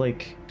have,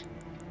 like...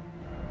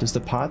 Does the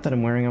pot that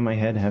I'm wearing on my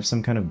head have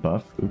some kind of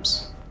buff?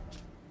 Oops.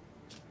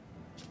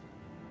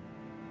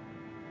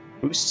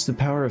 Boosts the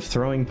power of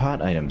throwing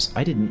pot items.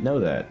 I didn't know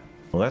that.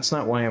 Well, that's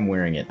not why I'm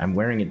wearing it. I'm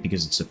wearing it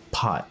because it's a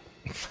pot.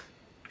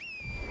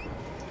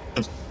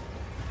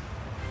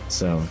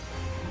 So,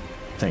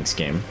 thanks,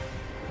 game.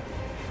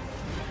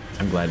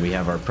 I'm glad we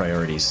have our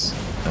priorities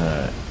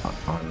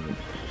on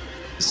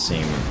the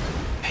same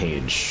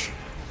page.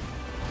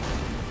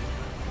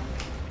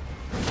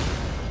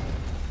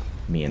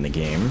 Me and the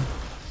game.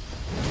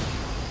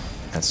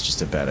 That's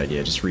just a bad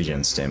idea. Just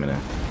regen stamina.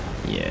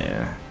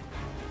 Yeah.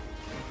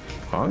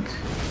 Bonk?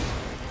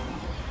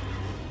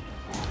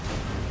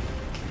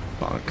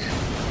 Bonk.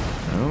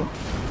 No.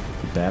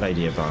 Bad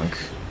idea, Bonk.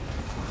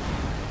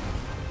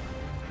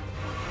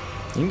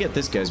 You can get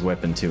this guy's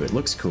weapon too. It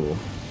looks cool.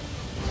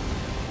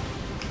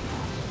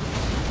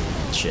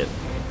 Shit.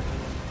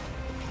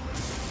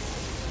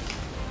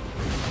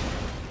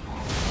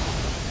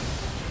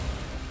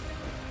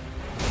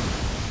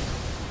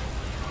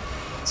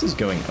 This is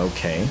going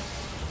okay.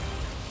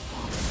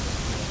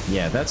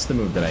 Yeah, that's the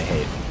move that I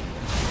hate.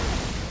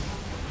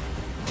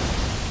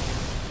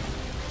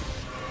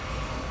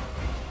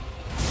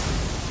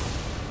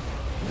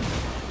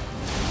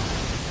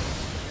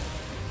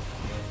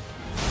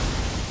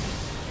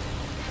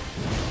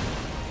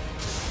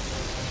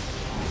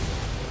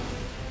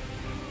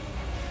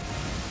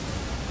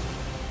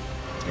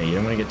 Yeah, you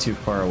don't want to get too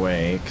far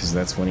away, because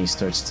that's when he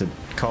starts to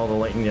call the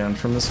lightning down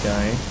from the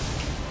sky.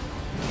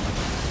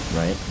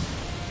 Right?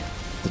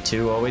 The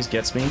 2 always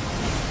gets me.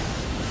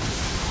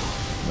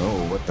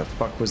 Oh, what the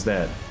fuck was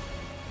that?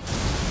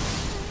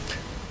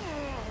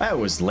 That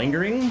was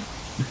lingering.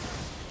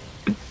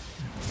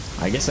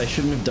 I guess I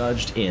shouldn't have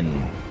dodged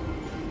in.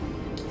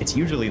 It's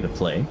usually the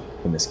play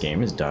in this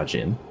game, is dodge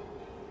in.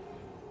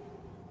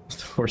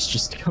 The horse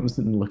just comes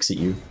in and looks at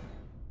you.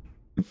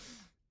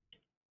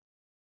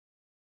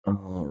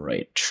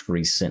 Alright,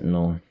 Tree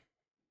Sentinel.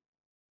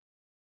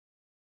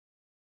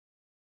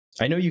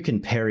 I know you can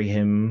parry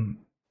him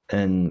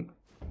and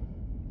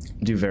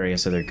do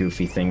various other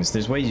goofy things.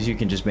 There's ways you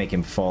can just make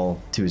him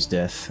fall to his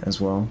death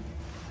as well,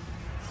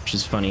 which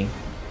is funny.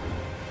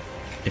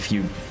 If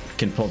you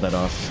can pull that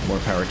off, more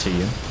power to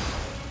you.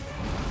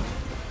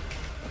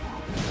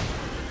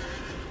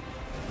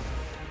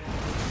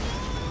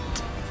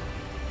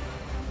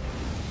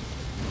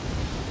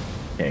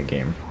 Okay,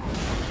 game.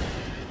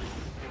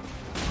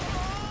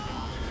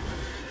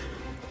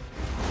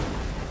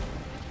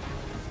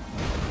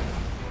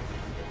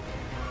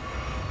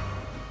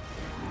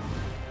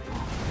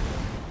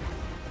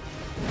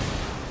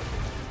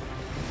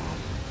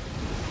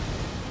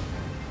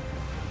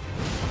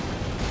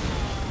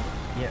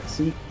 Yeah,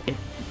 see, it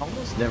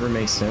almost never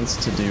makes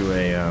sense to do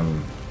a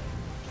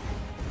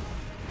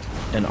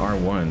an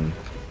R1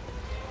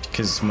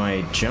 because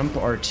my jump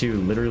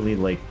R2 literally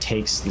like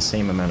takes the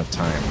same amount of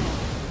time.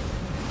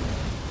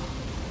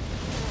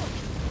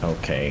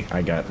 Okay,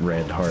 I got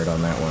red hard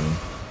on that one.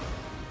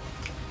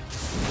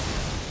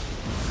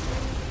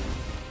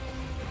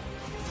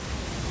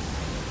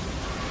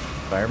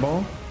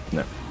 Fireball?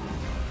 No.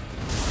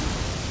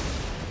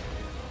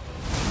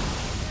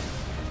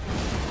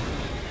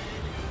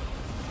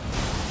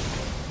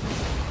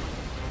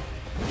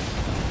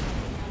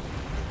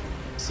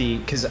 See,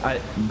 because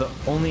the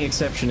only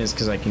exception is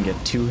because I can get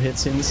 2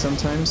 hits in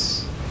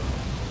sometimes.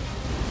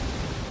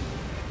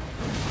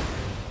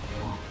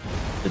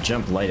 The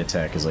jump light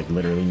attack is like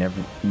literally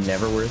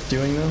never worth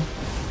doing though.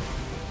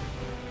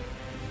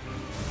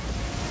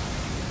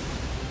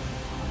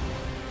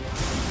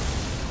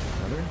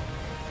 Another?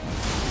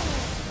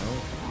 No,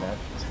 that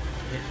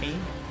hit me.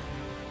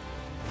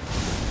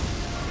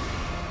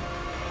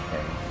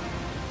 Okay.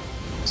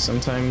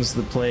 Sometimes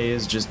the play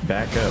is just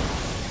back up.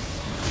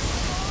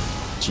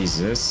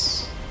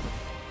 Jesus.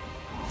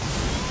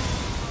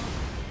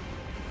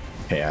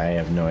 Okay, I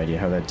have no idea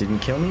how that didn't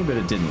kill me, but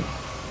it didn't.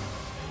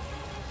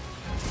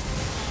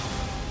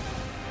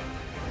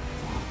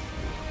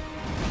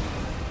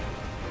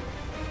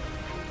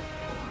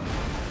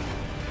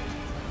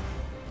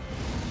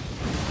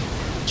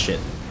 Shit.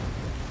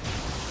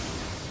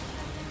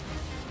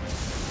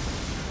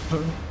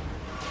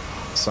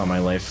 Saw my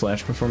life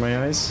flash before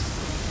my eyes.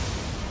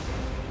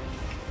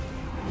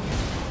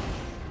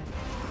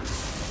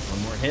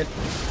 Hit.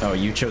 Oh,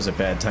 you chose a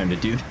bad time to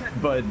do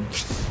that, bud.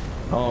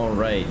 All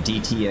right,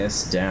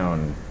 DTS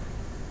down.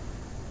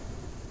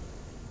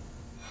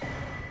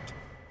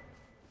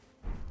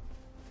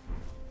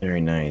 Very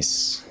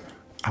nice.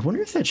 I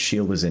wonder if that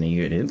shield is any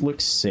good. It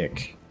looks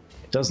sick.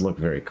 It does look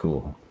very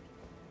cool.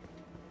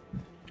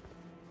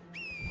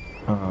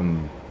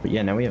 But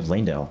yeah, now we have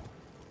Lanedale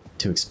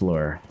to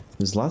explore.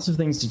 There's lots of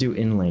things to do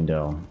in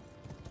Lanedale.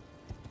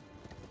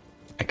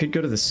 I could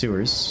go to the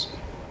sewers.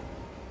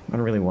 I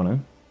don't really want to.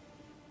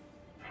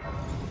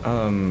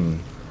 I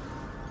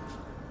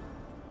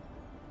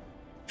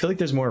feel like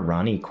there's more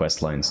Ronnie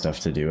questline stuff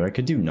to do. I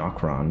could do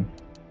Nokron.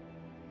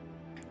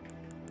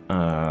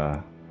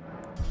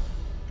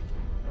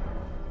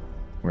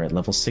 We're at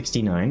level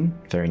 69.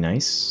 Very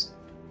nice.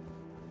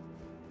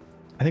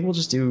 I think we'll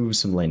just do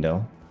some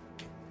Lanedale.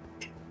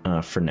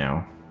 For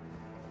now.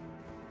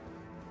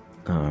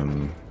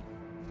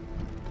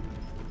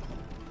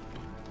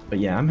 But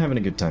yeah, I'm having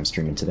a good time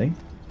streaming today.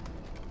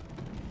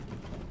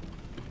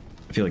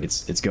 I feel like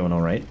it's going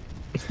all right.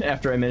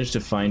 After I managed to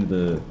find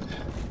the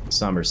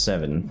Somber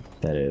 7,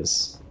 that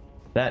is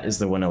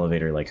the one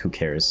elevator, like, who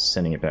cares,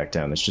 sending it back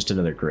down. There's just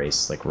another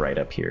Grace, like, right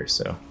up here,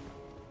 so.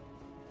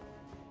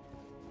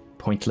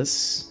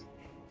 Pointless.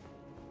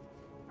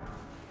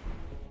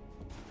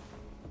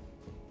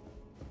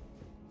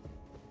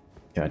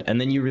 God,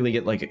 and then you really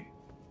get, like,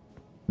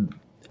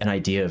 an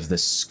idea of the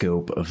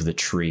scope of the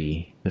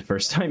tree. The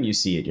first time you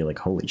see it, you're like,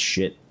 holy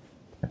shit,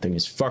 that thing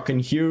is fucking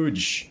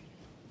huge!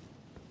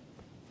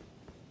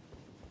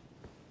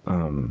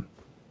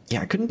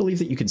 Yeah, I couldn't believe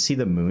that you could see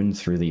the moon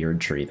through the Erd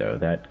tree, though.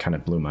 That kind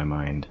of blew my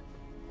mind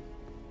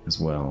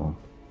as well.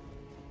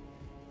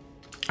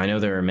 I know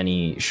there are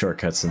many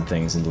shortcuts and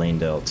things in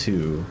Lanedale,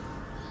 too.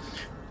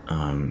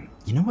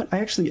 You know what?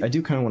 I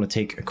do kind of want to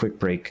take a quick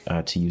break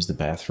to use the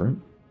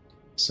bathroom.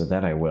 So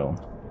that I will.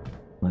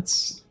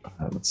 Let's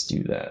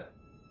do that.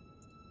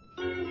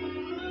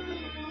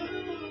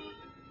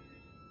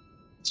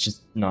 Let's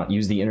just not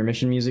use the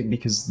intermission music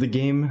because the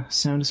game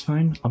sound is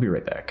fine. I'll be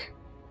right back.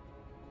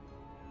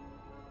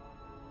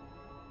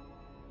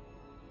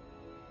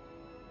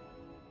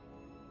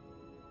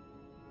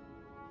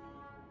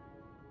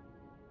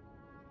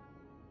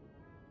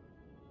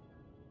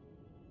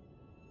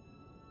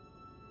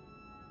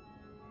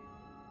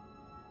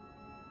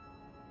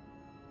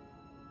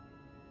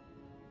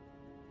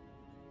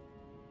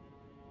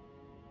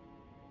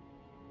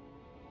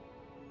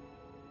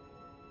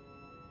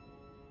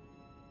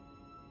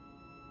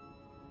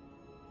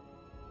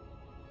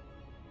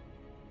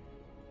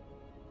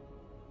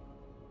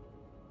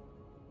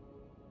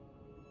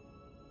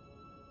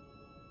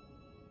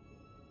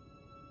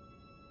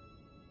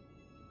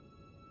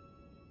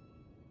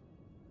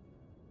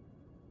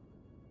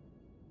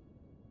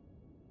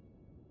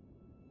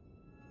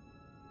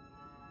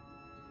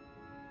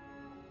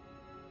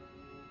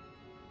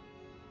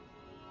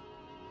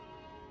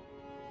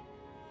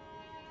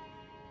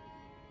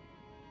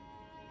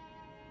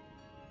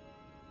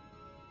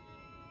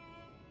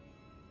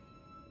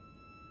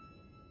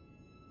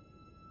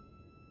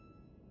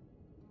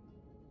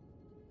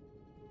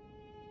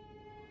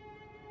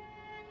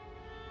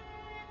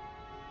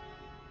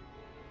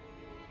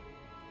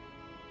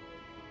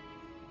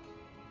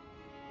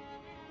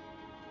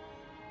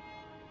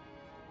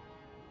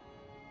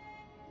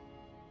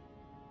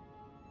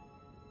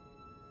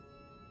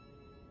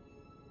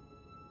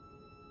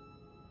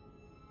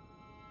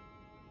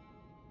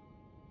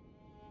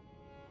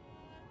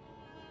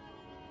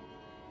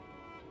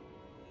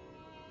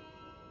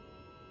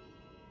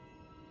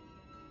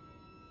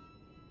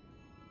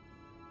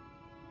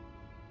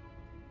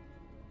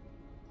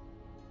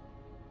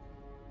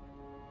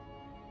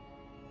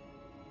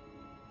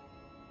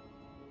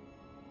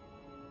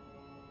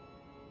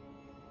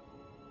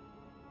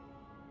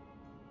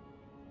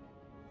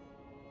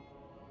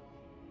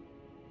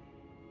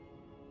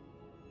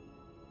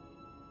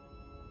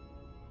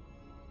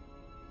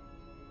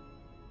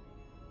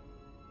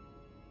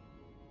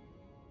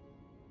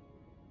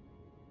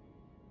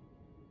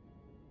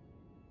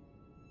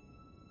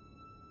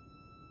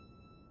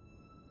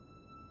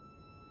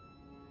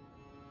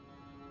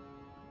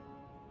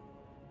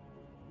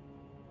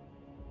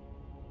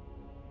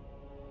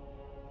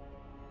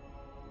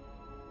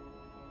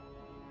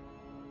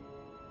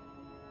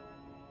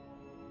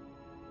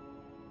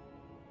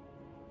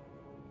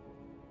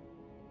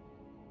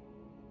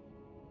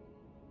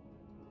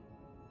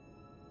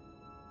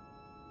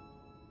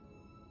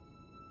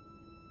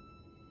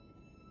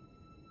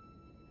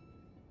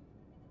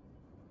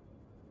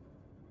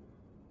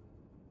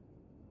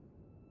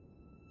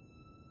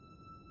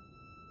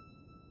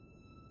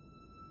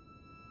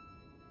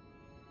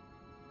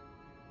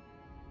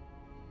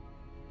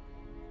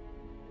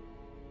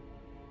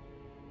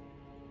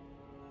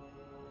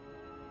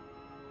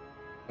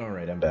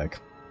 Alright, I'm back.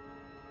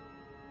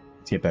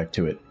 Let's get back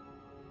to it.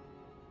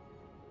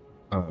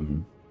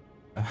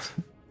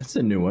 That's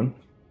a new one.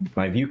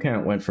 My view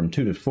count went from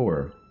 2 to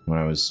 4 when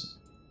I was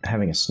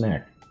having a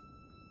snack.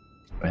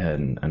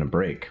 And a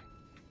break.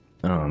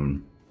 It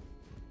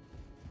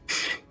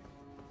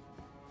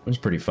was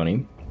pretty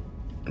funny.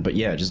 But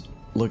yeah, just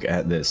look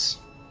at this.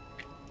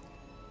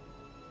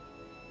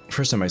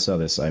 First time I saw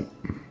this,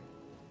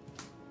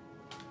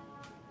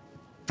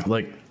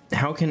 like,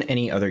 how can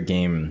any other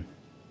game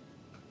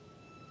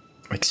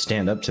like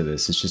stand up to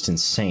this? It's just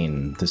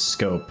insane, the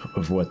scope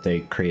of what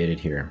they created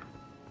here.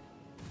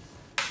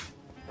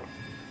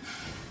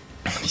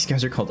 These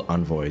guys are called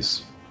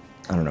envoys.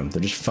 I don't know,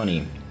 they're just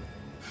funny.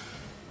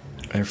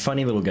 They're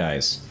funny little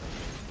guys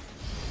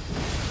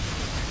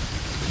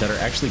that are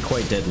actually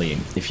quite deadly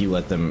if you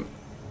let them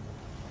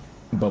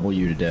bubble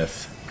you to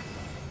death.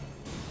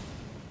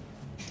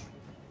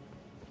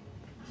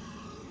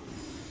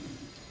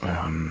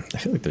 I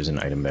feel like there's an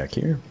item back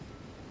here.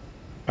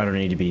 I don't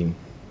need to be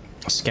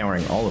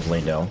scouring all of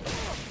Landell.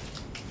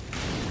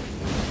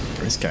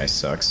 This guy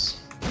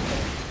sucks.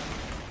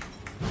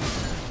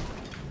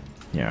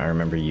 Yeah, I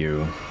remember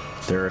you.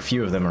 There are a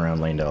few of them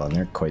around Landell, and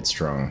they're quite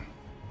strong.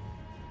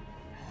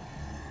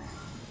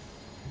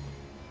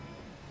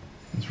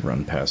 Let's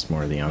run past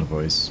more of the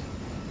envoys.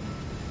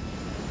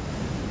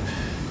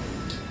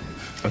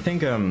 I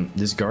think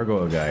this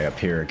gargoyle guy up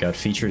here got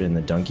featured in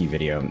the donkey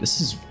video.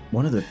 This is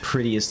one of the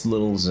prettiest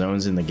little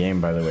zones in the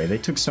game, by the way. They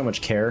took so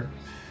much care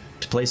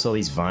to place all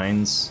these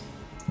vines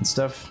and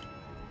stuff.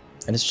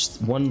 And it's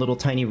just one little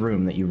tiny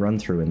room that you run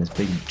through in this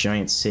big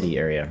giant city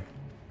area.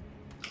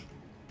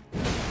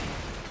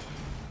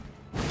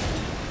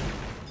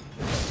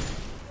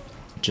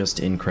 Just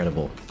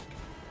incredible.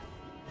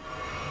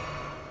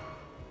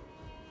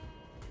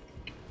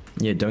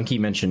 Yeah, Donkey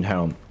mentioned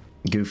how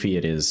goofy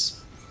it is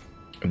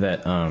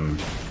that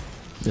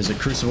there's a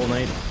Crucible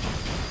Knight,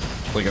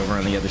 like over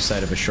on the other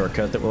side of a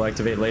shortcut that will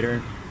activate later,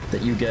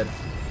 that you get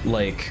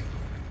like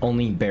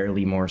only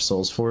barely more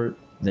souls for it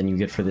than you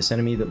get for this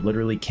enemy that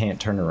literally can't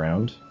turn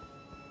around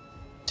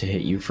to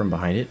hit you from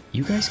behind it.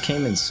 You guys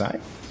came inside?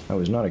 I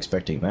was not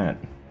expecting that.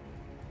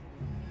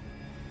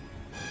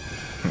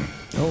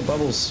 Oh,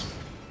 bubbles.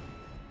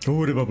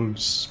 Oh, the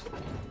bubbles.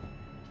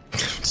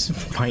 It's a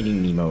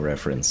Finding Nemo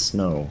reference.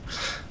 No.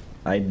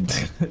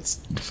 It's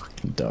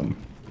fucking dumb.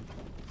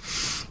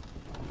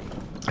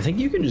 I think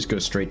you can just go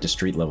straight to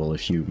street level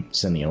if you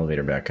send the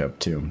elevator back up,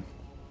 too.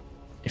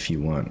 If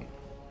you want.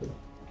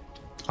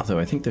 Although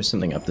I think there's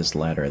something up this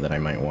ladder that I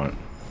might want.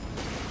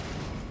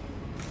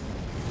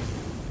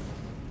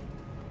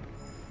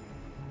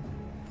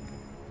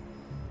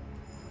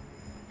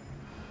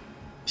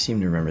 I seem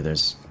to remember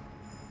there's...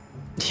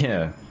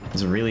 Yeah,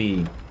 there's a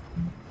really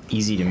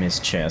easy to miss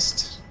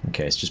chest.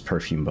 Okay, it's just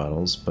perfume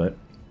bottles, but...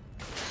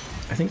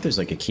 I think there's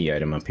like a key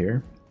item up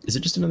here. Is it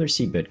just another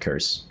seedbed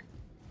curse?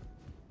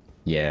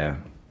 Yeah.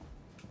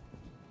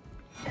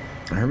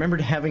 I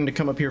remembered having to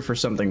come up here for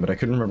something, but I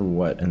couldn't remember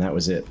what, and that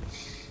was it.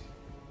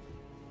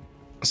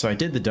 So I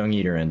did the Dung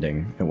Eater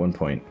ending at one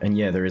point, and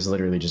yeah, there is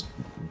literally just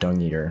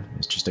Dung Eater.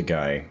 It's just a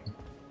guy.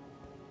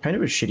 Kind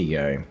of a shitty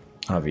guy,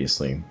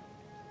 obviously.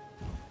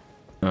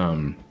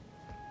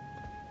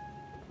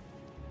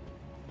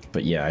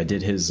 But yeah, I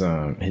did his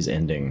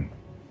ending,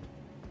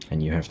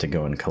 and you have to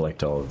go and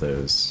collect all of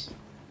those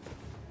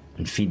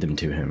and feed them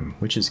to him,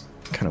 which is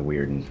kind of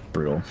weird and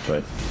brutal,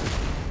 but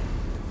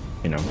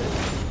you know,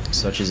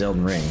 such is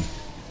Elden Ring.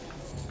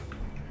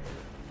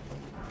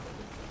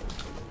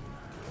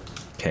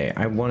 Okay,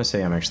 I want to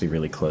say I'm actually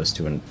really close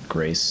to a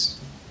Grace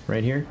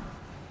right here.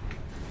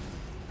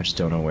 I just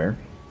don't know where.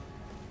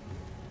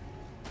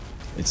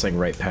 It's like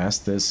right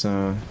past this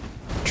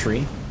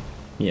tree.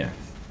 Yeah.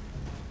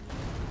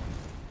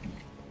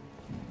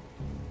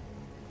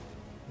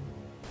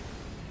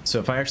 So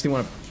if I actually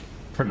want to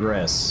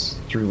progress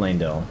through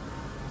Landell,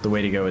 the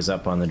way to go is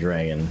up on the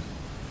dragon.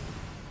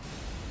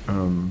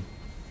 Oh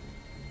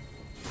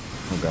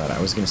god,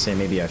 I was gonna say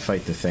maybe I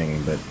fight the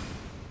thing, but...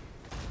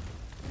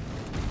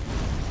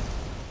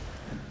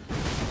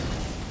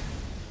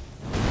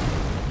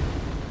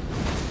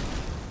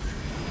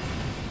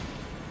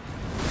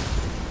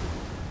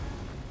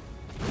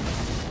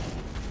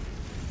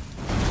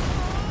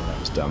 that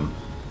was dumb.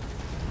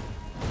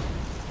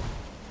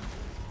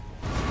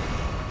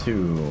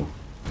 2,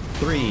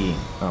 3.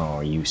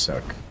 Oh, you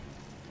suck.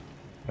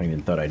 I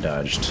even thought I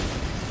dodged.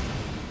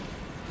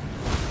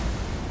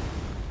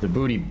 The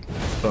booty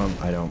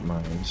bump, I don't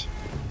mind.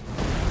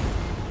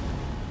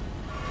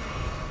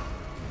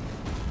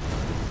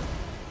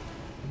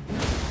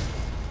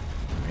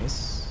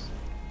 Nice.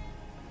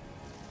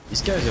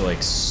 These guys are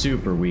like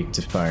super weak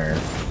to fire.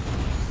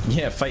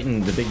 Yeah,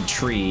 fighting the big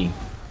tree.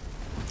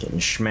 Getting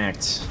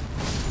schmacked.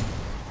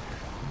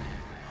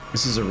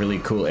 This is a really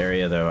cool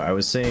area though. I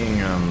was saying,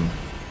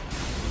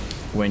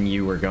 when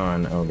you were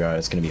gone, oh god,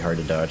 it's gonna be hard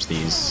to dodge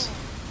these.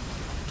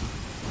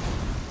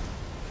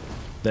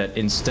 That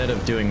instead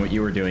of doing what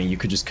you were doing, you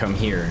could just come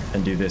here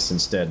and do this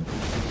instead.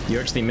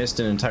 You actually missed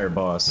an entire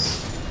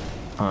boss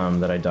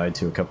that I died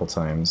to a couple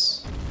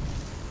times.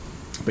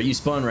 But you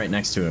spawn right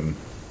next to him.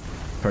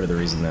 Part of the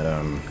reason that,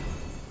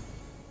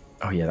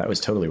 oh yeah, that was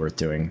totally worth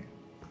doing.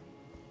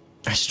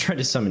 I just tried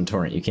to summon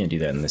Torrent. You can't do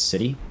that in this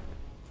city.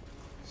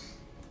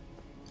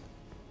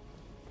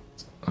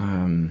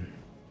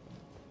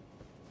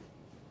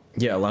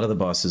 Yeah, a lot of the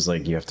bosses,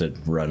 like, you have to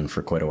run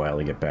for quite a while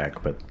to get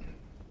back, but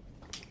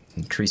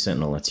Tree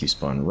Sentinel lets you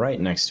spawn right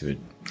next to it.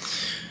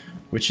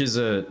 Which is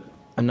a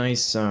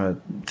nice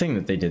thing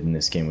that they did in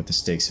this game with the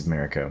Stakes of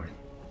Mariko.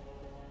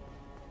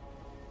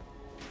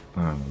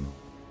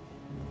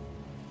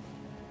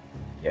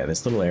 Yeah,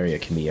 this little area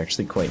can be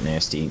actually quite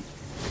nasty.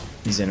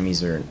 These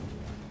enemies are,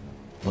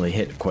 well, they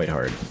hit quite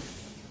hard.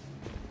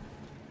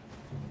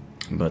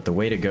 But the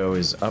way to go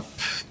is up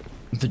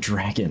the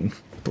dragon,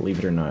 believe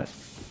it or not.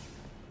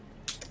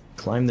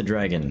 Climb the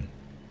dragon.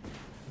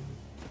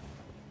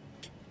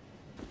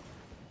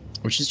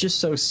 Which is just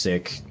so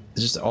sick.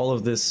 Just all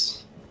of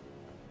this,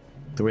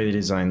 the way they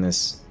designed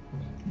this.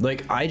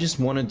 Like, I just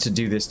wanted to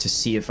do this to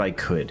see if I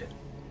could,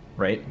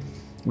 right?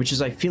 Which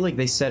is, I feel like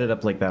they set it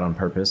up like that on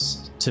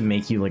purpose to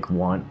make you, like,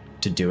 want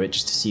to do it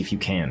just to see if you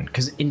can.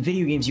 Because in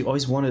video games, you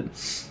always want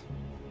to...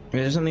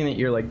 There's something that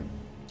you're like,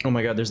 oh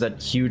my god, there's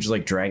that huge,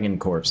 like, dragon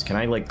corpse. Can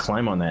I, like,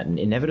 climb on that? And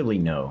inevitably,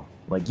 no.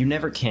 Like, you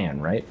never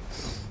can, right?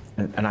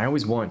 And I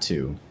always want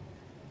to.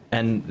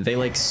 And they,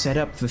 like, set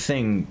up the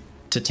thing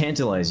to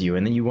tantalize you,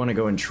 and then you want to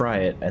go and try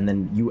it, and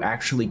then you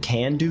actually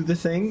can do the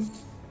thing?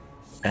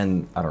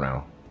 And, I don't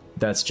know.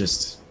 That's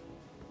just...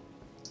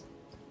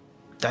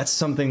 That's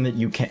something that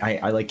you can't...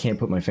 I like, can't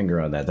put my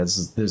finger on that.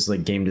 There's,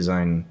 like, game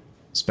design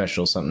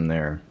special something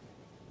there.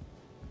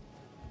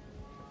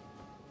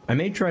 I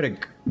may try to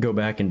go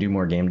back and do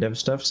more game dev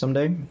stuff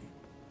someday.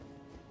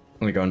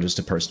 Like, on just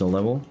a personal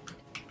level.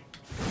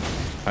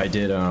 I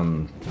did,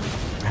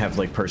 have,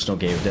 like, personal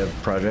game dev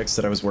projects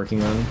that I was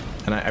working on.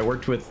 And I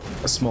worked with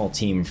a small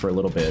team for a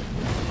little bit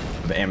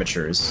of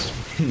amateurs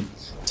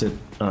to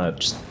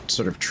just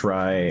sort of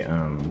try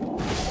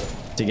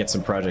to get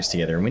some projects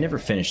together. And we never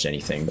finished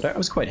anything, but I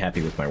was quite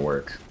happy with my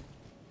work.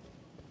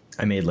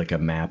 I made, like, a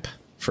map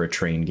for a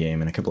train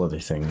game and a couple other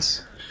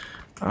things.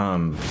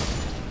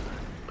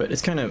 But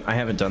it's kind of... I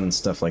haven't done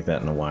stuff like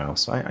that in a while,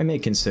 so I may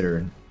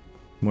consider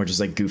more just,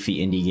 like, goofy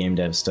indie game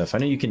dev stuff. I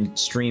know you can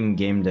stream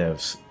game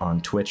dev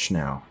on Twitch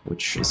now,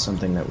 which is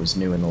something that was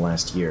new in the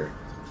last year.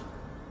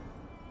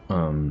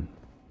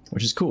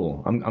 Which is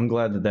cool. I'm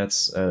glad that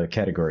that's a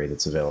category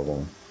that's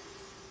available.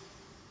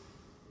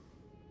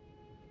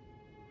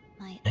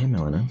 My hey,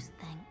 Melina.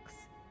 Thanks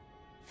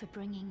for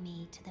bringing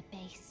me to the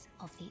base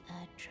of the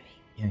Erd Tree.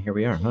 Yeah, here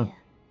we are, huh? Here,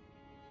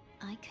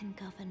 I can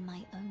govern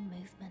my own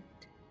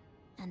movement,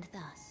 and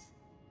thus,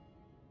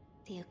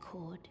 the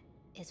accord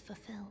is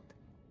fulfilled.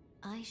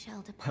 I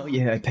shall depart. Hell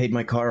yeah, I paid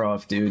my car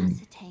off, dude.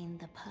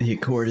 The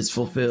accord is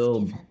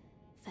fulfilled.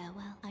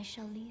 Farewell. I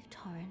shall leave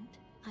Torrent.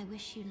 I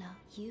wish you luck.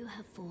 You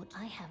have fought,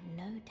 I have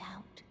no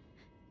doubt.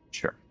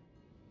 Sure.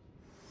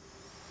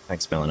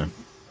 Thanks, Melina.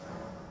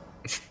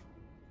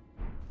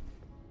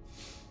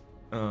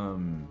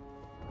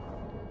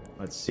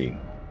 Let's see.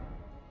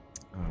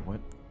 What?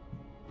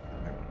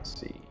 I want to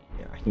see.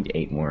 Yeah, I need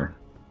 8 more.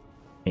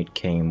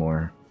 8k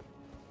more.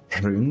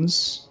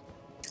 Runes?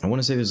 I want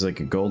to say there's like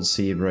a gold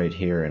seed right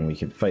here, and we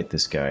could fight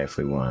this guy if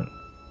we want.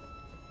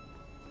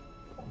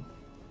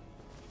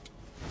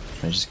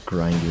 I just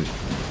grind your,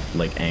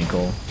 like,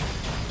 ankle.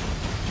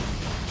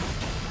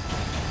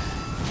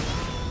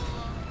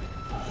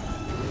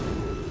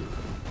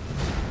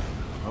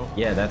 Oh,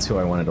 yeah, that's who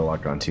I wanted to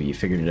lock onto. You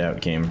figured it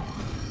out, game.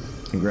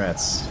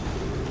 Congrats.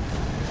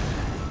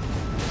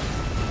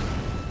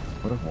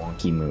 What a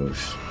wonky move.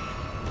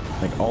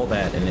 Like, all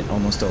that, and it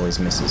almost always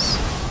misses.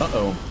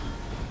 Uh-oh.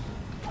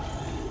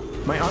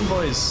 My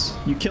envoys!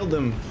 You killed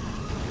them!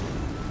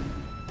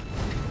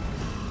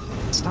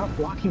 Stop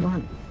walking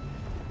on.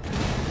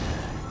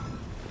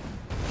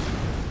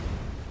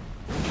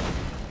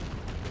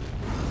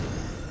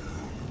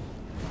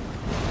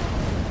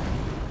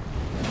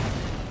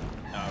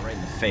 Oh, right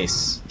in the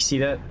face. You see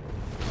that?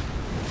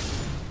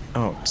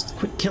 Oh, just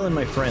quit killing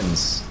my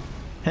friends.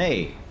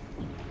 Hey!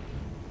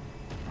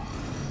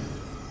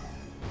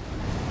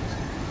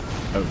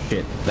 Oh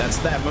shit, that's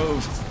that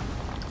move!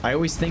 I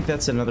always think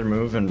that's another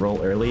move and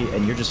roll early,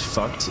 and you're just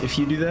fucked if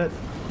you do that.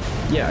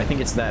 Yeah, I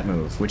think it's that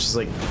move, which is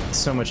like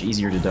so much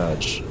easier to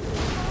dodge.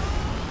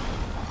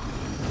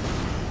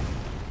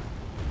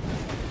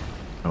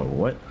 Oh,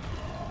 what?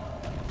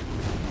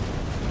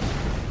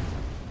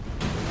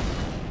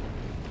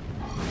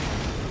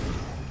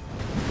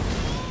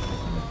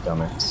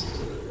 Dumbass.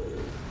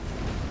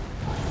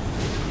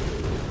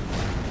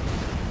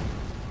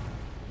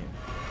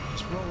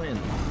 Just roll in.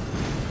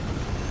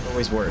 It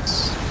always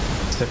works.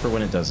 Except for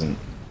when it doesn't.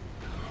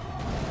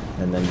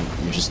 And then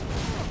you just...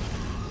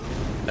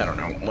 I don't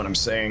know what I'm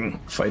saying.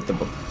 Fight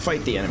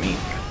the enemy.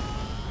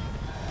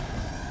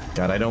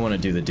 God, I don't want to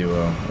do the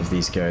duo of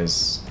these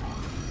guys.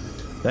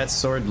 That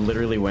sword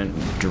literally went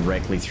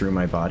directly through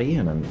my body,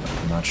 and I'm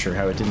not sure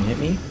how it didn't hit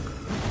me.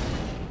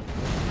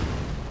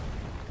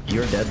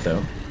 You're dead,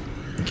 though.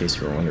 in case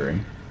you were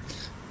wondering.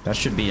 That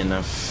should be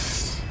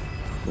enough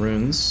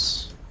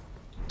runes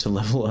to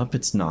level up.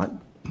 It's not.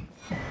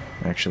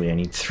 Actually, I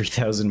need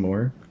 3,000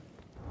 more.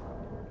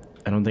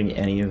 I don't think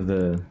any of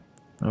the...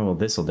 Oh, well,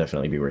 this will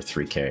definitely be worth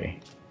 3k.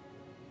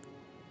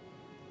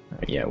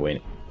 Yeah,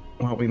 wait.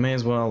 Well, we may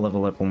as well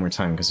level up one more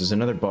time, because there's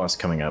another boss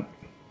coming up.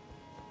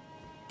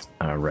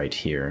 Right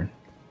here.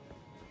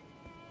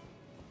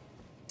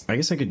 I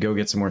guess I could go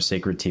get some more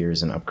Sacred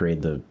Tears and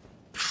upgrade the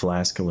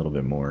flask a little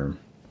bit more.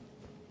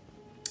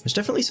 There's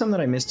definitely some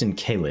that I missed in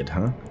Caelid,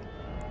 huh?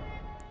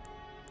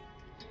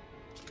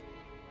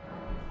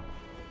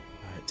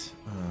 Right,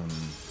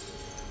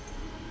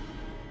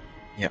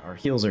 yeah, our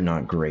heals are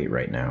not great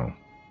right now.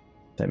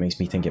 That makes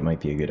me think it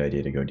might be a good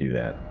idea to go do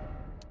that.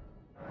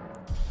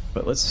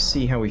 But let's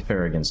see how we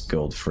fare against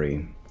gold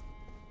free.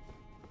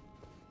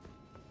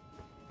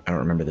 I don't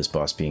remember this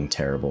boss being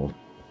terrible.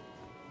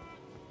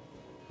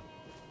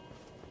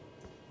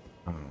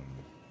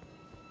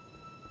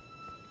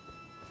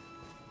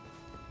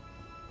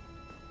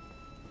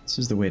 This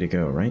is the way to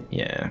go, right?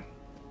 Yeah.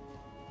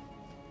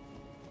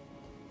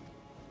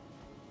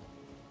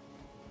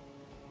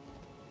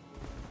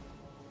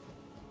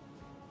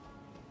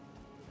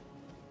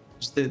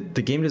 Just the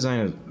game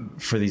design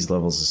for these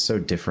levels is so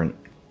different.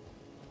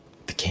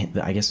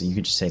 I guess you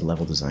could just say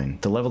level design.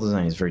 The level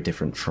design is very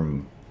different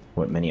from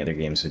what many other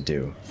games would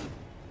do.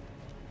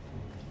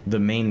 The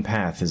main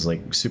path is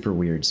like super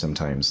weird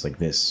sometimes, like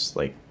this.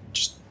 Like,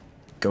 just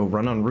go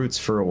run on roots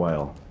for a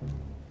while.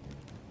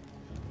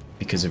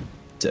 Because of...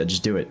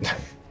 just do it.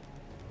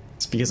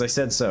 It's because I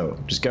said so.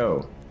 Just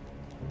go.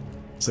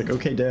 It's like,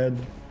 okay, Dad.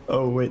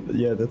 Oh, wait,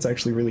 yeah, that's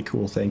actually really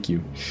cool. Thank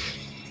you.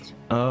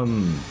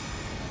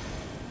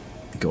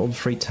 Gold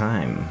free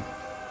time.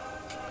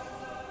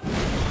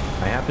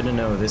 I happen to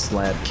know this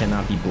lad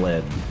cannot be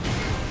bled.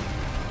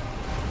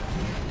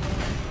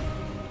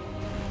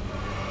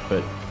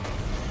 But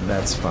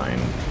that's fine.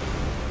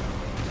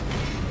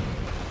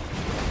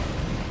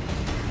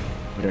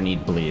 We don't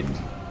need bleed.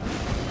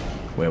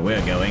 Where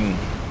we're going,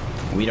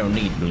 we don't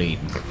need bleed.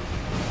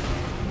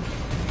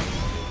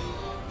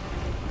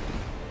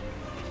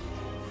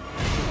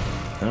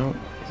 Oh,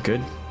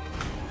 good.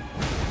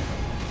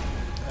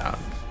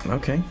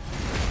 Okay.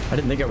 I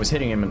didn't think I was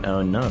hitting him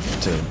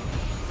enough to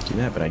do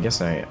that, but I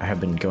guess I have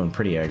been going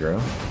pretty aggro.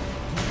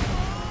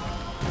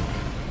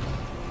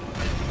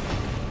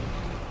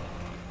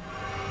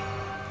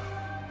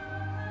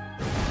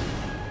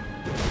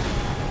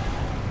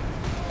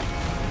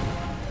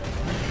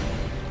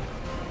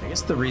 I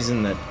guess the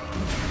reason that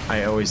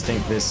I always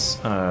think this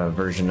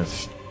version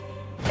of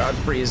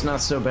Godfrey is not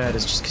so bad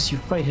is just because you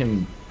fight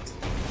him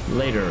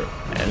later,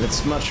 and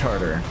it's much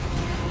harder.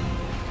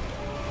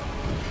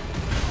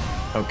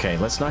 Okay,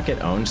 let's not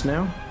get owned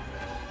now.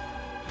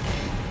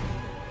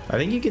 I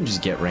think you can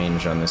just get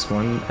range on this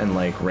one and,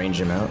 like,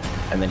 range him out,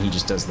 and then he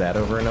just does that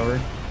over and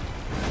over.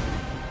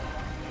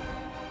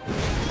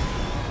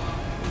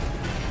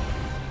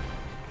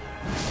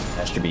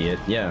 That should be it.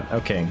 Yeah,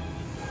 okay.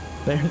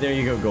 There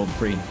you go, gold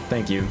free.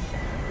 Thank you.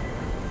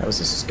 That was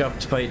a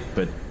scuffed fight,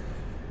 but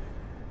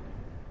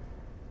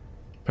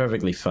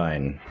perfectly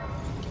fine.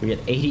 We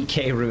get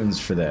 80k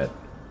runes for that.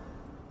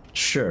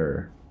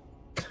 Sure.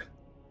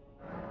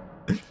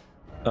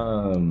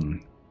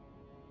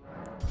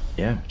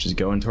 Yeah, just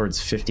going towards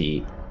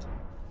 50.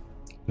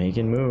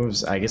 Making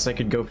moves. I guess I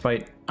could go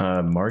fight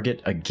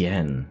Margit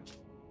again,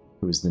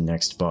 who's the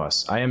next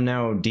boss. I am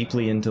now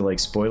deeply into, like,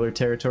 spoiler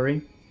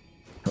territory.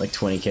 Like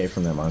 20k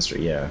from that monster,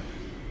 yeah.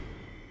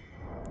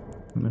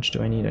 How much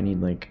do I need? I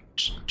need, like,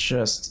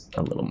 just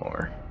a little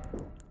more.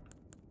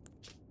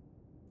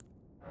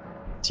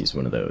 Let's use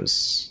one of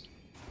those.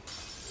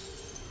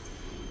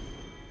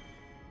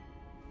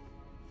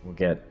 We'll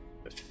get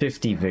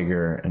 50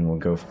 vigor, and we'll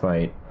go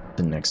fight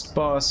the next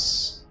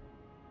boss.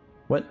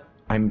 What?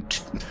 I'm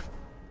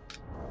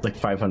like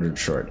 500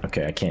 short.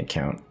 Okay, I can't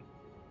count.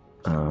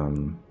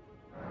 I'm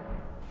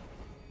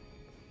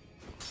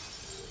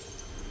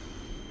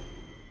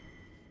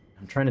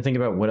trying to think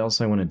about what else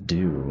I want to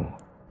do.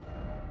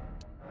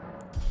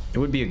 It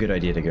would be a good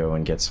idea to go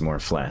and get some more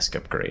flask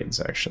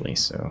upgrades, actually,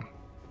 so...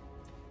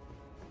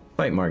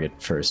 Fight Margit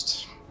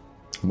first.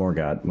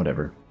 Morgott,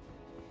 whatever.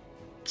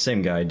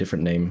 Same guy,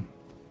 different name.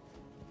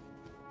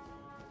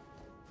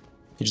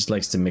 He just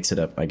likes to mix it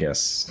up, I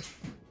guess.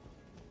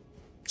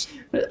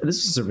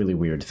 This is a really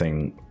weird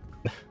thing.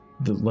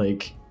 The,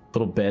 like,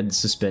 little bed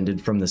suspended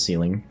from the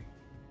ceiling.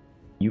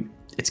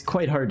 It's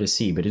quite hard to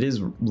see, but it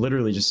is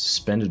literally just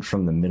suspended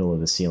from the middle of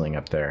the ceiling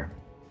up there.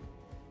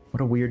 What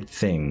a weird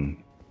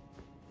thing.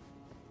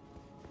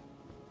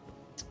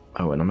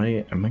 Oh, and am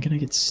I gonna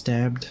get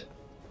stabbed?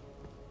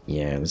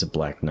 Yeah, there's a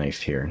black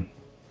knife here.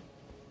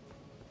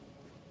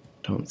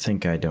 Don't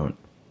think I don't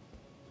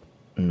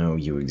know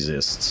you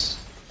exist.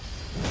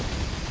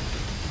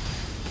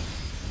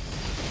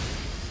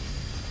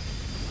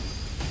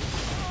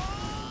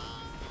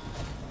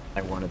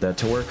 I wanted that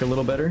to work a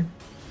little better.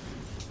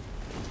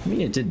 I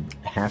mean, it did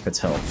half its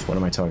health. What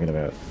am I talking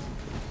about?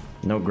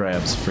 No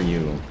grabs for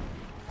you.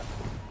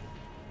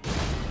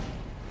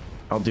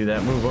 I'll do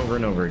that move over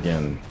and over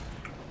again.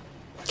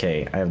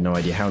 Okay, I have no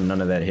idea how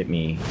none of that hit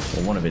me.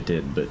 Well, one of it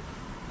did, but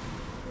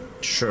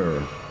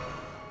sure.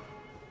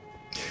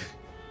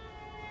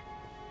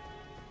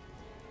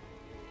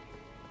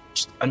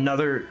 Just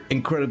another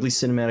incredibly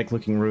cinematic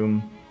looking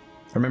room.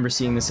 I remember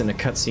seeing this in a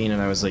cutscene and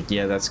I was like,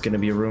 yeah, that's gonna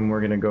be a room we're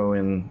gonna go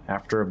in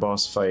after a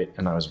boss fight,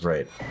 and I was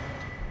right.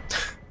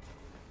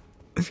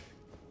 This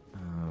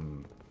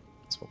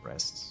will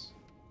rest.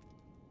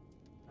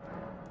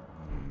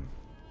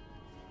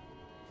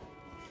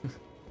 You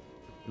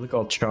look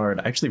all charred.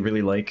 I actually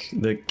really like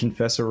the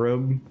Confessor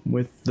robe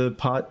with the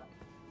pot.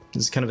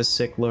 This is kind of a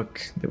sick look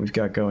that we've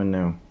got going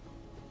now.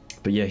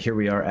 But yeah, here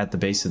we are at the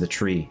base of the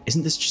tree.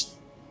 Isn't this just...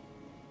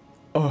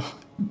 Oh,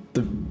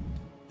 the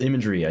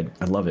imagery.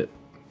 I love it.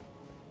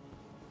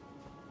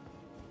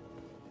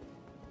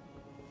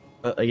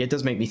 Like, it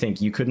does make me think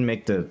you couldn't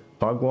make the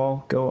fog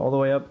wall go all the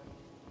way up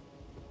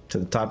to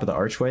the top of the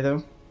archway,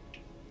 though.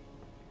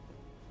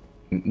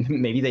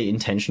 Maybe they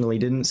intentionally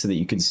didn't so that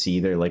you could see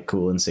their, like,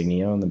 cool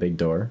insignia on the big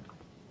door.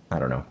 I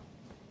don't know.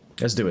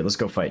 Let's do it. Let's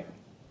go fight.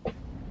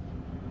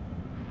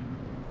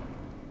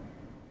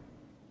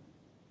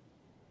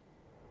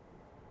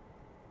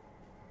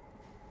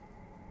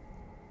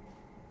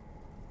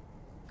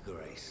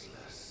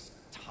 Graceless,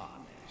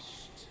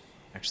 tarnished.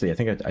 Actually, I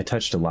think I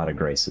touched a lot of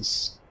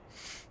graces.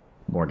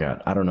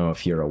 Morgat, I don't know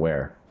if you're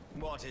aware.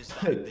 What is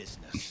thy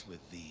business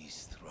with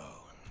these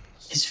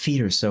thrones? His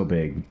feet are so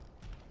big.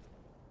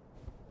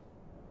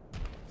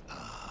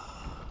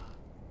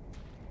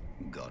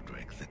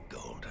 Godric the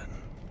Golden.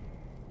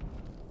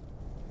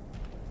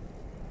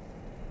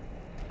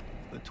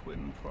 The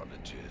twin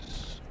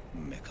prodigies,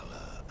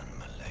 Mikola and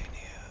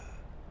Melania.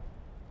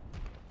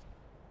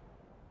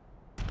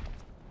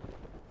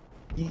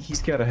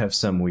 He's got to have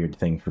some weird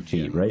thing for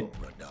feet, right?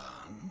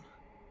 Radahn,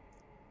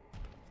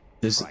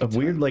 There's a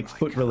weird, like,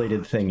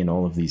 foot-related thing in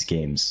all of these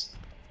games.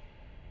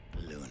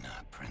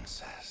 Luna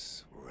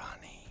Princess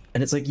Rani.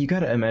 And it's like, you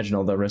gotta imagine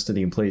all the rest of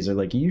the employees are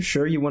like, are you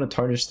sure you want to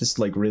tarnish this,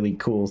 like, really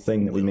cool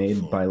thing that we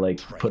made by, like,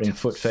 putting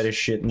foot fetish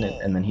shit in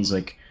it? And then he's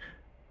like,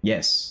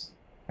 yes,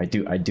 I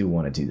do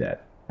want to do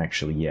that.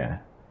 Actually, yeah.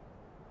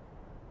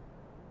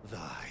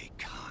 Thy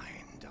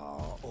kind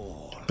are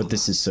all. But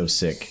this is so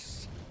sick.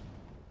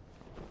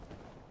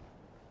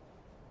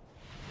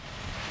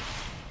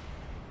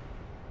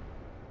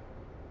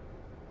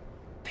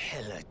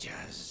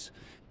 Pillagers,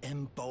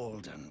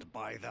 emboldened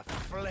by the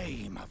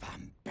flame of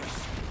ambition.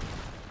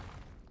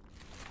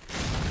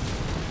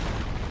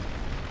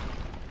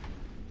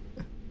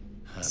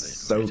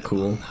 So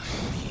cool.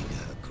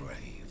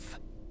 Grave.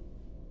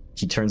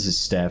 He turns his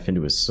staff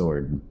into a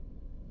sword.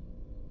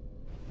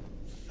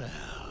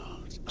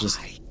 Felled Just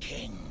by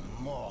King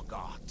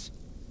Morgoth,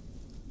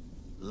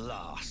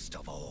 last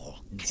of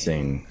all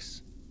insane.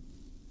 kings.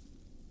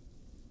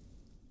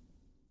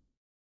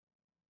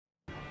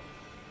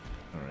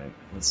 Alright,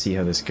 let's see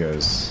how this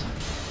goes.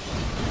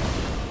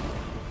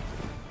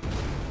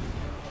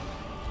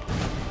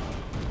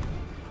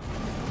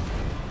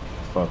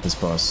 Fought this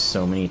boss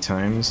so many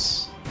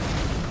times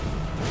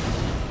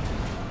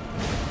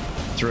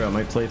throughout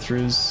my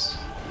playthroughs.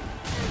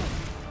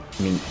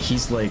 I mean,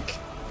 he's like...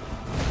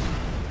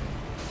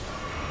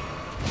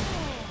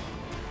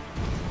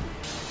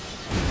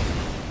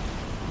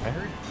 I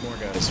heard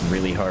Morgoth is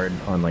really hard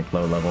on, like,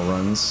 low-level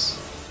runs.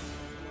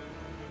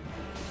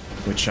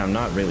 Which I'm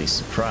not really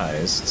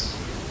surprised.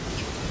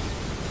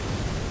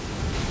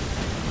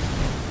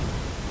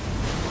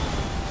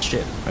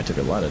 Shit, I took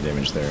a lot of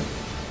damage there.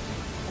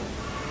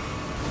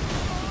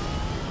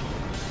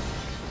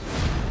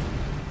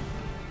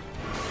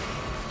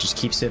 Just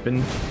keep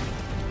sipping.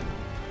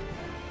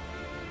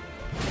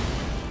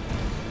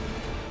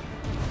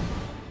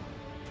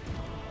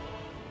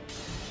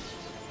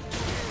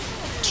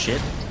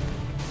 Shit.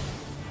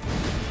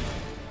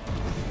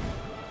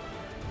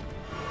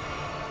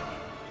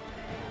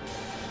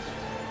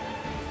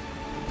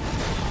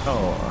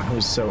 Oh, I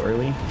was so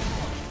early.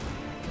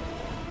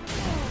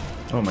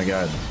 Oh my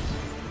god.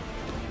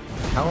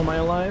 How am I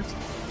alive?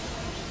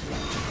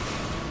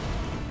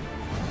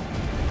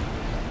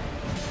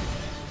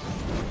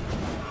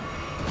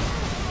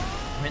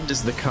 When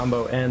does the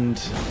combo end?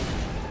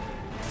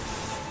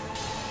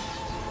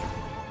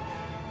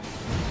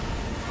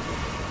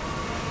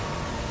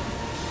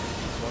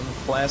 One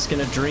flask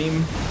in a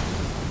dream?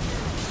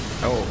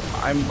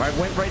 Oh, I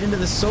went right into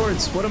the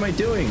swords. What am I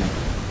doing?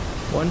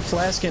 One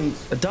flask and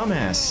a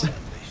dumbass.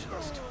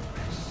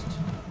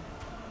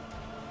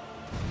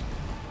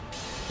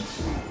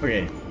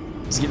 Okay,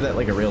 let's give that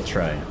like a real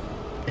try.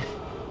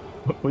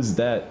 What was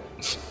that?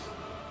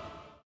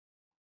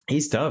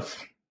 He's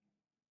tough.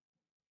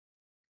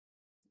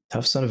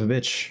 Tough son of a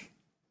bitch.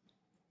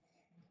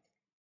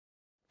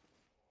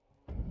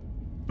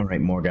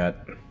 Alright,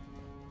 Morgoth.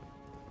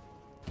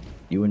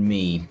 You and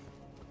me.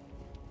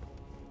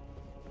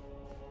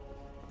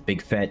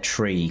 Big fat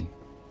tree.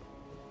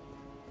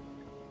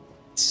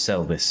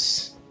 Sell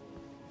this.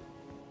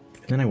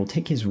 And then I will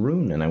take his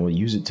rune and I will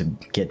use it to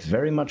get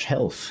very much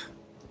health.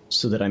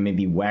 so that I may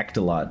be whacked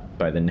a lot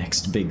by the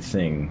next big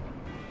thing.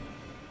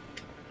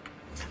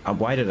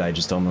 Why did I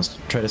just almost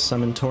try to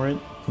summon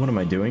Torrent? What am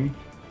I doing?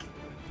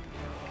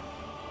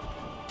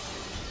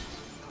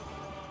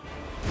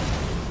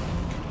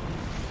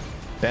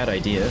 Bad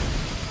idea.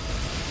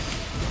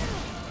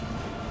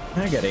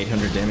 I got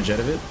 800 damage out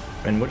of it.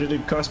 And what did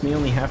it cost me?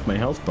 Only half my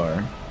health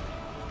bar.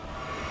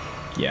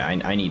 Yeah,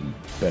 I need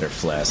better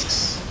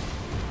flasks.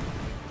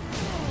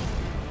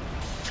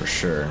 For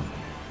sure.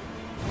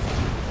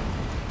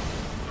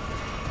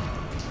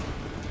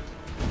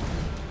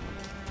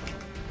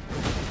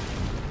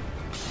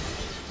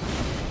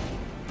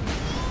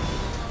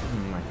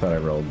 I thought I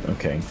rolled.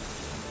 Okay.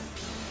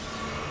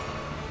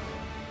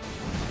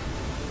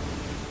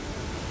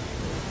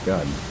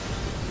 God.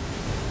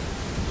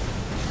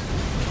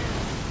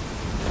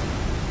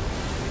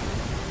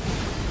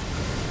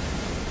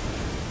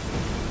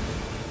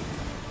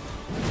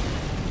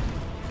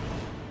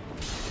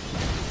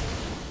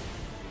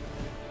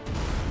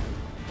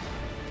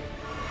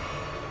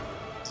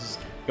 This is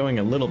going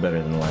a little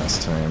better than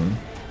last time.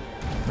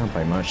 Not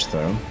by much,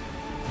 though.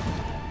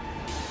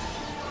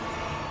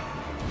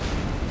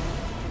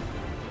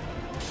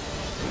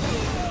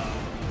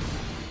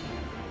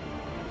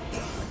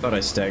 Thought I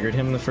staggered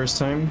him the first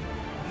time,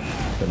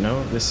 but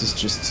no, this is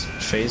just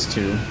phase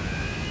 2.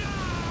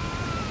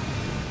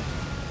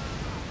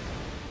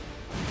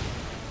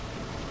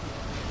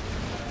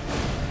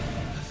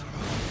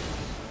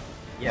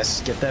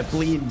 Yes, get that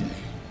bleed.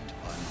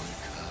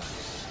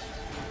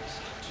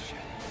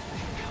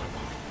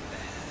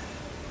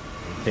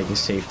 Take a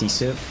safety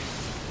sip.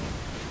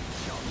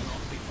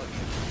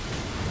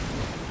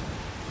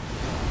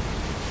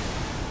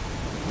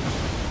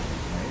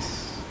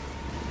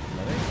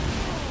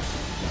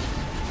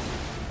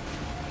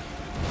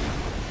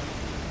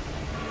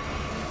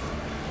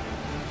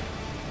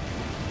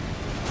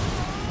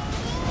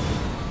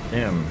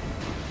 Damn.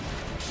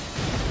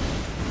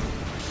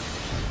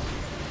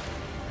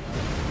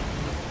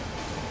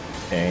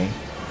 Okay.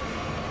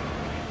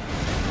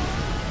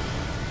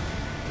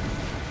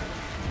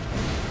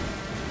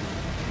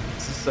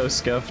 This is so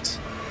scuffed.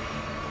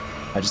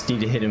 I just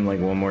need to hit him like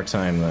one more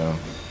time though.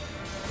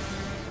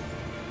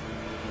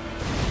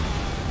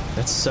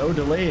 That's so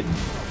delayed.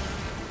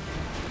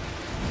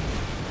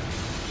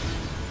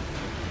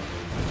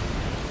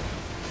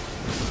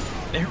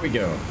 There we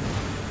go.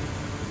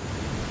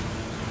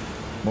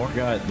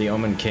 Morgott, the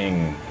Omen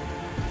King.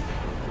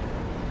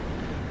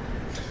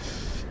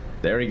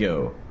 There we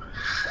go.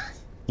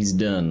 He's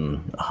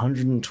done.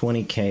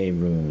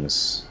 120k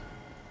runes.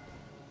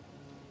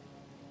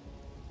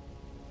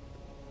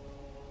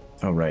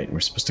 Oh, right.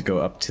 We're supposed to go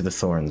up to the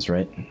thorns,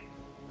 right?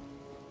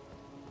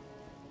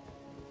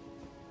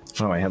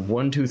 Oh, I have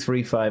 1, 2,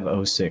 3, 5,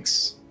 0,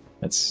 6.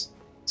 That's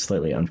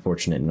slightly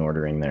unfortunate in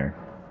ordering there.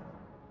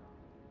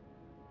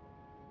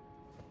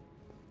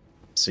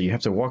 So you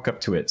have to walk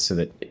up to it so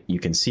that you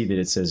can see that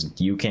it says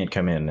you can't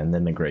come in, and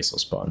then the grace will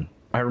spawn.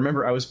 I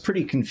remember I was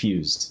pretty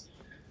confused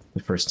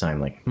the first time,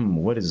 like,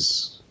 what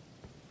is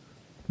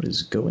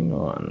going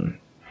on?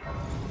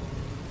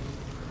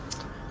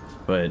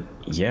 But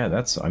yeah,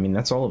 that's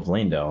all of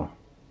Landell.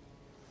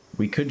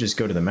 We could just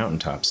go to the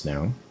mountaintops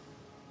now.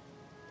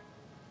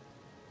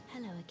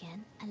 Hello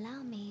again.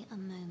 Allow me a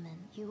moment.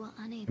 You are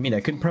unable. I mean,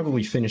 I could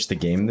probably finish the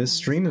game this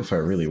stream if I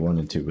really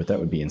wanted to, but that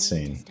would be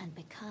insane.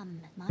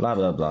 Blah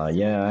blah blah,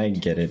 yeah, I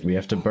get it. We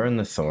have to burn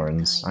the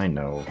thorns. I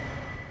know.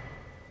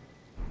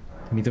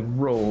 Give me the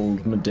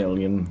rolled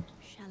medallion.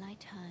 Shall I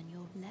turn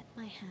your let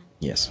my hand?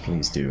 Yes,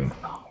 please do.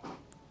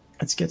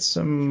 Let's get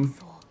some...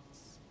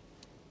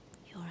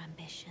 Your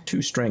ambition.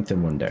 2 strength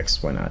and 1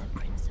 dex, why not?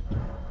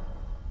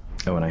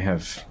 Oh, and I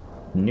have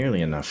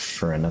nearly enough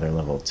for another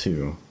level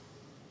too.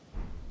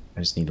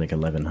 I just need like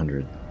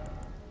 1100.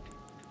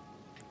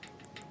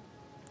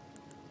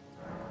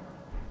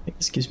 I think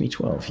this gives me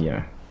 12,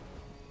 yeah.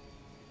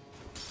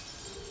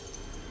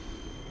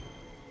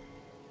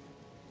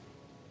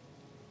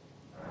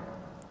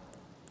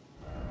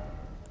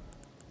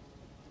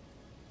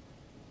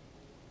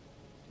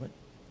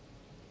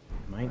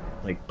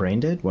 Like brain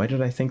dead? Why did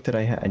I think that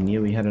I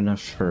nearly had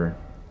enough for...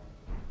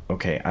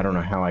 Okay, I don't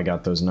know how I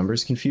got those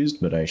numbers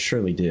confused, but I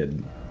surely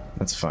did.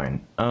 That's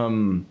fine.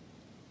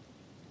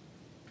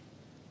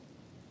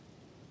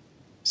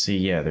 See,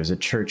 yeah, there's a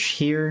church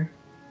here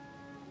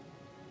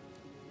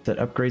that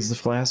upgrades the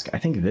flask. I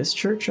think this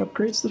church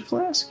upgrades the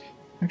flask?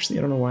 Actually,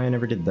 I don't know why I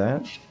never did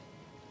that.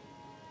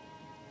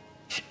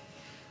 Are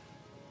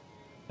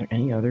there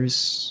any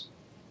others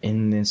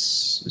in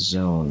this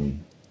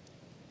zone?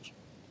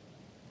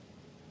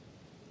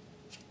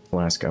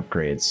 Flask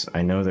upgrades.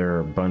 I know there are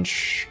a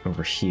bunch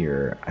over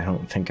here. I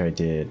don't think I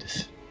did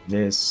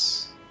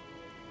this.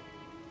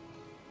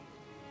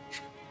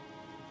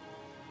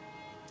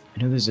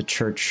 I know there's a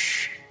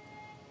church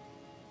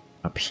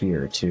up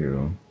here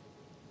too.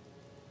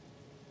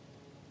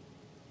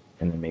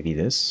 And then maybe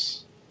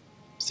this?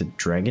 It's the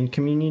Dragon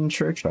Communion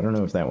Church? I don't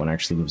know if that one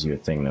actually gives you a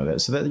thing though.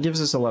 So that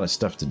gives us a lot of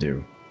stuff to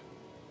do.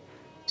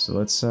 So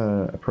let's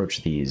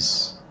approach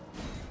these.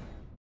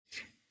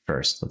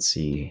 first. Let's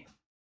see.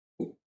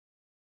 I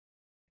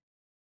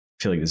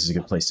feel like this is a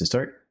good place to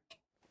start.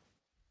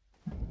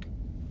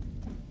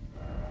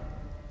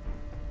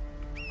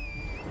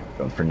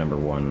 Going for number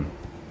 1.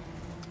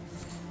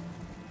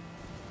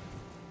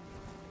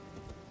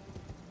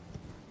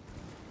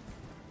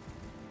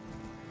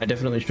 I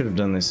definitely should have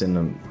done this in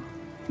a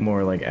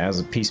more like as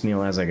a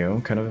piecemeal as I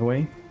go kind of a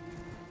way,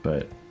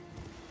 but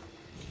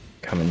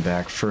coming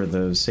back for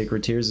the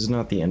Sacred Tears is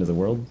not the end of the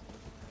world.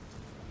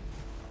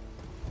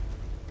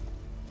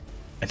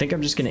 I think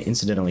I'm just going to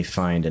incidentally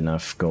find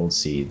enough gold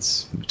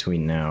seeds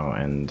between now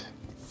and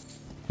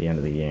the end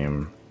of the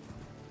game.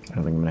 I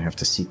don't think I'm going to have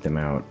to seek them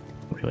out,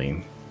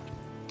 really.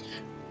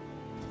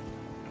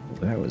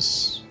 That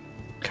was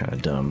kind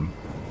of dumb.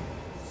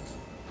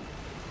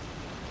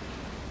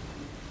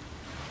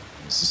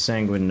 It's a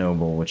Sanguine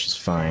Noble, which is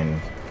fine.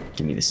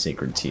 Give me the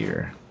Sacred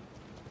Tear.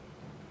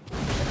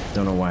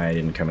 Don't know why I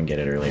didn't come and get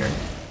it earlier.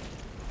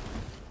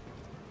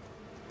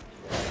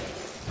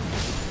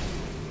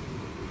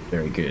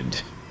 Very good.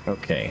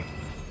 Okay.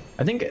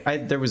 I think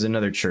there was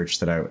another church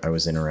that I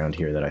was in around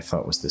here that I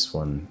thought was this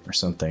one or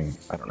something.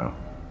 I don't know.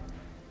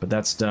 But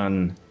that's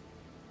done.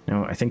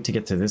 Now, I think to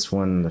get to this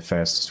one, the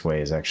fastest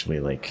way is actually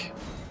like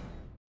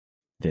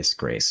this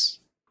grace.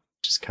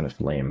 Just kind of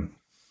lame.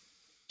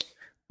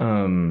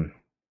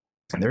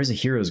 There is a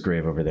hero's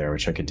grave over there,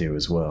 which I could do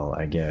as well,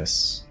 I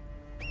guess.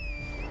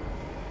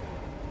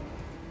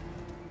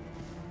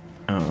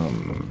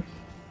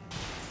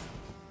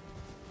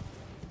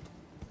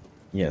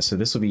 Yeah, so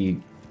this will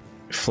be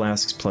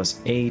flasks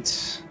plus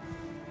 8.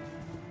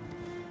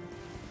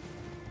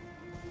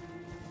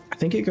 I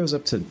think it goes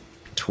up to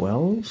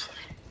 12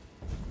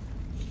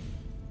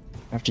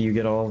 after you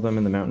get all of them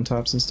in the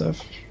mountaintops and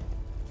stuff.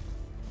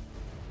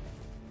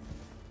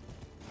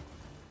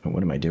 Oh,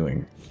 what am I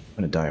doing? I'm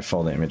gonna die of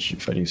fall damage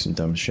if I do some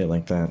dumb shit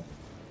like that.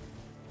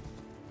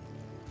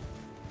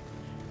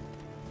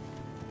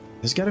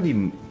 There's gotta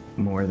be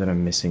more that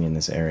I'm missing in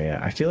this area.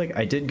 I feel like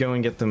I did go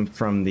and get them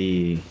from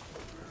the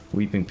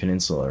Weeping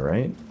Peninsula,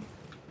 right?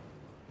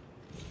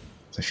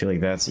 I feel like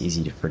that's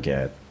easy to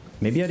forget.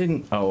 Maybe I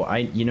didn't... Oh,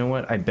 you know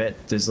what? I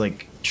bet there's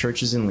like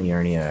churches in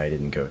Liurnia I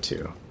didn't go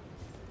to.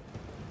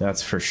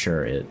 That's for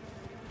sure it.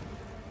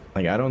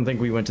 Like, I don't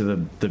think we went to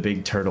the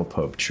big Turtle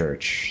Pope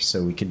church,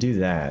 so we could do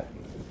that.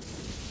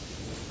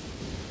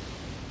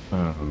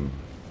 Here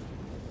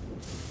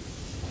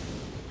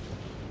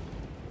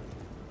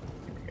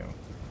we go.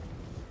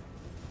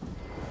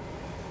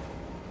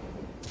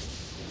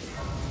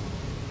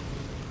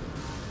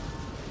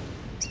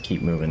 Let's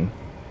keep moving.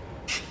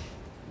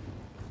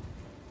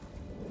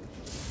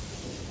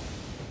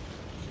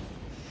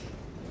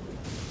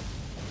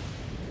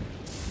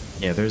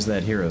 Yeah, there's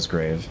that hero's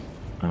grave.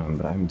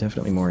 But I'm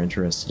definitely more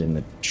interested in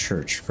the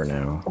church for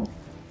now.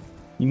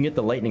 You can get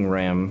the lightning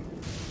ram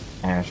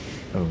Ash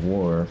of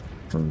War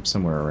from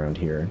somewhere around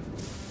here.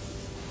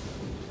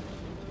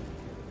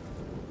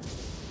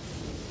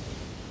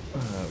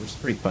 Which is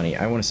pretty funny.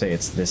 I want to say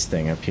it's this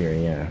thing up here,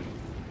 yeah.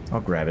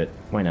 I'll grab it.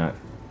 Why not?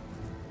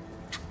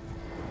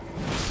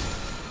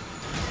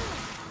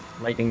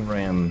 Lightning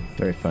ram.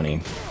 Very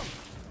funny.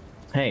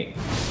 Hey!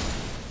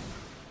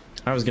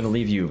 I was gonna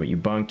leave you, but you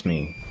bonked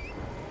me.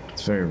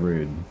 It's very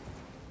rude.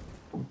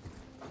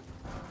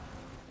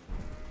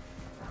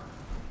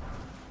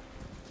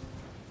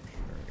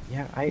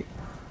 Yeah, I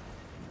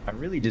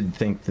really did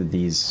think that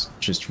these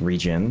just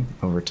regen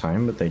over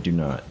time, but they do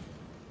not.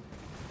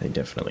 They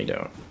definitely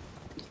don't.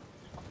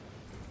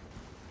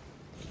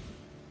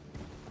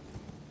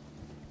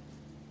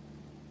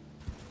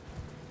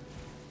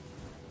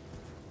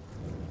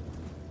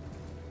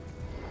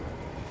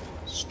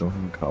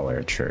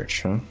 Stormcaller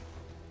Church, huh?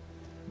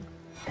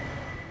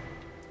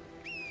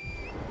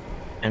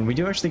 And we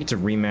do actually get to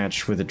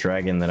rematch with a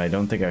dragon that I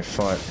don't think I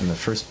fought in the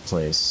first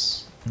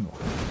place. Oh.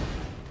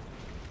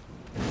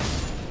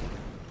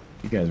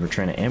 You guys were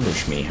trying to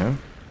ambush me, huh?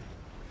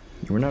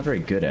 You were not very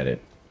good at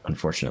it,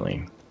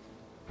 unfortunately.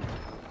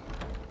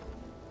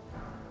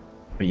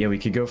 But yeah, we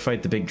could go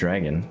fight the big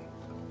dragon.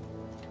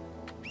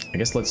 I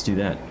guess let's do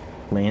that.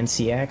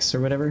 Lanciax or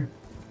whatever?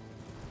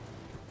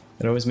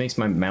 It always makes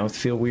my mouth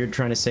feel weird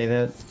trying to say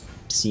that.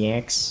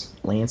 Ciax?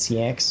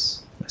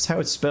 Lanciax? That's how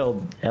it's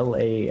spelled.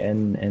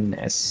 L-A-N-N-S-S-E-A-X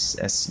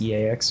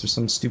or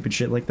some stupid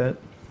shit like that.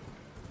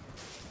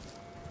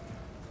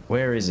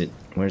 Where is it?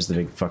 Where's the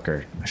big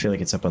fucker? I feel like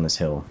it's up on this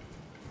hill.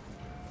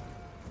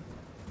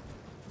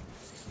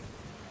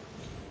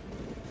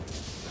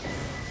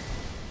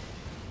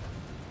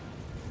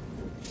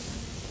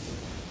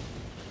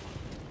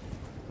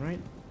 Right?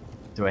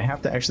 Do I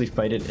have to actually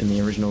fight it in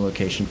the original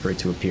location for it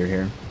to appear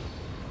here?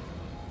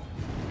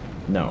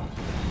 No.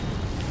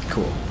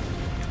 Cool.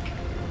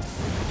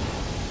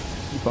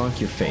 Bonk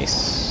your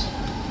face.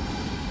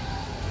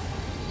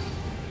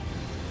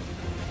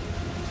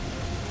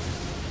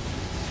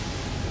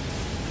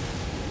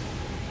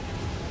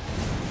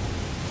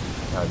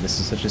 God, this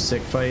is such a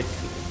sick fight.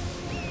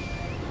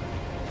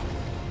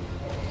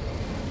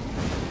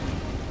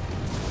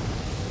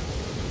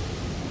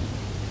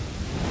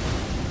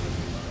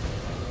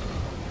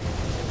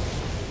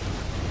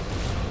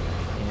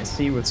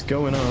 see what's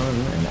going on,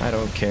 and I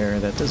don't care.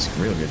 That does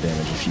real good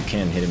damage if you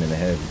can hit him in the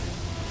head.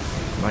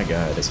 My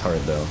god, it's hard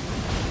though.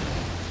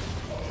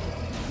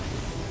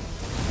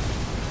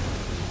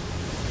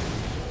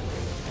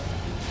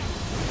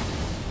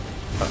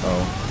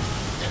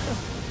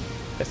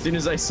 Uh-oh. As soon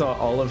as I saw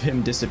all of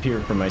him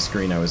disappear from my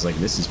screen, I was like,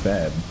 this is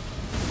bad.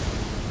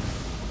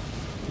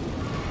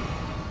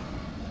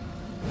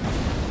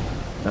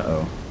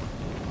 Uh-oh.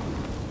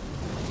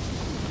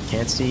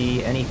 Can't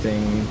see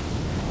anything.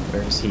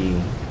 Where's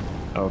he?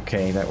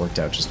 Okay, that worked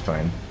out just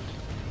fine.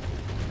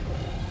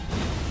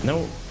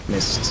 No,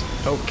 missed.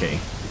 Okay.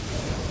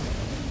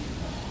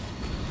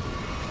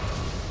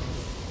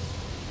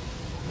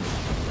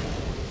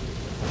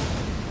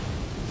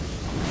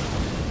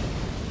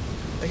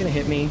 Are they gonna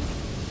hit me?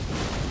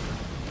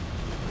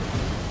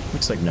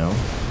 Looks like no.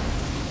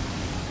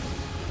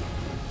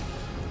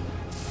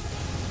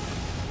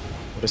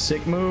 What a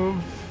sick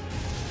move.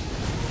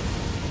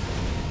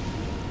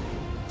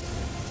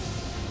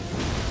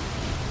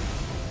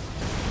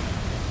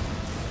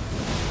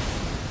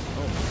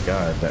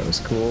 God, that was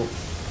cool.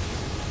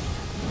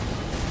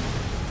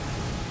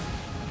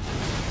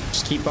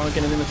 Just keep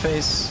bonking him in the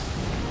face.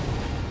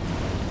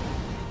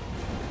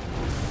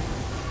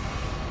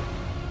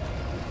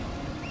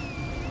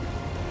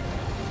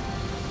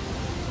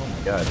 Oh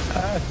my god.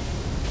 Ah.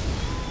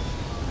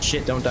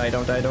 Shit, don't die,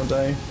 don't die, don't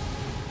die.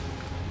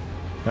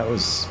 That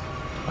was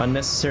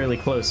unnecessarily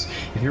close.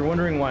 If you're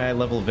wondering why I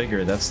level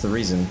Vigor, that's the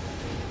reason.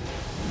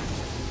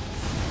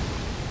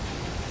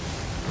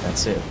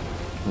 That's it.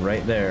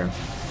 Right there.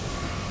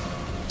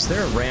 Is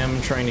there a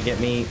ram trying to get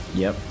me?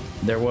 Yep,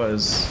 there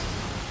was.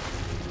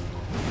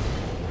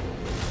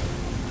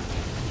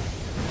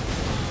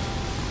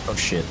 Oh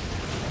shit.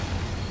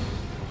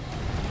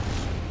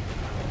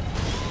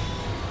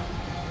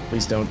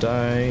 Please don't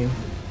die.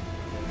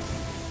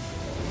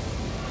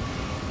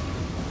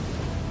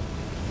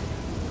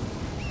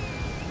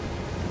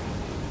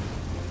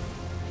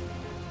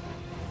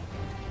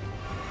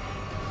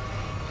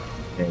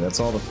 Okay, that's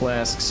all the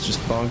flasks. Just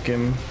bonk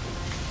him.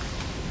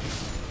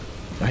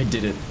 I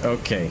did it.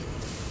 Okay.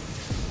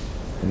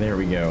 And there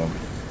we go.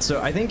 So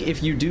I think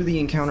if you do the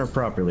encounter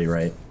properly,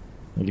 right?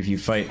 Like if you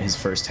fight his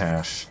first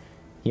half,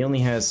 he only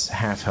has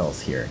half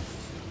health here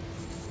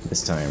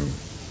this time.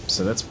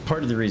 So that's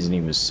part of the reason he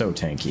was so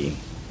tanky.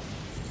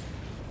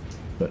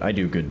 But I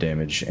do good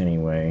damage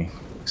anyway,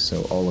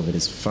 so all of it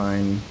is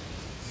fine.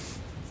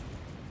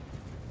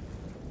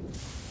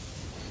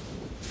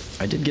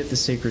 I did get the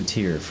Sacred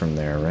Tear from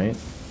there, right?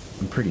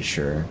 I'm pretty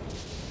sure.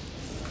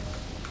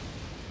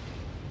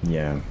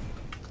 Yeah.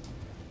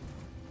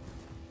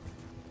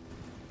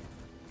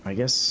 I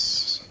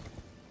guess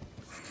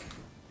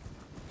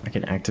I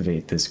can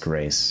activate this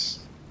grace.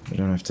 I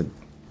don't have to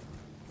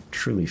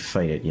truly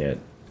fight it yet.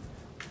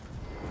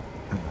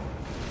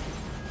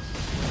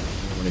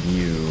 One of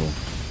you.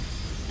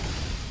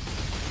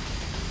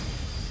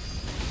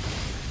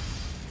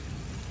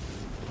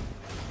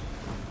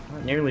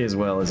 Not nearly as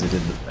well as it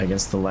did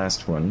against the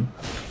last one.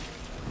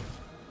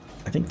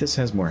 I think this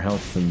has more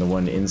health than the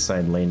one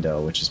inside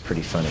Lanedale, which is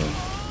pretty funny.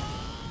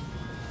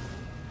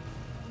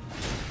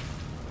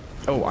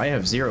 Oh, I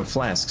have 0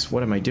 flasks.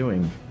 What am I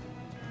doing?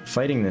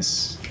 Fighting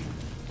this.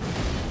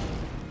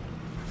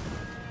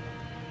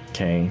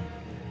 Okay.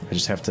 I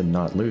just have to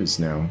not lose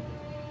now.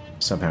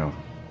 Somehow.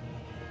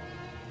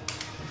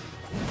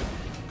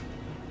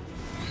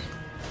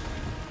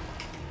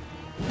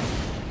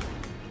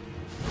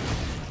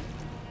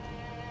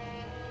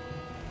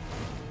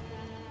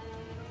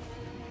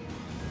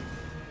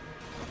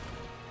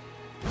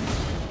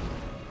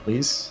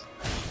 Please.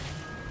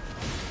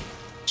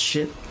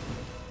 Shit.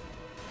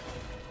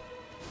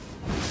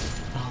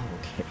 Oh,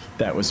 okay.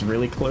 That was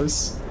really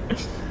close.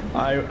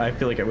 I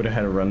feel like I would have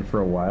had to run for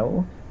a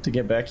while to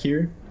get back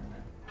here.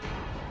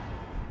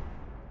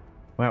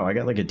 Wow, I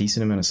got like a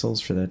decent amount of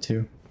souls for that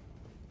too.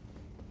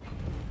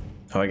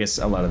 Oh, I guess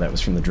a lot of that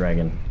was from the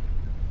dragon.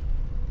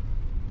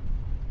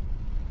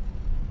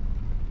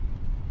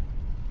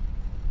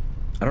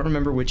 I don't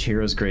remember which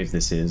hero's grave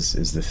this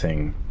is the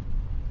thing.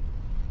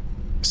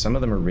 Some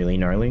of them are really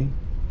gnarly.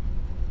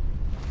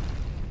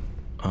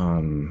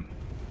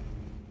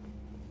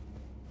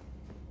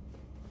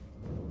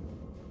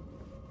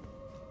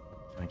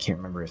 I can't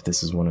remember if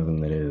this is one of them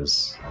that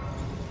is.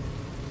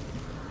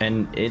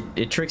 And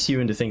it tricks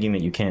you into thinking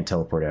that you can't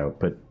teleport out,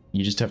 but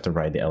you just have to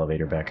ride the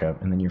elevator back up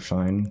and then you're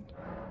fine.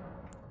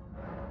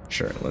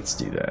 Sure, let's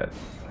do that.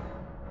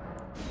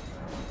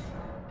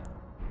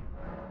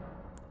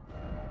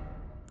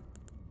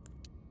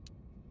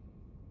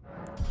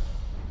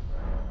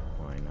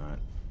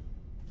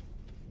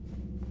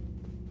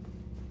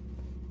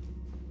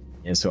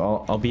 Yeah,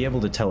 so I'll be able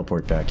to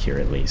teleport back here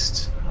at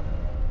least.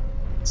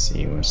 Let's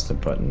see, where's the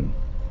button?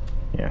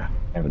 Yeah,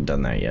 I haven't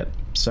done that yet.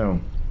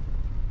 So,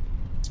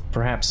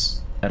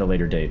 perhaps at a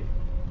later date.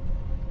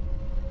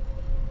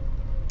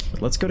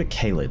 But let's go to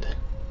Caelid.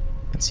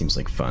 That seems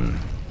like fun.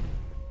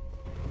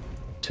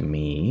 To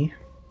me.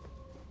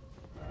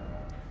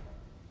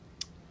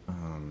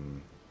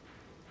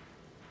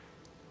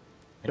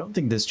 I don't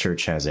think this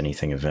church has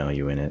anything of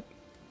value in it.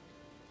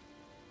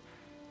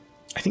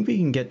 I think we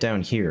can get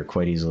down here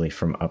quite easily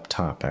from up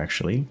top,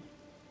 actually.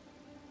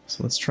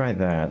 So let's try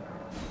that.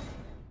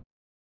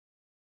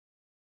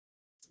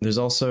 There's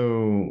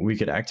also... we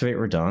could activate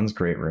Radahn's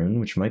Great Rune,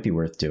 which might be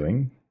worth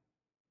doing.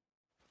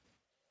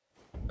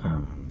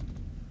 I'm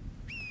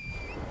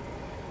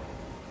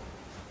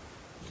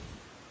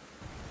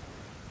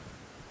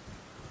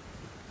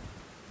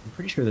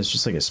pretty sure there's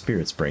just like a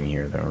spirit spring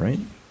here, though, right?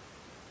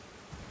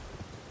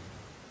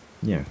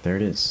 Yeah, there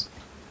it is.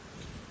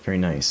 Very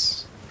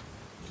nice.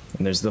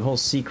 And there's the whole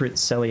secret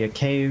Celia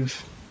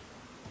cave.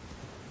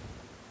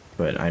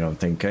 But I don't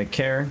think I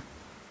care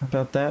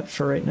about that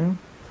for right now.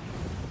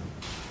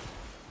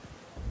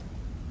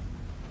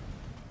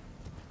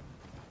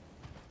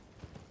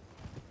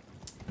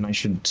 And I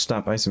should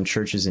stop by some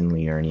churches in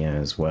Liurnia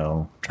as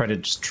well. Try to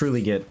just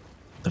truly get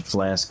the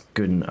flask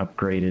good and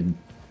upgraded.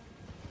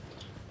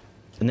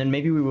 And then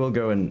maybe we will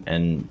go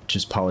and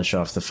just polish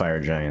off the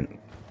fire giant.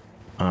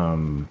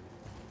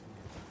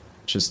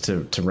 Just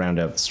to round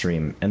out the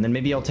stream. And then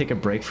maybe I'll take a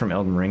break from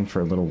Elden Ring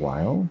for a little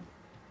while.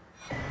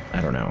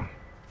 I don't know.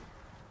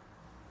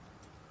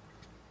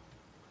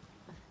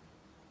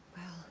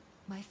 Well,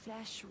 my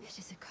flesh, it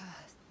is a curse.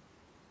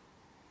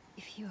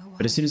 If you are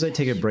But as soon as I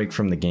take a break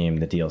from the game,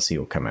 the DLC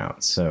will come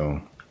out,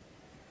 so...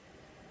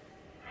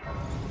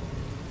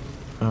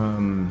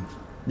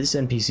 this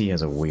NPC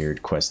has a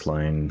weird quest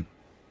line.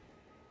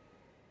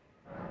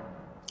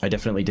 I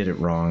definitely did it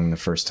wrong the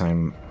first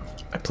time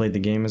I played the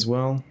game as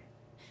well.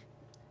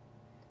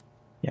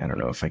 Yeah, I don't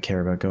know if I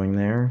care about going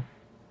there.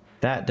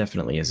 That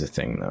definitely is a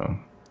thing, though.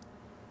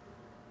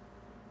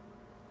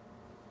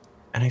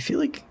 And I feel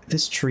like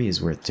this tree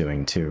is worth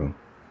doing, too.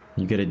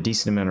 You get a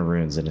decent amount of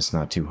runes and it's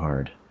not too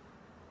hard.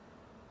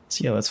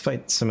 So yeah, let's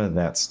fight some of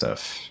that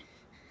stuff.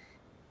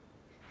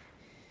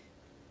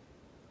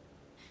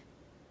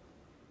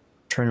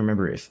 I'm trying to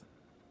remember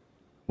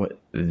what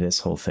this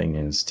whole thing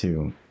is,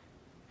 too.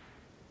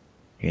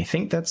 I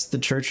think that's the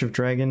Church of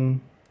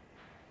Dragon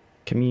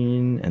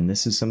Communion, and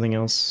this is something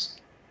else.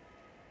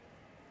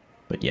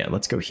 But yeah,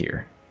 let's go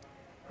here.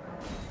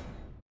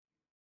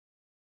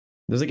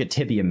 There's like a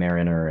Tibia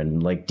Mariner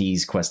and like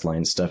Dee's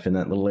questline stuff in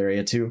that little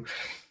area too.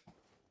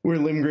 Where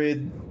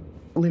Limgrave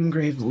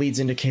leads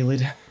into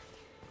Caelid.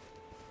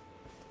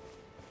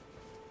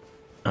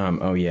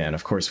 Oh yeah, and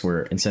of course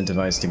we're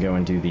incentivized to go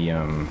and do the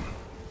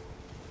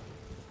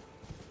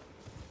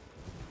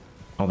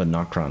all the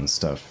Nokron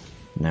stuff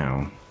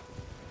now.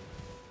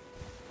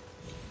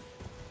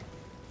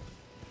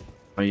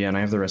 Oh yeah, and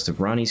I have the rest of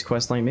Ronnie's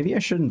questline. Maybe I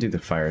shouldn't do the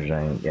Fire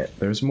Giant yet.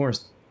 There's more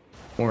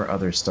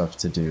other stuff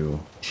to do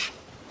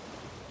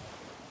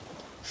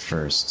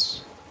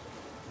first.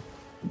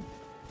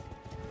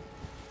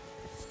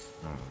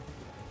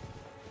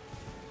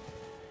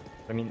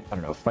 I mean, I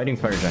don't know. Fighting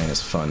Fire Giant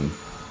is fun.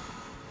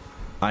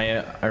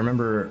 I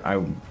remember I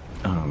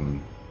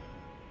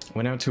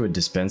went out to a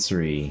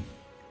dispensary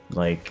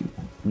like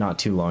not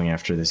too long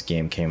after this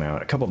game came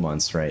out, a couple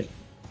months, right?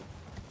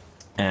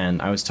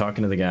 And I was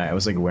talking to the guy, I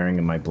was like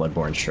wearing my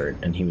Bloodborne shirt,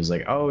 and he was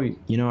like, oh,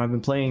 you know, I've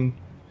been playing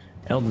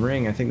Elden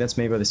Ring, I think that's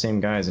made by the same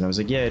guys. And I was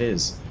like, yeah, it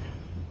is.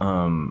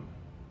 And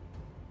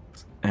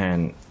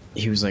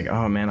he was like,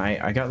 oh man,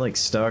 I got like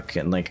stuck,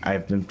 and like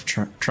I've been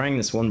trying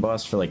this one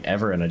boss for like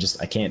ever, and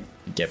I can't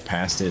get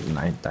past it, and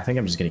I think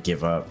I'm just gonna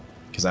give up,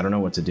 because I don't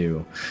know what to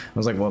do. I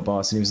was like, what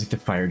boss? And he was like, the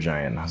Fire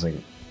Giant. And I was like,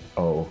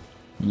 oh,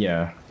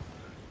 yeah.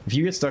 If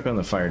you get stuck on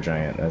the Fire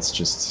Giant,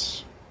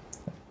 it's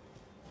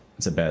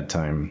a bad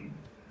time.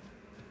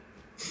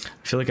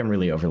 I feel like I'm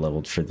really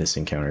overleveled for this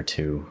encounter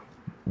too.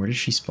 Where does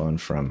she spawn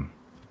from?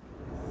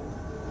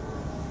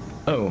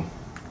 Oh.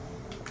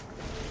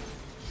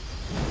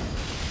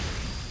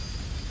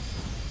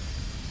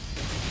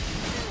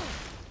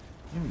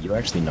 You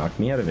actually knocked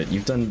me out of it.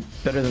 You've done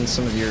better than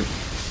some of your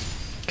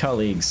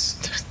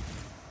colleagues.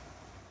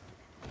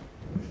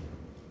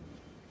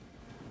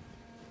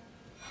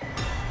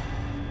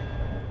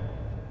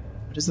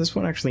 Does this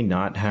one actually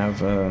not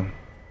have a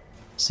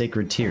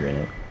sacred tier in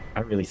it? I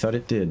really thought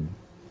it did.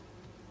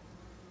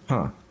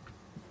 Huh.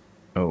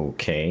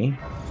 Okay.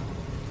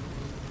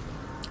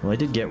 Well, I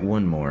did get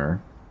one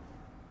more.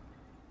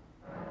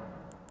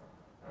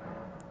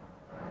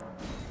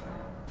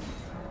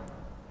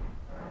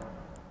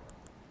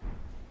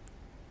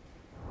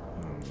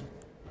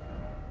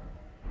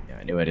 Yeah,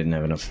 I knew I didn't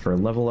have enough for a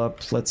level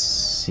up. Let's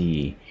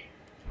see.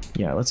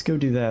 Yeah, let's go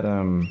do that,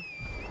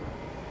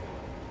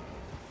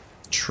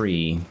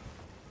 tree.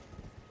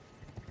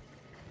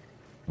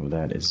 Oh,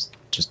 that is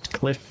just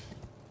cliff.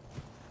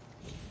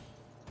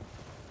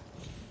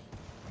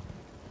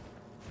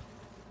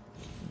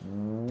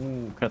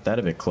 Ooh, cut that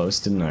a bit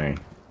close, didn't I?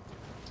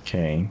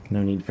 Okay,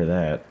 no need for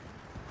that.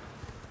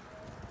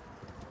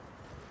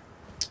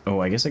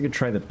 Oh, I guess I could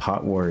try the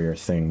pot warrior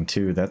thing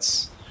too.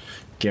 That's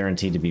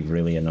guaranteed to be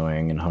really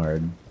annoying and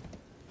hard.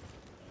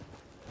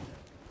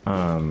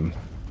 I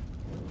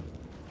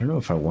don't know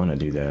if I want to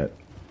do that.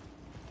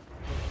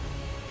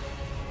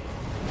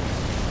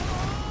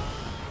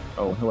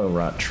 Oh, hello,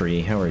 Rot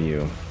Tree. How are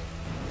you?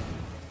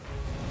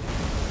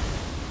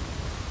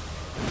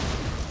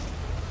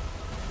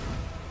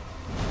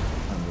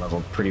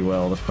 leveled pretty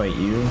well to fight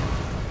you.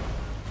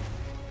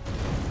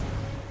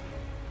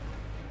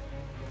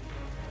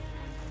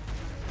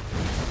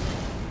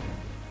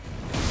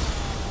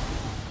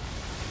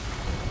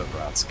 The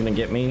rot's gonna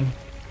get me.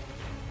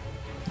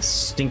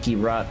 Stinky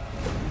rot.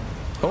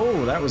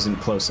 Oh, that wasn't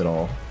close at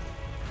all.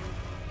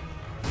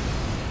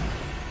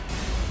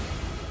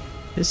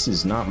 This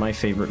is not my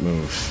favorite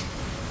move.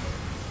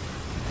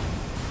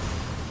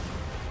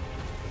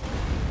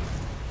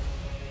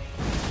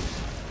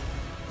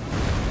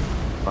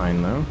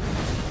 Fine though.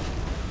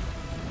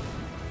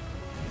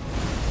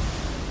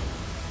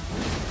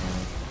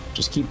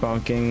 Just keep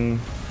bonking.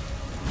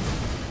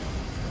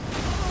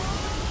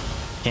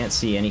 Can't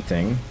see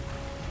anything.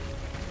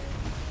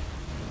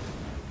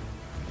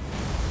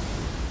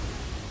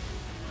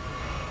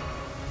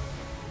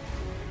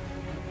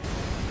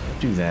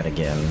 Do that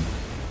again.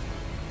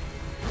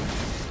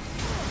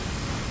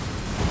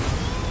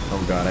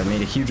 Oh god, I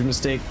made a huge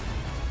mistake.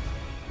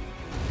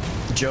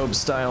 Job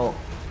style.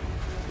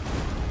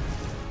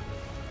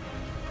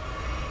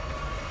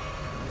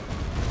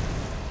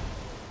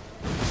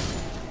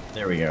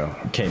 There we go.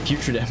 Okay,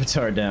 putrid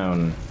avatar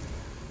down.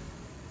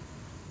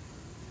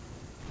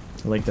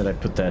 I like that I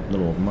put that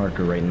little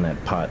marker right in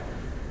that pot.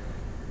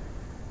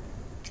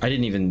 I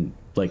didn't even,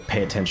 like,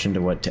 pay attention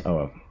to what...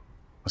 oh,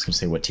 I was gonna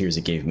say what tears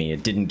it gave me.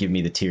 It didn't give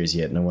me the tears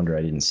yet. No wonder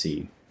I didn't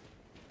see.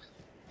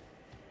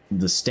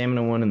 The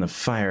stamina one and the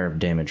fire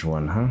damage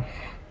one, huh?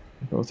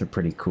 Both are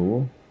pretty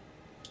cool.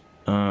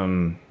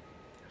 Have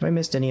I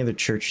missed any other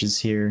churches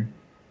here?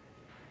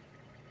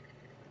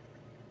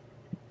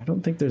 I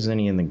don't think there's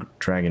any in the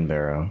Dragon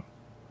Barrow.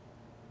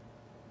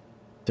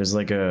 There's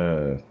like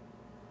a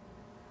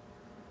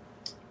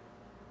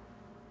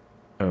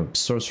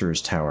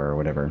Sorcerer's Tower or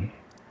whatever.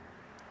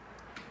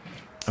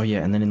 Oh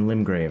yeah, and then in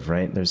Limgrave,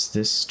 right? There's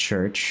this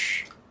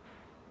church.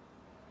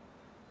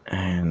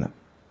 And I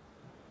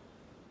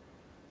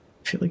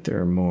feel like there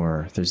are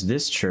more. There's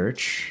this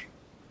church.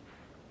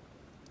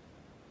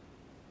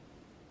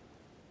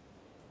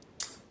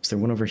 Is there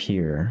one over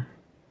here?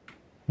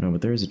 No,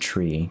 but there is a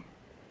tree.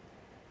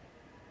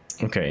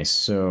 Okay,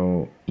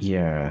 so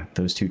yeah,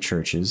 those two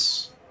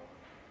churches.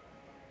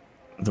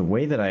 The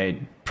way that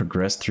I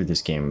progressed through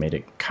this game made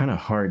it kind of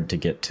hard to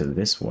get to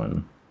this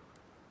one.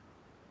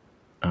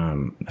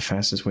 The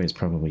fastest way is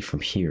probably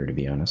from here, to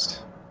be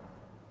honest.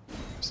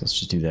 So let's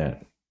just do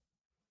that.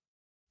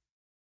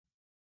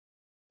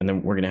 And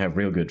then we're gonna have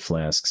real good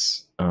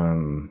flasks.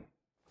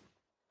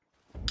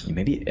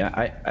 Maybe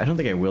I don't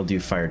think I will do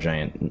Fire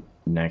Giant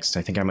next.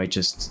 I think I might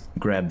just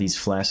grab these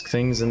flask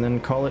things and then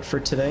call it for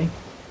today.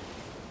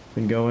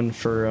 Been going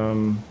for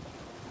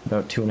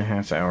about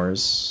 2.5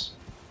 hours.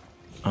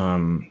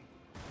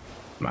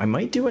 I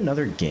might do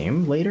another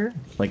game later.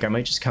 Like I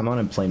might just come on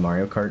and play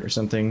Mario Kart or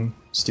something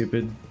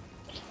stupid.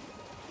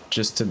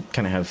 Just to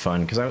kind of have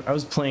fun. Because I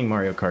was playing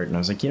Mario Kart and I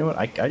was like, you know what?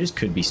 I just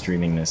could be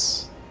streaming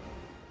this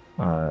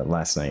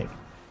last night.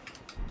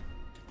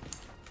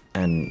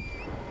 And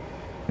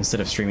instead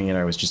of streaming it,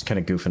 I was just kind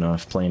of goofing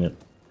off playing it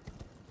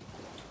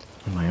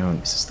on my own.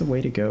 Is this the way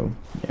to go?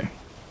 Yeah.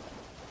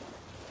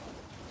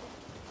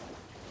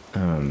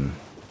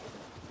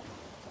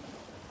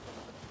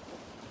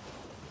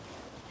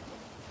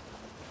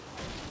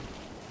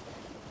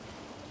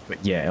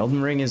 But yeah,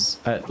 Elden Ring is,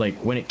 like,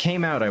 when it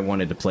came out, I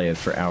wanted to play it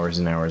for hours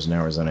and hours and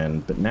hours on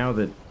end, but now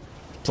that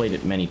I've played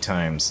it many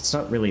times, it's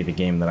not really the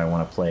game that I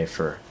want to play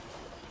for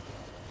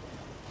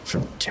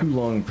too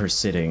long per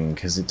sitting,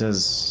 because it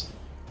does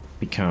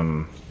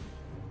become,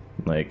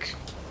 like...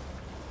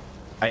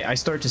 I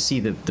start to see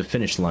the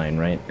finish line,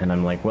 right? And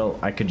I'm like, well,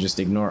 I could just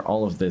ignore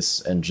all of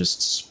this and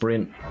just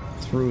sprint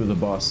through the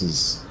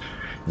bosses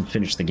and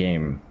finish the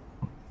game.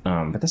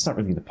 But that's not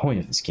really the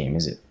point of this game,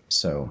 is it?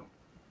 So,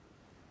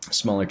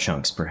 smaller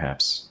chunks,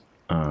 perhaps.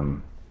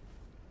 Oh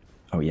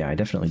yeah, I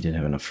definitely did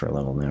have enough for a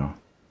level now.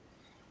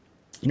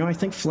 You know, I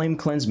think Flame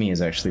Cleanse Me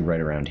is actually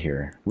right around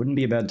here. Wouldn't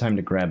be a bad time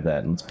to grab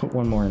that. And let's put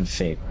one more in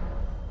Fate.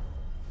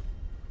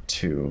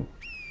 2.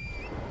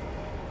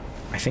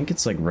 I think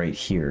it's like right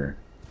here.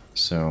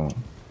 So,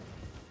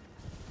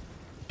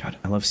 God,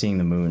 I love seeing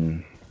the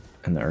moon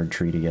and the Erd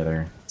tree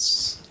together.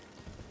 It's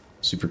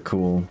super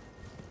cool.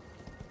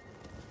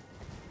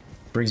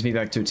 Brings me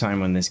back to a time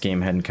when this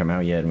game hadn't come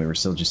out yet and we were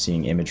still just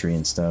seeing imagery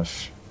and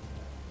stuff.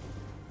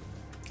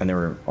 And there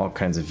were all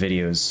kinds of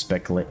videos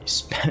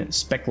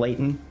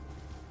speculating.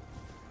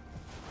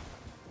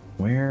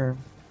 Where?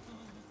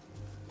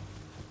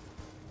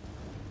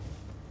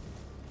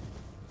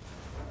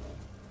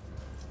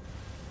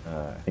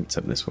 I think it's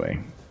up this way.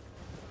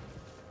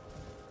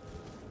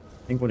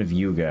 I think one of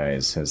you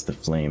guys has the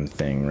flame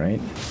thing,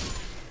 right?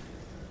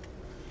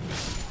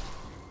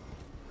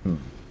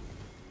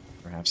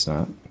 Perhaps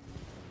not.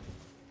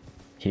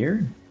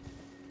 Here?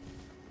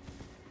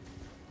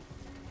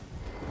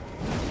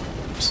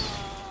 Oops,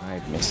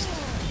 I missed.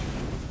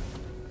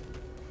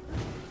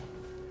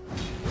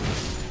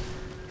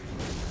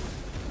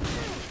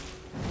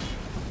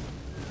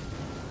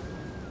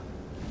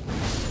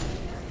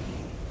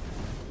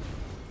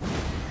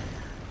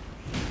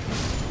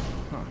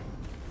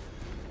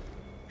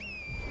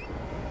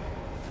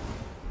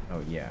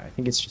 Yeah, I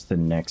think it's just the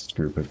next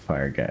group of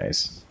fire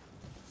guys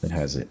that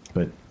has it,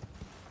 but...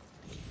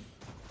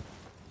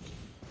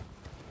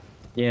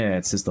 Yeah,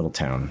 it's this little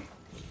town.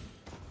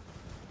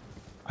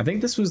 I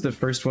think this was the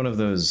first one of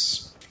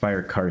those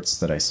fire carts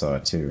that I saw,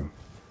 too.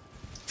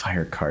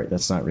 Fire cart,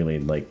 that's not really,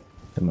 like,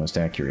 the most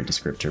accurate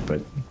descriptor,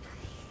 but...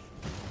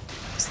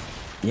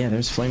 Yeah,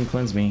 there's Flame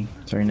Cleanse Me.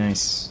 It's very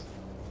nice.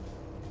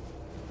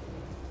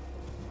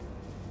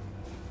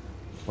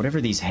 Whatever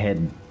these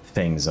head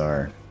things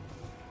are.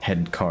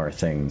 Head car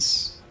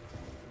things.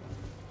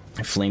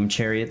 Flame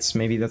chariots,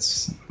 maybe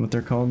that's what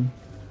they're called?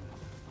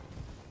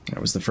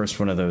 That was the first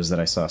one of those that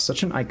I saw.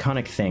 Such an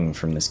iconic thing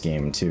from this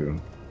game, too.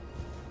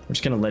 We're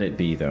just gonna let it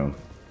be, though.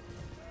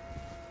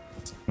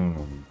 The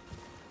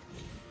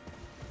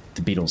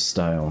Beatles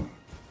style.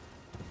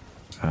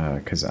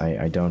 Because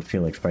I don't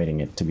feel like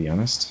fighting it, to be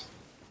honest.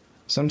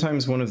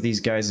 Sometimes one of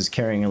these guys is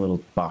carrying a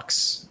little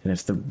box, and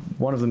if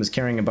one of them is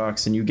carrying a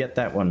box and you get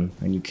that one,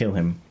 and you kill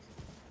him,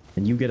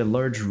 then you get a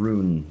large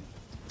rune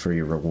for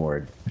your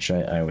reward, which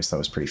I always thought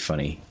was pretty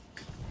funny.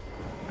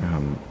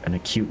 And a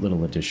cute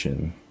little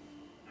addition.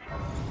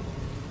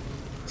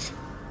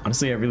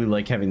 Honestly, I really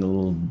like having the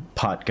little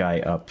pot guy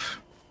up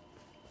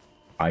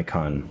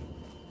icon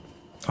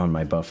on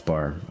my buff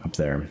bar up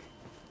there.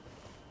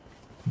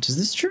 Does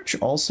this church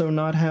also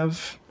not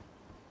have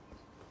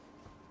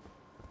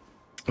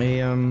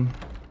a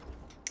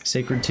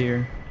sacred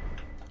tier?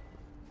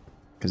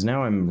 Because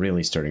now I'm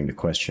really starting to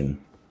question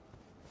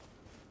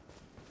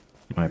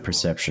my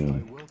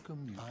perception.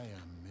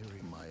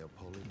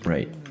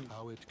 Right.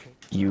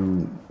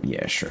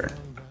 Yeah, sure.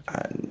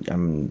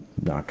 I'm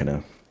not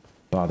gonna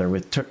bother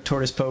with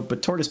Tortoise Pope,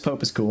 but Tortoise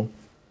Pope is cool.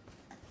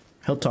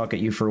 He'll talk at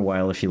you for a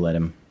while if you let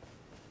him.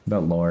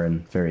 About lore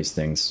and various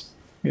things.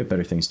 We have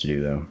better things to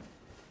do, though.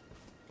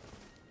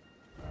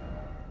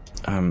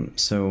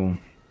 So...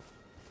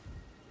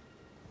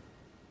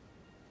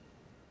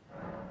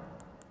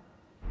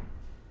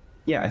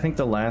 Yeah, I think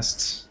the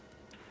last...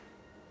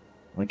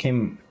 Well, I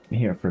came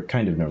here for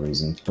kind of no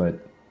reason, but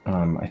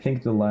I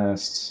think the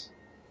last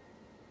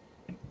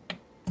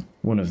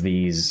one of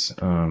these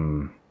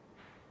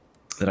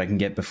that I can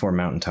get before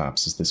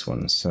mountaintops is this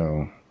one,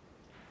 so...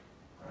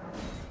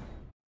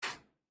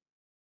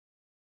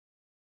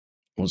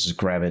 We'll just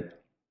grab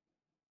it,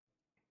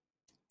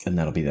 and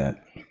that'll be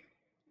that.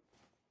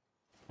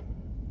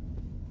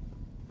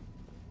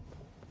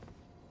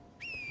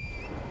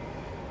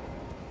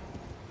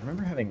 I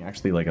remember having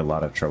actually like a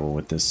lot of trouble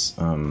with this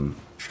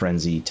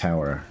Frenzy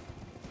Tower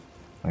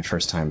my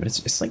first time, but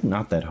it's like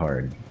not that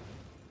hard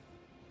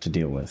to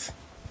deal with.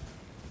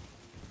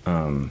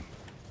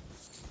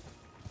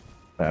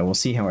 We'll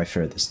see how I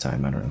fare this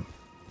time, I don't know.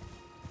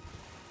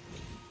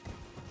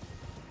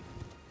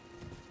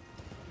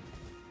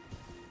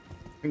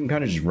 You can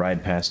kind of just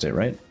ride past it,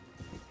 right?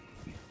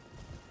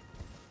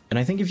 And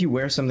I think if you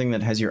wear something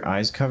that has your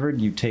eyes covered,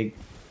 you take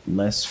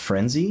less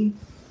frenzy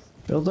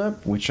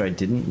buildup, which I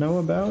didn't know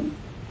about.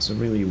 It's a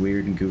really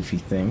weird and goofy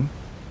thing.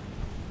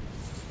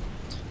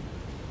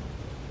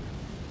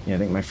 Yeah, I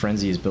think my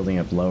frenzy is building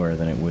up lower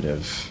than it would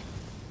have.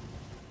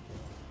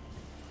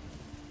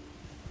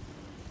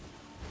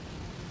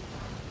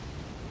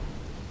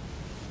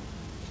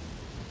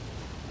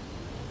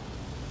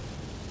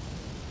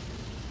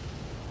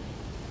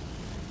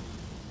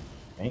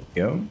 There you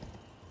go.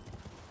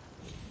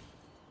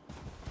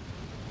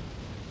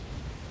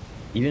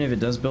 Even if it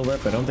does build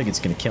up, I don't think it's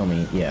going to kill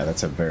me. Yeah,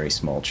 that's a very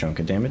small chunk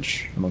of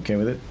damage. I'm okay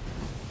with it.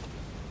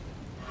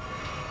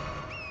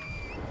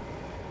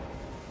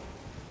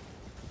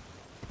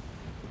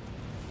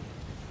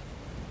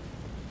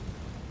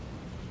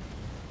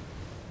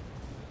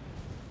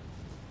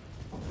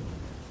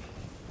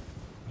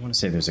 I want to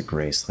say there's a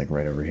grace, like,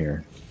 right over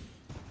here.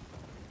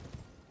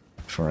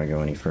 Before I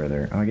go any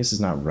further. Oh, I guess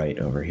it's not right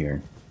over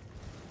here.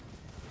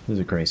 There's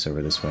a grace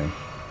over this way.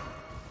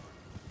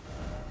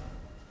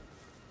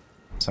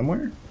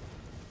 Somewhere?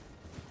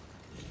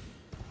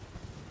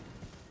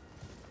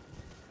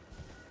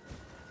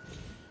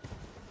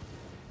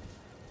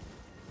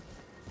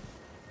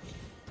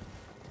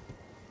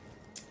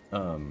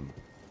 Oh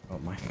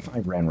my, I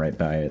ran right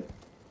by it.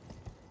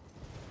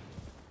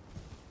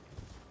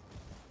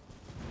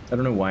 I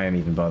don't know why I'm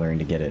even bothering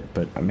to get it,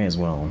 but I may as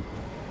well.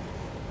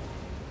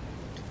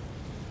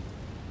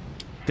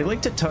 They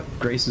like to tuck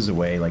graces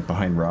away, like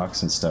behind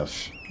rocks and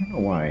stuff. I don't know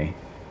why.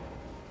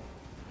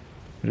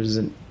 But it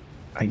isn't...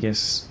 I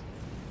guess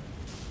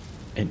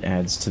it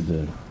adds to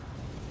the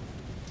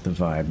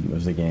vibe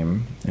of the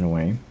game, in a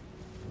way.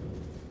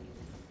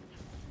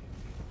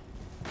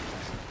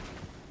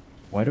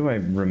 Why do I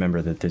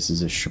remember that this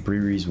is a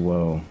Shabriri's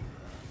Woe?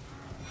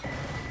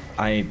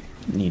 I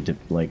need to,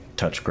 like,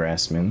 touch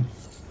Grassman.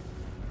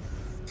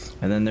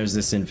 And then there's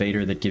this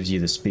invader that gives you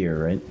the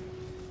spear, right?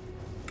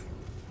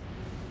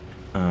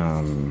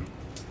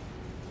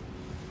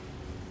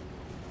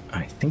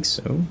 I think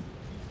so.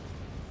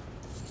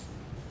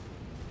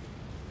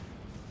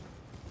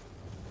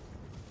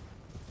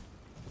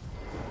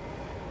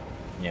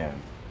 Yeah.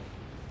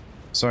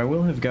 So I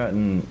will have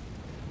gotten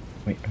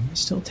Wait, am I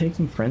still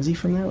taking Frenzy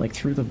from that? Like,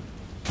 through the...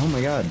 Oh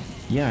my god.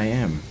 Yeah, I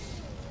am.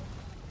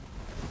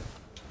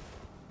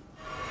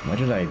 Why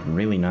did I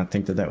really not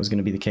think that that was going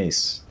to be the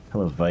case?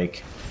 Hello, Vike.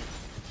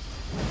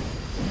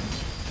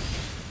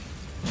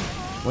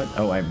 What?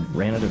 Oh, I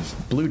ran out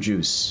of blue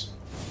juice.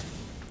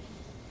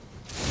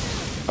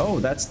 Oh,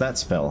 that's that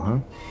spell, huh?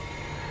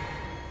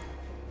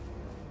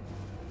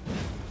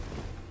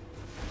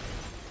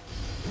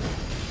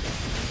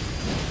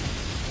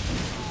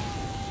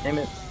 Damn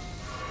it.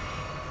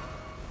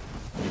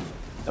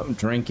 Don't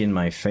drink in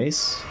my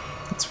face.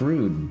 That's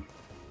rude.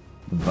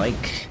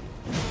 Vike.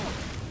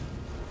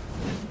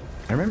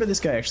 I remember this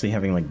guy actually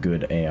having, like,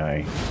 good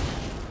AI.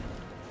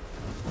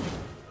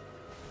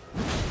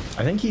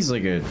 I think he's,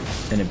 like,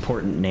 an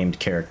important named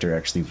character,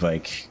 actually,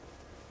 Vike.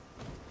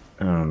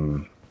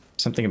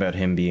 Something about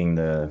him being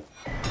the...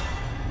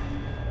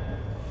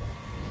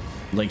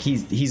 Like,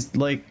 he's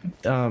like,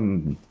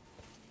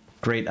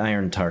 Great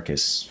Iron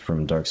Tarkus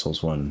from Dark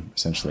Souls 1,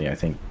 essentially, I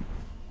think.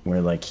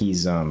 Where, like,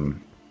 he's,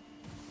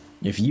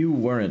 if you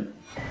weren't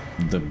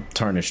the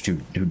Tarnished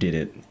who did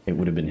it, it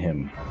would have been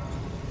him.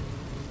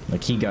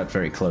 Like, he got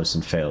very close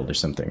and failed or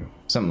something.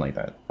 Something like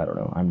that. I don't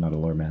know. I'm not a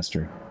lore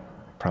master.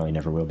 Probably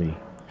never will be.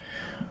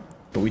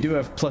 But we do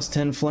have plus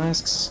 10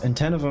 flasks, and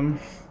 10 of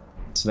them.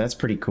 So that's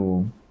pretty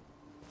cool.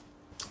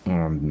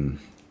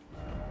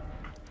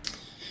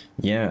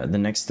 Yeah, the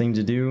next thing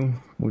to do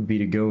would be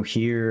to go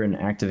here and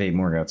activate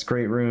Morgoth's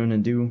Great Rune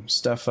and do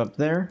stuff up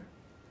there.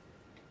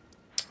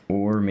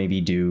 Or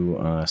maybe do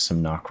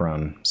some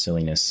Nokron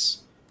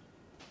silliness.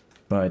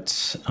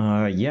 But,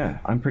 yeah,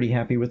 I'm pretty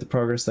happy with the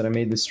progress that I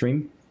made this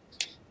stream.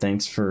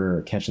 Thanks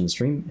for catching the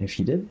stream, if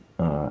you did,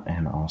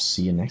 and I'll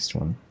see you next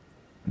one.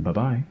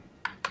 Bye-bye.